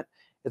enhancement.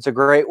 It's a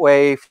great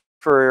way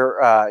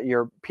for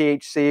your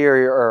PHC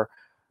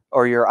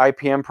or your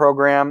IPM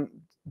program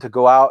to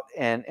go out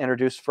and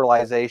introduce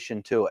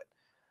fertilization to it.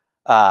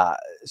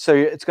 So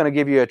it's going to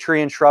give you a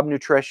tree and shrub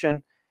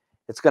nutrition.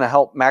 It's going to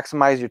help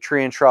maximize your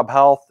tree and shrub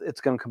health.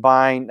 It's going to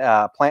combine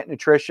plant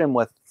nutrition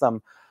with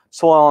some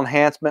soil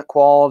enhancement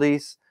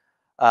qualities.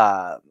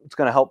 It's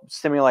going to help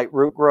stimulate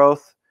root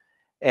growth.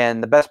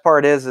 And the best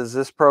part is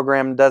this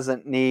program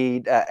doesn't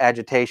need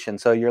agitation.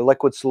 So your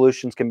liquid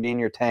solutions can be in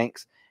your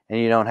tanks and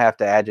you don't have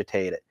to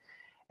agitate it.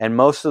 And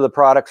most of the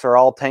products are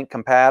all tank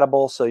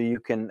compatible, so you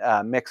can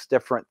mix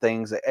different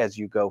things as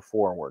you go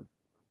forward.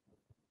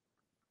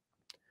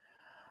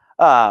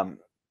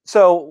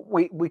 So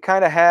we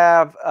kind of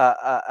have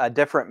a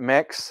different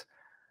mix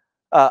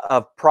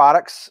of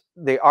products.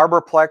 The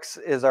Arborplex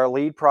is our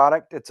lead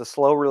product. It's a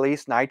slow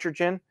release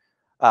nitrogen.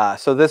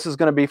 So this is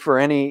going to be for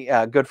any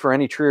good for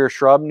any tree or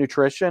shrub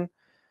nutrition.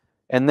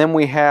 And then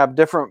we have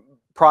different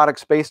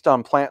products based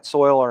on plant,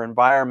 soil, or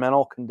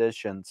environmental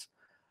conditions.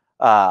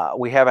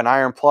 We have an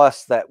Iron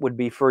Plus that would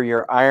be for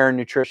your iron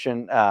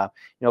nutrition,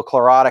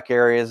 chlorotic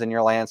areas in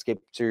your landscape,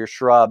 to your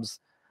shrubs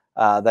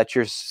that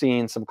you're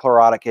seeing some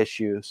chlorotic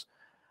issues.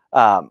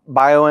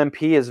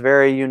 BioMP is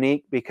very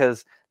unique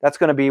because that's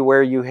going to be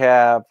where you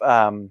have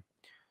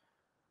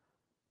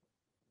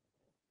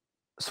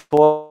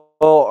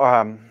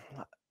spoil.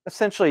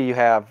 Essentially, you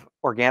have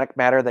organic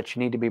matter that you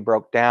need to be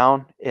broke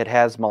down. It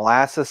has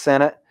molasses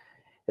in it.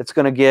 It's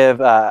going to give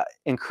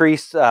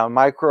increased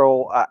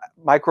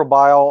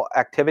microbial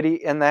activity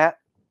in that.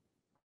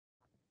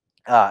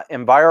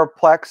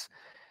 Enviroplex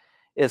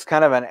is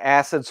kind of an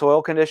acid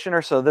soil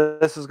conditioner, so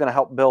this is going to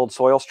help build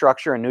soil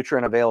structure and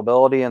nutrient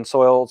availability in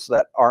soils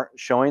that aren't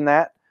showing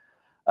that.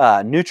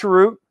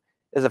 NutriRoot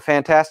is a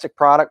fantastic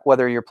product,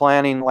 whether you're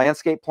planting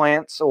landscape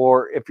plants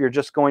or if you're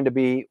just going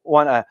to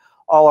want a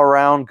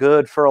all-around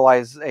good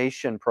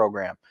fertilization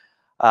program.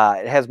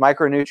 It has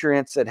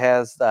micronutrients. It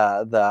has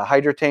the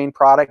hydrotane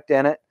product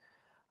in it,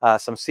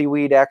 some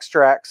seaweed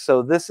extracts.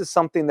 So this is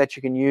something that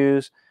you can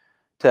use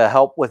to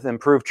help with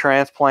improved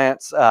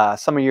transplants,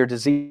 some of your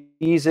disease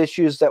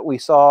issues that we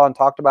saw and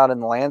talked about in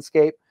the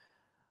landscape.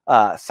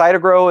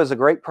 Cytogrow is a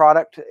great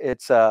product.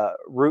 It's a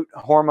root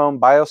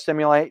hormone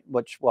biostimulate,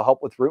 which will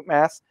help with root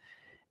mass.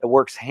 It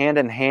works hand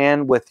in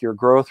hand with your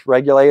growth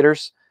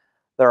regulators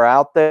that are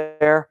out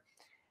there.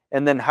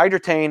 And then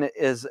Hydrotain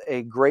is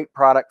a great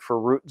product for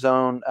root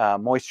zone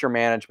moisture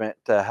management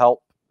to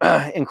help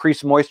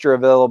increase moisture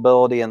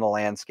availability in the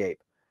landscape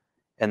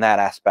and that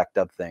aspect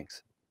of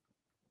things.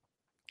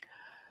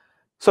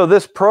 So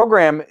this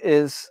program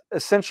is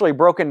essentially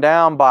broken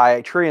down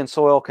by tree and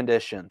soil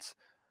conditions.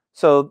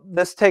 So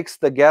this takes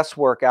the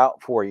guesswork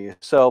out for you.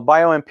 So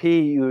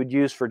BioMP you would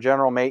use for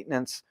general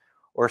maintenance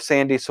or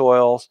sandy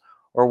soils,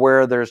 or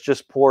where there's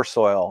just poor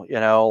soil, you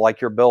know,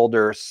 like your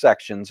builder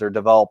sections or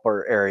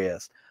developer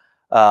areas,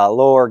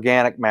 low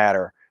organic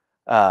matter,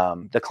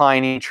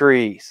 declining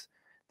trees.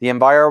 The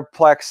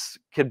Enviroplex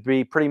could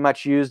be pretty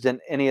much used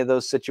in any of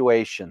those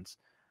situations.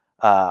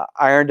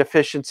 Iron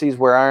deficiencies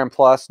where Iron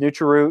Plus,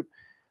 NutriRoot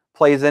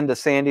plays into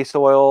sandy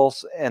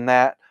soils, and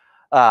that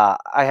I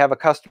have a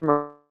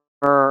customer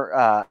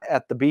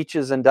at the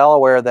beaches in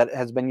Delaware that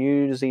has been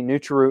using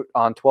NutriRoot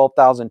on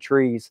 12,000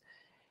 trees,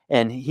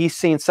 and he's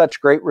seen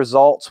such great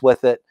results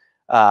with it.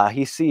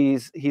 He's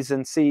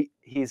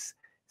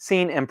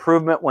seen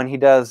improvement when he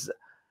does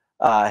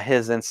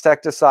his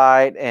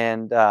insecticide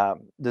and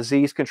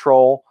disease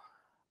control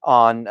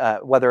on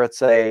whether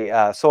it's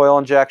a soil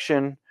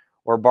injection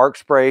or bark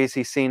sprays.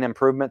 He's seen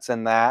improvements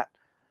in that.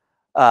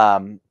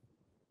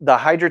 The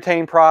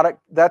Hydrotain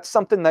product, that's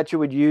something that you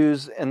would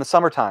use in the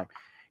summertime.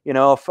 You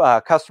know, if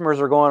customers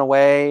are going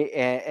away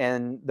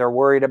and they're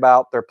worried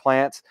about their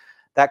plants,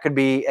 that could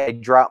be a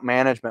drought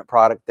management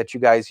product that you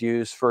guys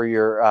use for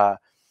your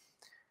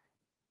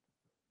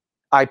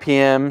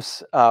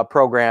IPMs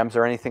programs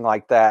or anything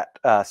like that.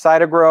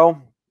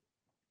 Cytogrow,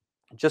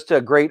 just a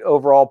great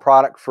overall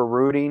product for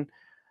rooting.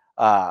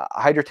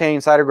 Hydrotain,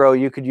 Cytogrow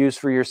you could use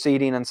for your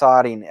seeding and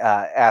sodding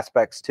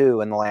aspects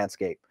too in the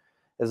landscape,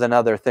 is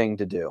another thing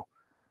to do.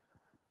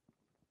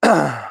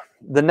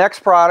 The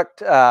next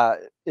product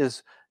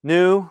is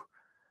new,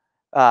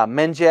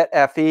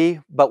 Menjet FE,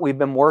 but we've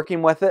been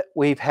working with it.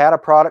 We've had a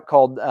product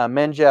called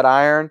Menjet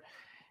Iron,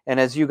 and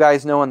as you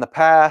guys know in the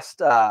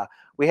past,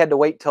 we had to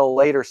wait till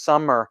later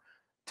summer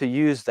to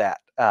use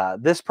that.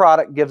 This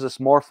product gives us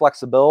more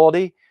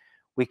flexibility.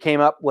 We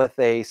came up with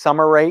a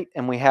summer rate,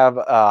 and we have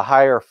a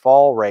higher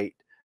fall rate.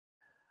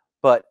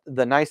 But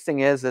the nice thing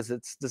is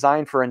it's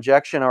designed for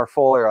injection or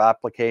foliar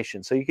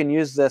application. So you can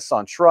use this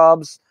on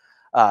shrubs,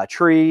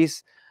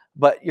 trees,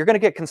 but you're going to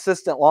get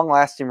consistent,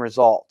 long-lasting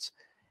results.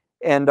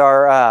 And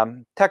our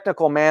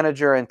technical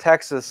manager in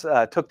Texas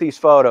took these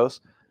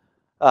photos.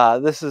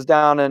 This is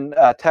down in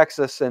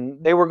Texas,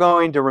 and they were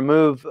going to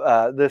remove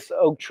this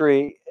oak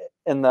tree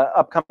in the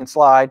upcoming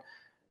slide.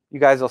 You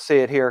guys will see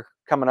it here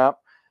coming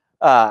up.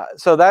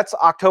 So that's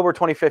October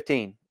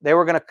 2015. They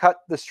were going to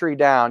cut this tree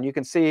down. You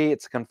can see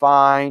it's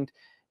confined,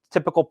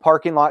 typical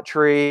parking lot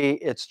tree.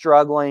 It's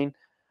struggling.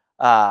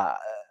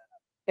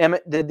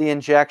 Emmett did the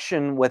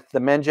injection with the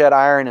Menjet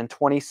Iron in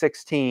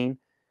 2016,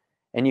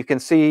 and you can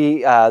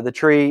see the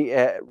tree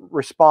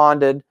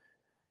responded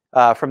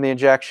from the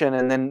injection,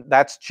 and then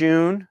that's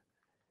June.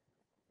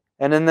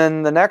 And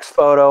then the next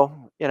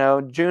photo, you know,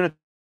 June of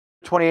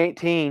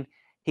 2018,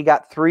 he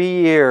got 3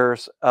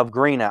 years of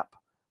green up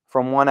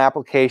from one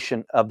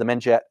application of the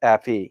Menjet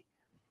FE.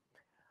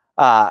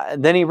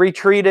 Then he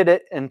retreated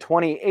it in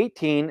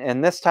 2018,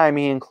 and this time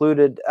he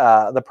included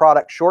the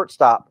product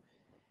Shortstop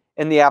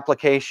in the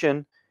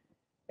application.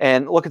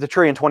 And look at the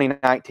tree in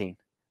 2019.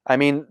 I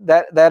mean,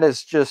 that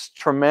is just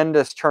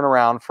tremendous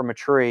turnaround from a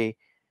tree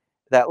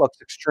that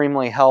looks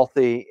extremely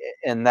healthy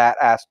in that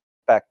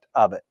aspect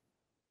of it.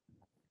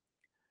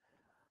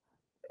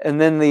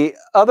 And then the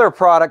other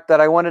product that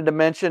I wanted to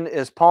mention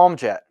is Palm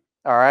Jet.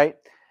 All right.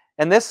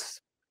 And this,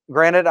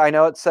 granted, I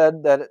know it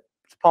said that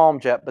it's Palm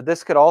Jet, but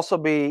this could also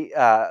be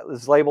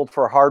is labeled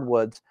for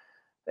hardwoods.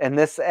 And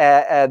this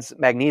adds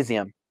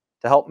magnesium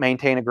to help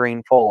maintain a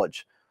green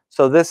foliage.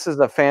 So this is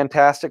a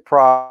fantastic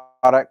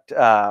product,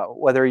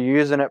 whether you're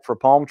using it for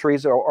palm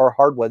trees or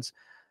hardwoods.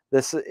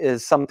 This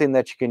is something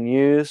that you can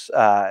use.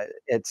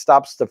 It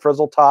stops the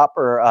frizzle top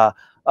or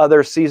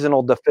other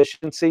seasonal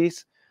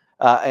deficiencies.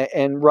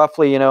 And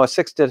roughly, you know, a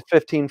 6 to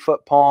 15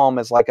 foot palm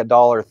is like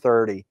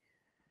 $1.30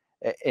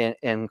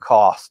 in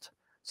cost.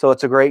 So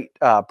it's a great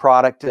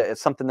product.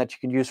 It's something that you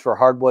can use for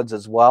hardwoods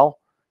as well.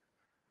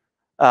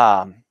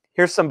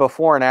 Here's some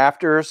before and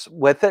afters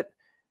with it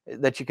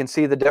that you can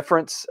see the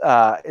difference.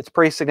 It's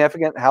pretty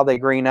significant how they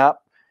green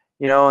up,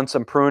 you know, and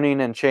some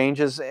pruning and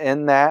changes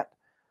in that.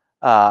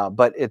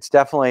 But it's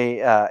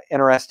definitely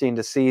interesting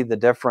to see the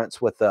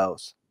difference with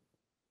those.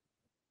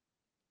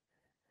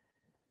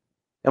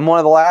 And one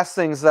of the last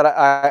things that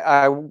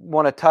I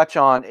want to touch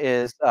on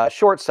is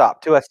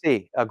Shortstop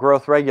 2SC, a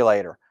growth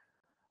regulator.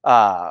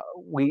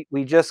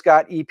 We just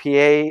got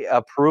EPA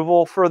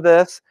approval for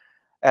this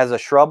as a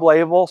shrub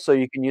label, so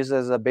you can use it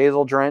as a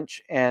basal drench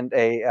and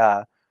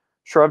a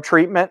shrub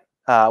treatment,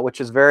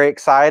 which is very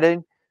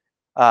exciting.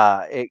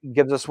 It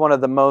gives us one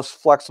of the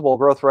most flexible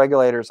growth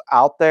regulators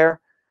out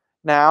there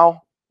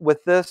now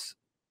with this.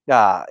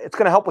 It's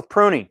going to help with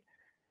pruning,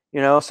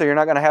 you know, so you're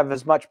not going to have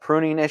as much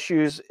pruning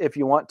issues if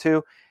you want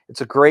to.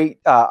 It's a great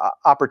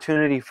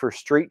opportunity for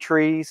street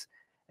trees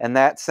in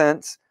that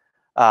sense.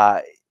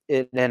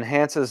 it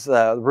enhances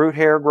root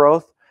hair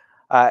growth.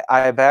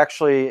 I've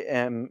actually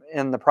am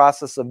in the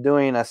process of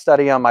doing a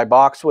study on my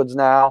boxwoods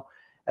now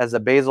as a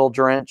basil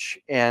drench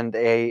and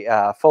a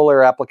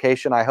foliar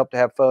application. I hope to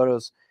have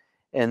photos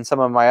in some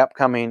of my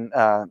upcoming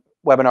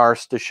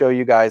webinars to show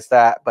you guys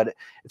that. But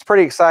it's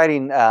pretty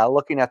exciting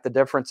looking at the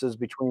differences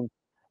between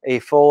a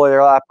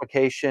foliar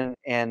application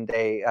and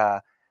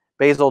a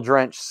basil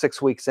drench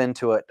 6 weeks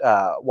into it,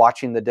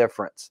 watching the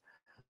difference.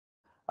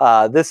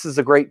 This is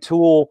a great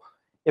tool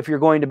if you're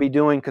going to be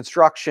doing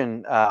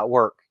construction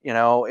work. You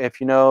know,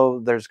 if you know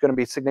there's going to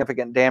be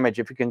significant damage,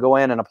 if you can go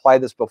in and apply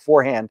this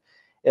beforehand,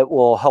 it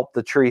will help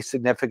the tree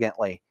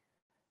significantly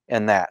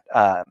in that.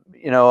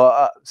 You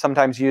know,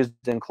 sometimes used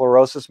in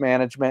chlorosis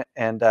management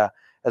and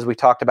as we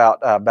talked about,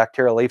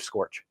 bacterial leaf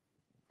scorch.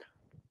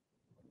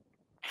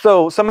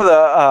 So some of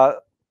the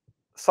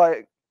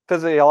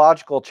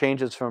physiological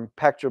changes from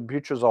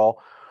paclobutrazol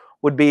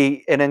would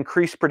be an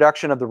increased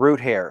production of the root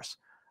hairs,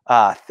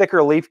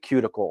 thicker leaf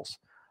cuticles,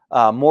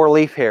 more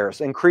leaf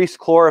hairs, increased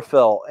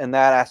chlorophyll in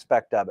that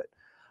aspect of it,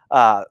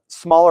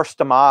 smaller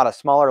stomata,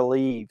 smaller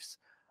leaves.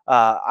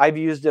 I've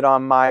used it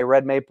on my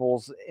red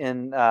maples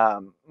in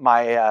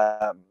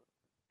my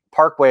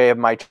parkway of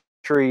my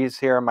trees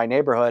here in my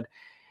neighborhood.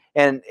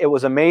 And it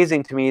was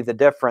amazing to me the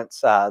difference.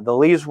 The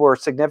leaves were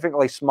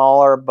significantly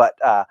smaller, but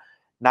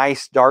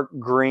nice dark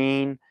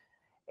green.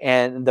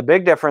 And the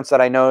big difference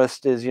that I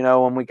noticed is, you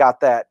know, when we got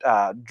that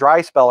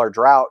dry spell or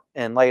drought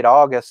in late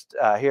August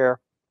here,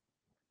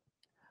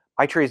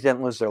 my trees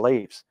didn't lose their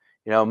leaves.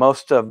 You know,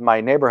 most of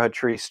my neighborhood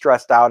trees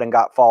stressed out and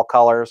got fall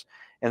colors,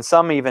 and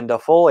some even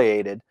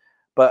defoliated.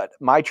 But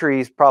my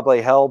trees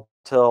probably held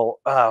till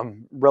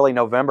really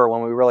November,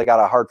 when we really got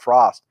a hard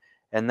frost.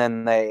 And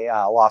then they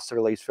lost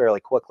their leaves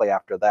fairly quickly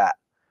after that.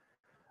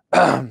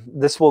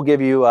 This will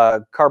give you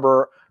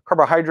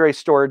carbohydrate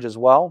storage as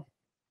well.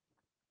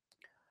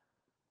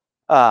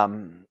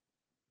 And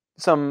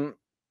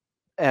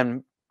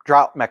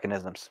drought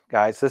mechanisms,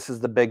 guys. This is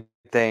the big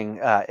thing.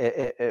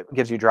 It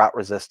gives you drought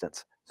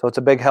resistance. So it's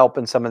a big help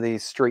in some of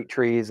these street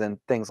trees and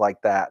things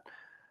like that.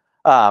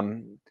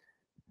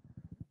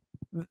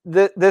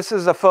 This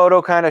is a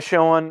photo kind of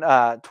showing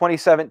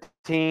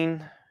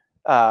 2017.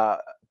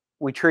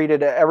 We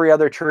treated every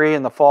other tree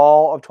in the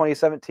fall of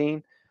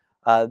 2017.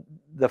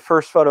 The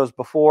first photo is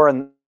before,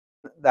 and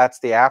that's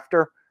the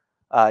after.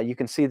 You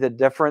can see the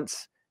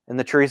difference in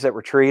the trees that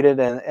were treated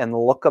and the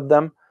look of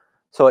them.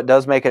 So it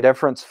does make a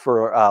difference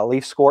for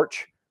leaf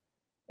scorch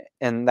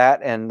in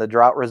that and the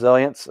drought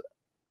resilience.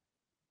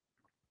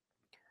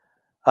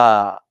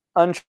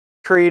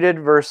 Untreated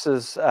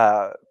versus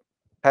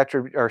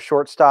or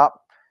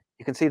shortstop,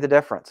 you can see the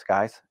difference,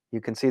 guys. You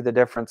can see the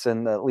difference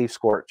in the leaf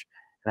scorch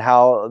and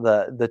how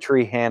the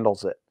tree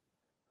handles it.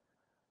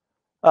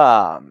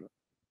 Kind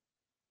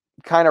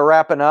of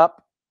wrapping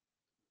up,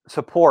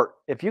 support.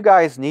 If you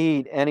guys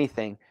need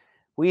anything,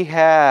 we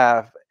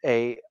have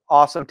a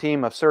awesome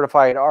team of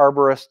certified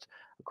arborists,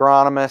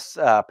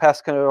 agronomists,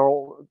 pest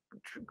control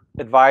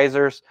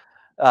advisors.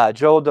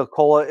 Joe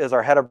DeCola is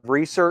our head of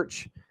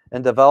research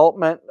and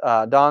development.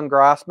 Don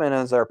Grossman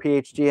is our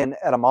PhD in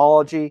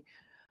etymology.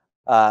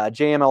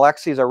 J.M.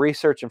 Alexi is our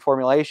research and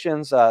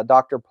formulations.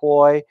 Dr.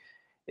 Ploy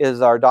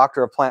is our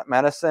doctor of plant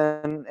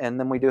medicine, and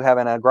then we do have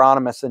an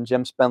agronomist in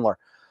Jim Spindler.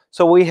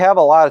 So we have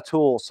a lot of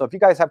tools. So if you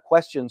guys have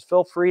questions,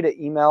 feel free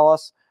to email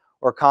us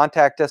or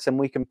contact us, and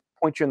we can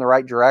point you in the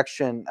right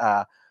direction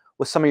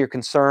with some of your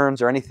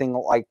concerns or anything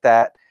like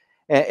that.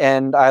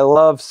 And I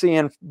love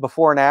seeing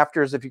before and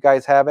afters if you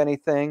guys have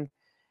anything,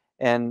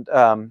 and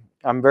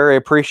I'm very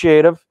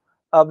appreciative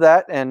of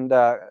that. And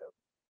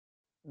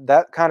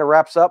that kind of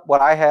wraps up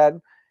what I had.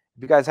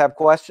 If you guys have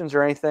questions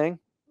or anything,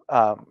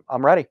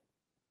 I'm ready.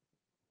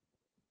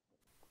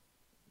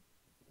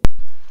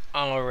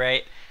 All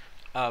right.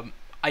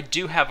 I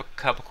do have a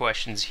couple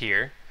questions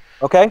here.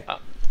 Okay.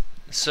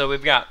 So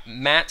we've got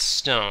Matt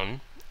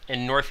Stone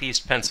in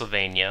Northeast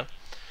Pennsylvania.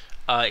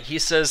 He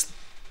says,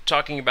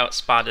 talking about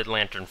spotted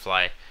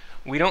lanternfly,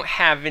 we don't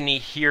have any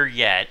here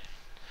yet.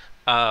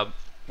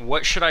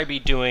 What should I be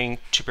doing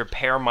to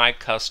prepare my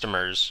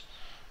customers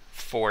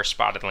for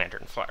spotted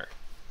lanternfly?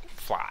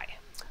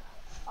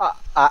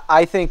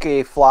 I think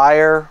a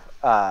flyer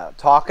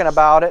talking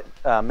about it,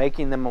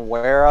 making them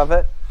aware of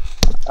it,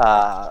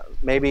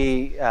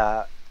 maybe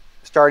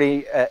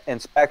starting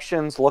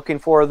inspections, looking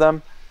for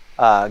them,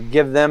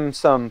 give them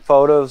some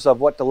photos of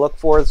what to look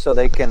for so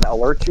they can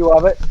alert you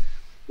of it,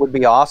 would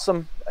be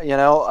awesome. You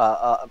know,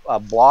 a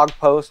blog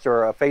post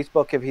or a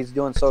Facebook if he's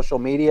doing social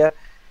media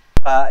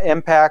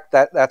impact,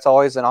 that's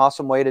always an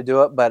awesome way to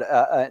do it. But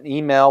an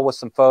email with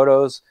some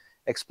photos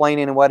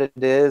explaining what it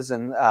is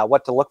and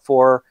what to look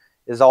for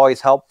is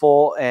always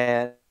helpful,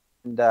 and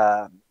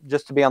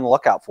just to be on the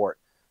lookout for it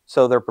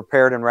so they're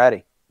prepared and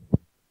ready.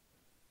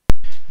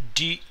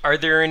 Are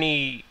there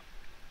any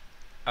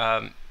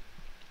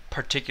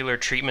particular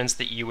treatments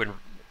that you would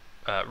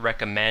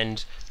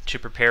recommend to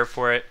prepare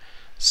for it?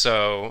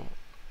 So,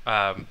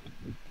 and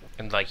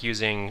like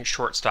using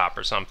shortstop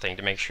or something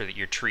to make sure that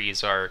your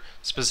trees are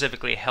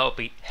specifically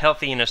healthy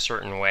in a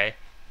certain way?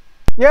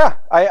 Yeah,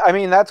 I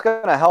mean, that's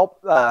going to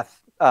help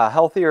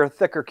healthier,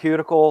 thicker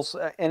cuticles.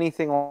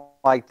 Anything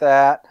like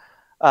that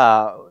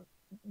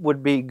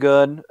would be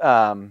good.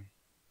 Even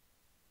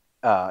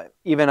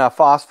a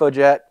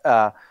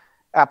phosphojet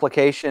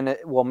application,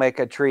 it will make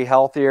a tree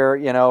healthier.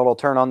 You know, it'll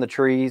turn on the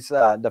tree's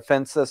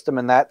defense system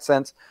in that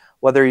sense.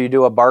 Whether you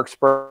do a bark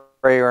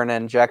spray or an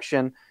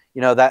injection,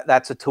 you know,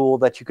 that's a tool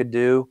that you could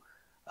do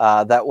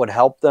that would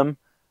help them.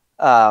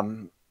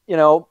 You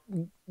know,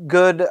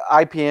 good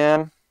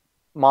IPM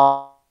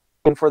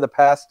monitoring for the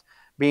pest,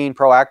 being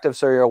proactive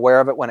so you're aware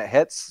of it when it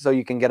hits, so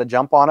you can get a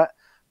jump on it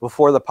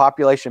before the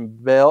population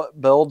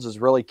builds is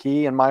really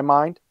key in my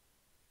mind.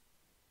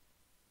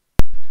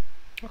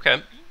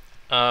 Okay.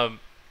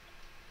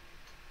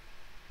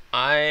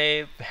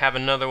 I have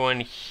another one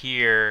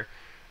here.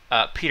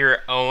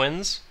 Peter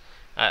Owens.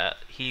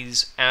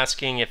 He's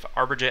asking if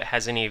ArborJet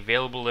has any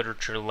available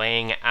literature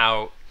laying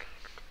out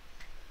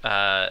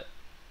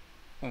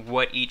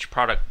what each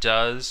product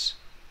does,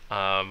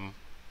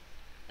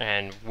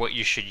 and what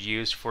you should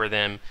use for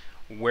them,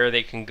 where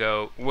they can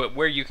go,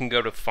 where you can go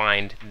to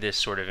find this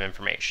sort of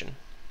information.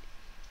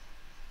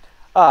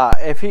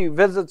 If he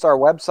visits our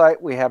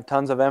website, we have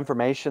tons of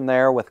information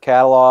there with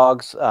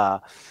catalogs,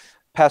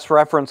 pest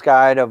reference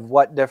guide of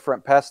what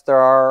different pests there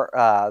are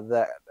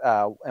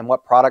and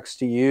what products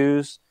to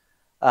use.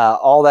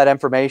 All that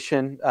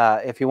information.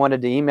 If you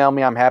wanted to email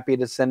me, I'm happy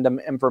to send them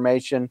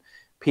information,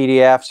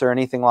 PDFs or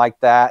anything like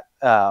that.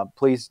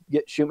 Please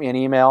shoot me an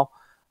email.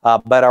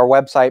 But our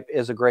website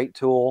is a great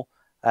tool,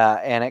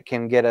 and it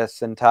can get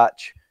us in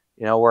touch.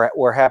 You know,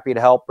 we're happy to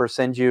help or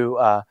send you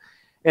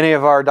any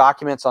of our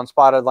documents on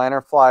spotted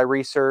lanternfly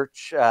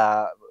research,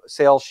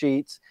 sales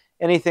sheets,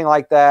 anything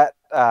like that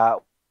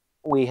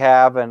we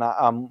have, and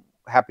I'm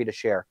happy to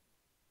share.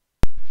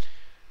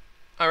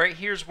 All right,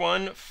 here's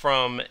one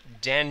from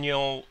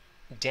Danielle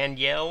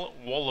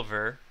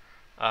Wolliver,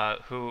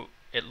 who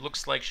it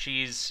looks like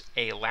she's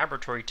a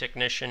laboratory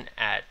technician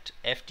at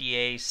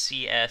FDA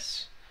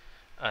CS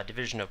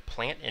Division of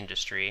Plant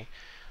Industry.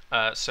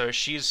 So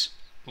she's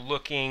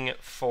looking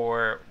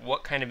for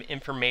what kind of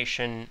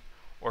information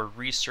or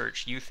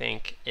research you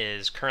think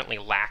is currently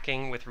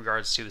lacking with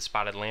regards to the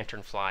spotted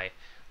lanternfly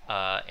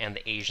and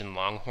the Asian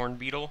Longhorn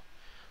Beetle.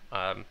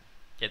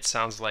 It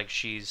sounds like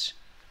she's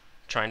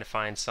trying to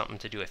find something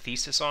to do a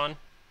thesis on.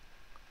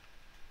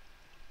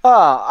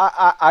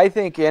 I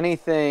think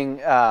anything,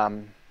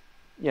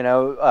 you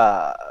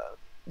know,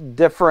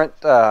 different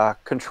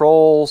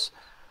controls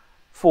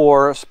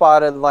for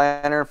spotted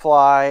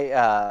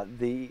lanternfly,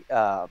 the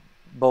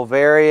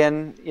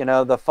Bovarian, you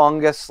know, the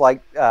fungus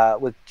like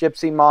with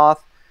gypsy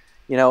moth,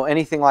 you know,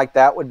 anything like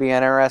that would be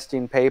an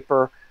interesting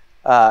paper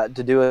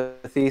to do a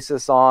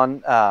thesis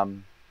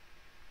on.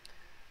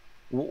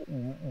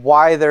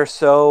 Why they're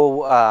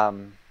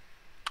so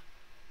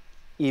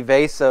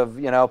evasive,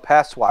 you know,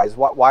 pest-wise.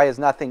 Why is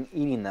nothing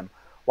eating them?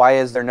 Why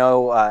is there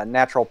no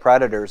natural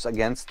predators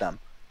against them?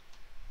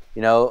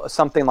 You know,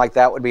 something like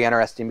that would be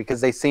interesting because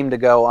they seem to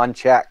go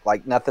unchecked.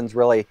 Like nothing's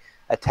really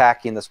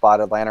attacking the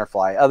spotted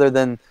lanternfly other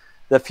than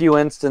the few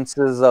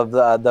instances of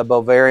the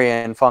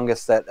Bovarian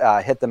fungus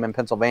that hit them in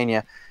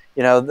Pennsylvania.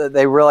 You know,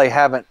 they really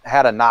haven't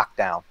had a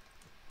knockdown.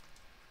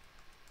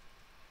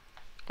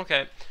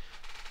 Okay.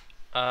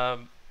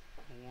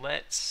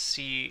 Let's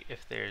see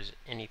if there's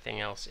anything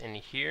else in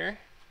here.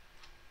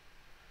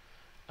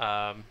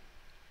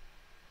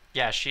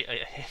 Yeah,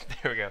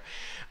 there we go.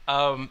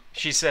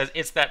 She says,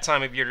 it's that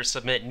time of year to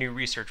submit new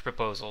research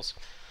proposals.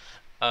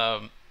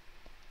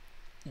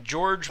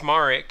 George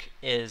Marek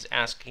is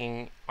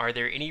asking, are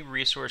there any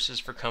resources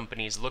for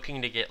companies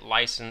looking to get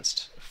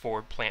licensed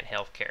for plant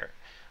health care,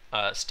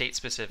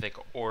 state-specific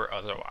or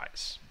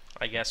otherwise?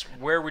 I guess,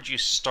 where would you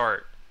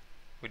start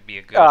would be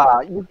a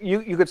good...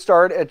 You could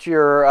start at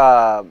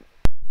your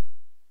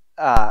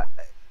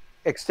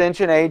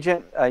extension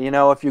agent. You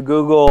know, if you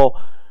Google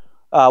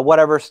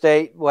whatever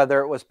state,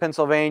 whether it was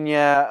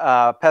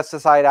Pennsylvania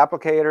pesticide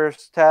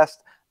applicators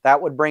test, that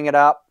would bring it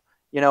up.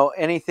 You know,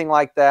 anything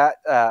like that,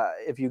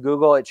 if you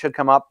Google, it should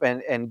come up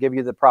and give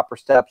you the proper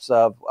steps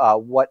of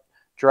what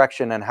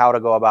direction and how to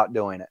go about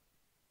doing it.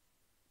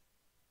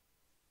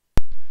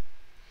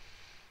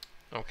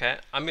 Okay,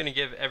 I'm going to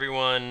give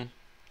everyone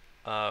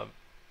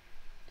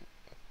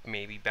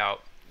maybe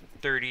about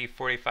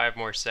 30-45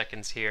 more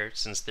seconds here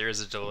since there is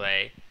a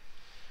delay.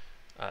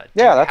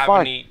 Yeah, that's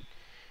fine.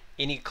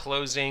 Any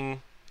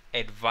closing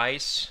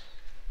advice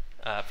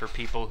for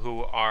people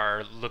who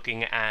are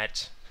looking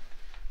at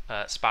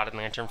spotted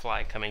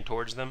lanternfly coming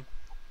towards them?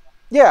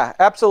 Yeah,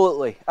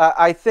 absolutely.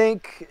 I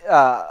think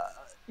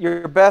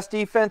your best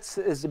defense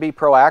is to be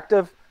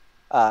proactive.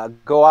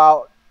 Go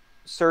out,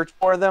 search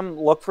for them,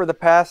 look for the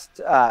pest.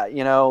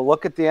 You know,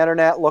 look at the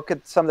internet, look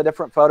at some of the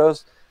different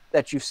photos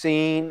that you've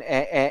seen,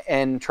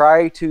 and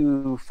try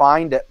to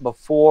find it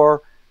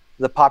before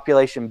the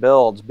population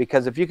builds.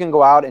 Because if you can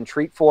go out and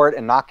treat for it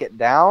and knock it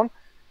down,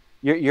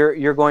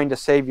 you're going to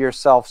save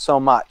yourself so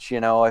much.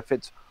 You know, if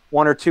it's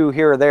one or two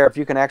here or there, if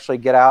you can actually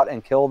get out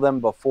and kill them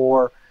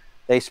before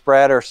they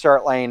spread or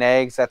start laying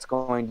eggs, that's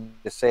going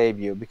to save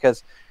you.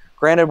 Because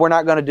Granted, we're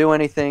not going to do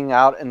anything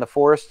out in the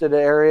forested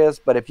areas,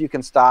 but if you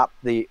can stop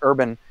the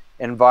urban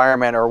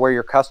environment or where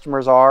your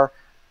customers are,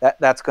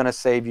 that's going to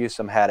save you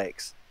some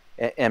headaches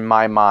in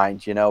my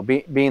mind. You know,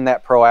 being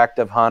that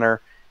proactive hunter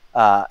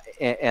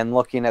and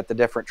looking at the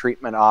different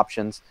treatment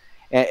options.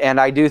 And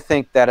I do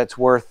think that it's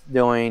worth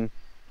doing.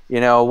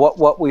 You know,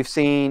 what we've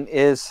seen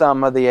is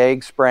some of the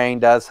egg spraying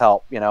does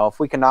help. You know, if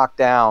we can knock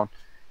down,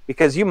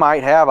 because you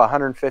might have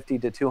 150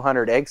 to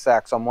 200 egg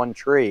sacs on one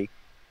tree,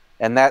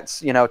 and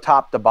that's, you know,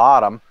 top to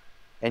bottom,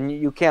 and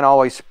you can't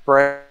always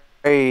spray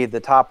the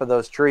top of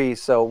those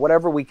trees. So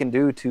whatever we can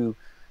do to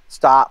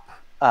stop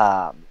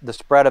the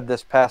spread of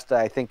this pest,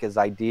 I think is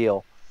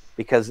ideal,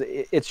 because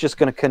it's just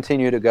going to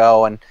continue to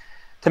go. And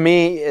to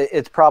me,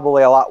 it's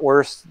probably a lot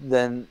worse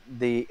than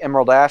the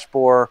emerald ash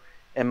borer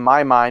in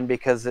my mind,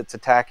 because it's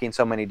attacking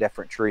so many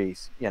different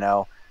trees. You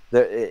know,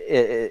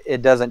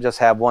 it doesn't just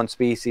have one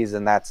species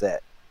and that's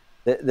it.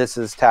 This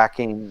is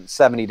attacking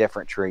 70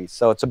 different trees,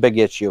 so it's a big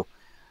issue.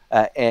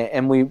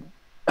 And we, you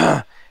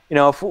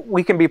know, if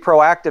we can be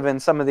proactive in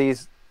some of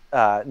these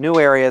new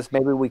areas,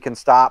 maybe we can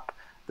stop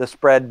the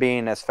spread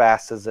being as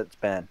fast as it's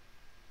been.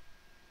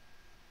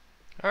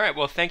 All right.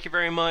 Well, thank you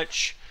very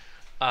much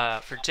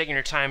for taking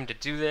your time to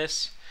do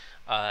this,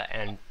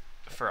 and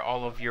for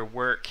all of your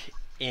work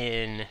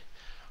in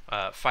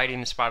fighting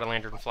the spotted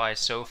lanternfly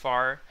so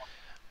far.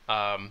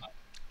 I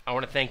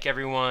want to thank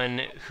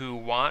everyone who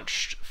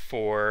watched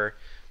for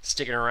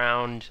sticking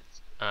around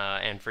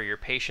and for your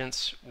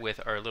patience with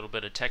our little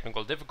bit of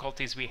technical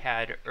difficulties we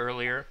had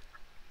earlier.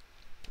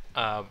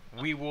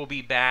 We will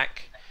be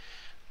back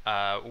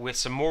with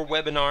some more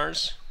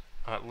webinars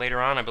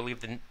later on. I believe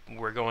that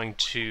we're going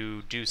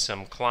to do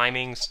some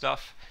climbing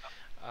stuff,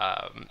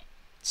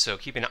 so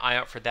keep an eye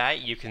out for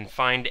that. You can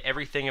find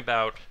everything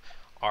about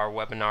our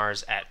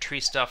webinars at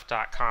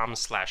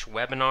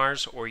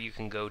treestuff.com/webinars, or you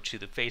can go to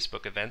the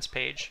Facebook events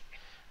page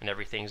and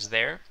everything's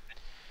there.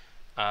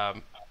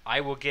 I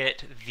will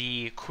get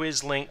the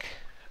quiz link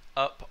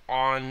up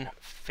on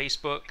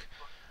Facebook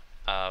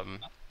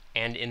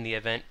and in the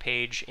event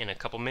page in a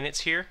couple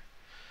minutes here.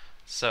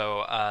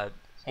 So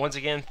once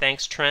again,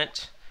 thanks,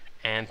 Trent,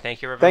 and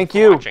thank you everyone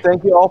for watching.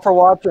 Thank you all for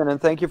watching, and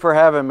thank you for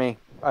having me.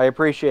 I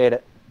appreciate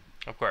it.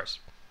 Of course.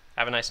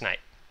 Have a nice night.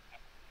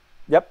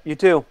 Yep, you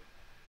too.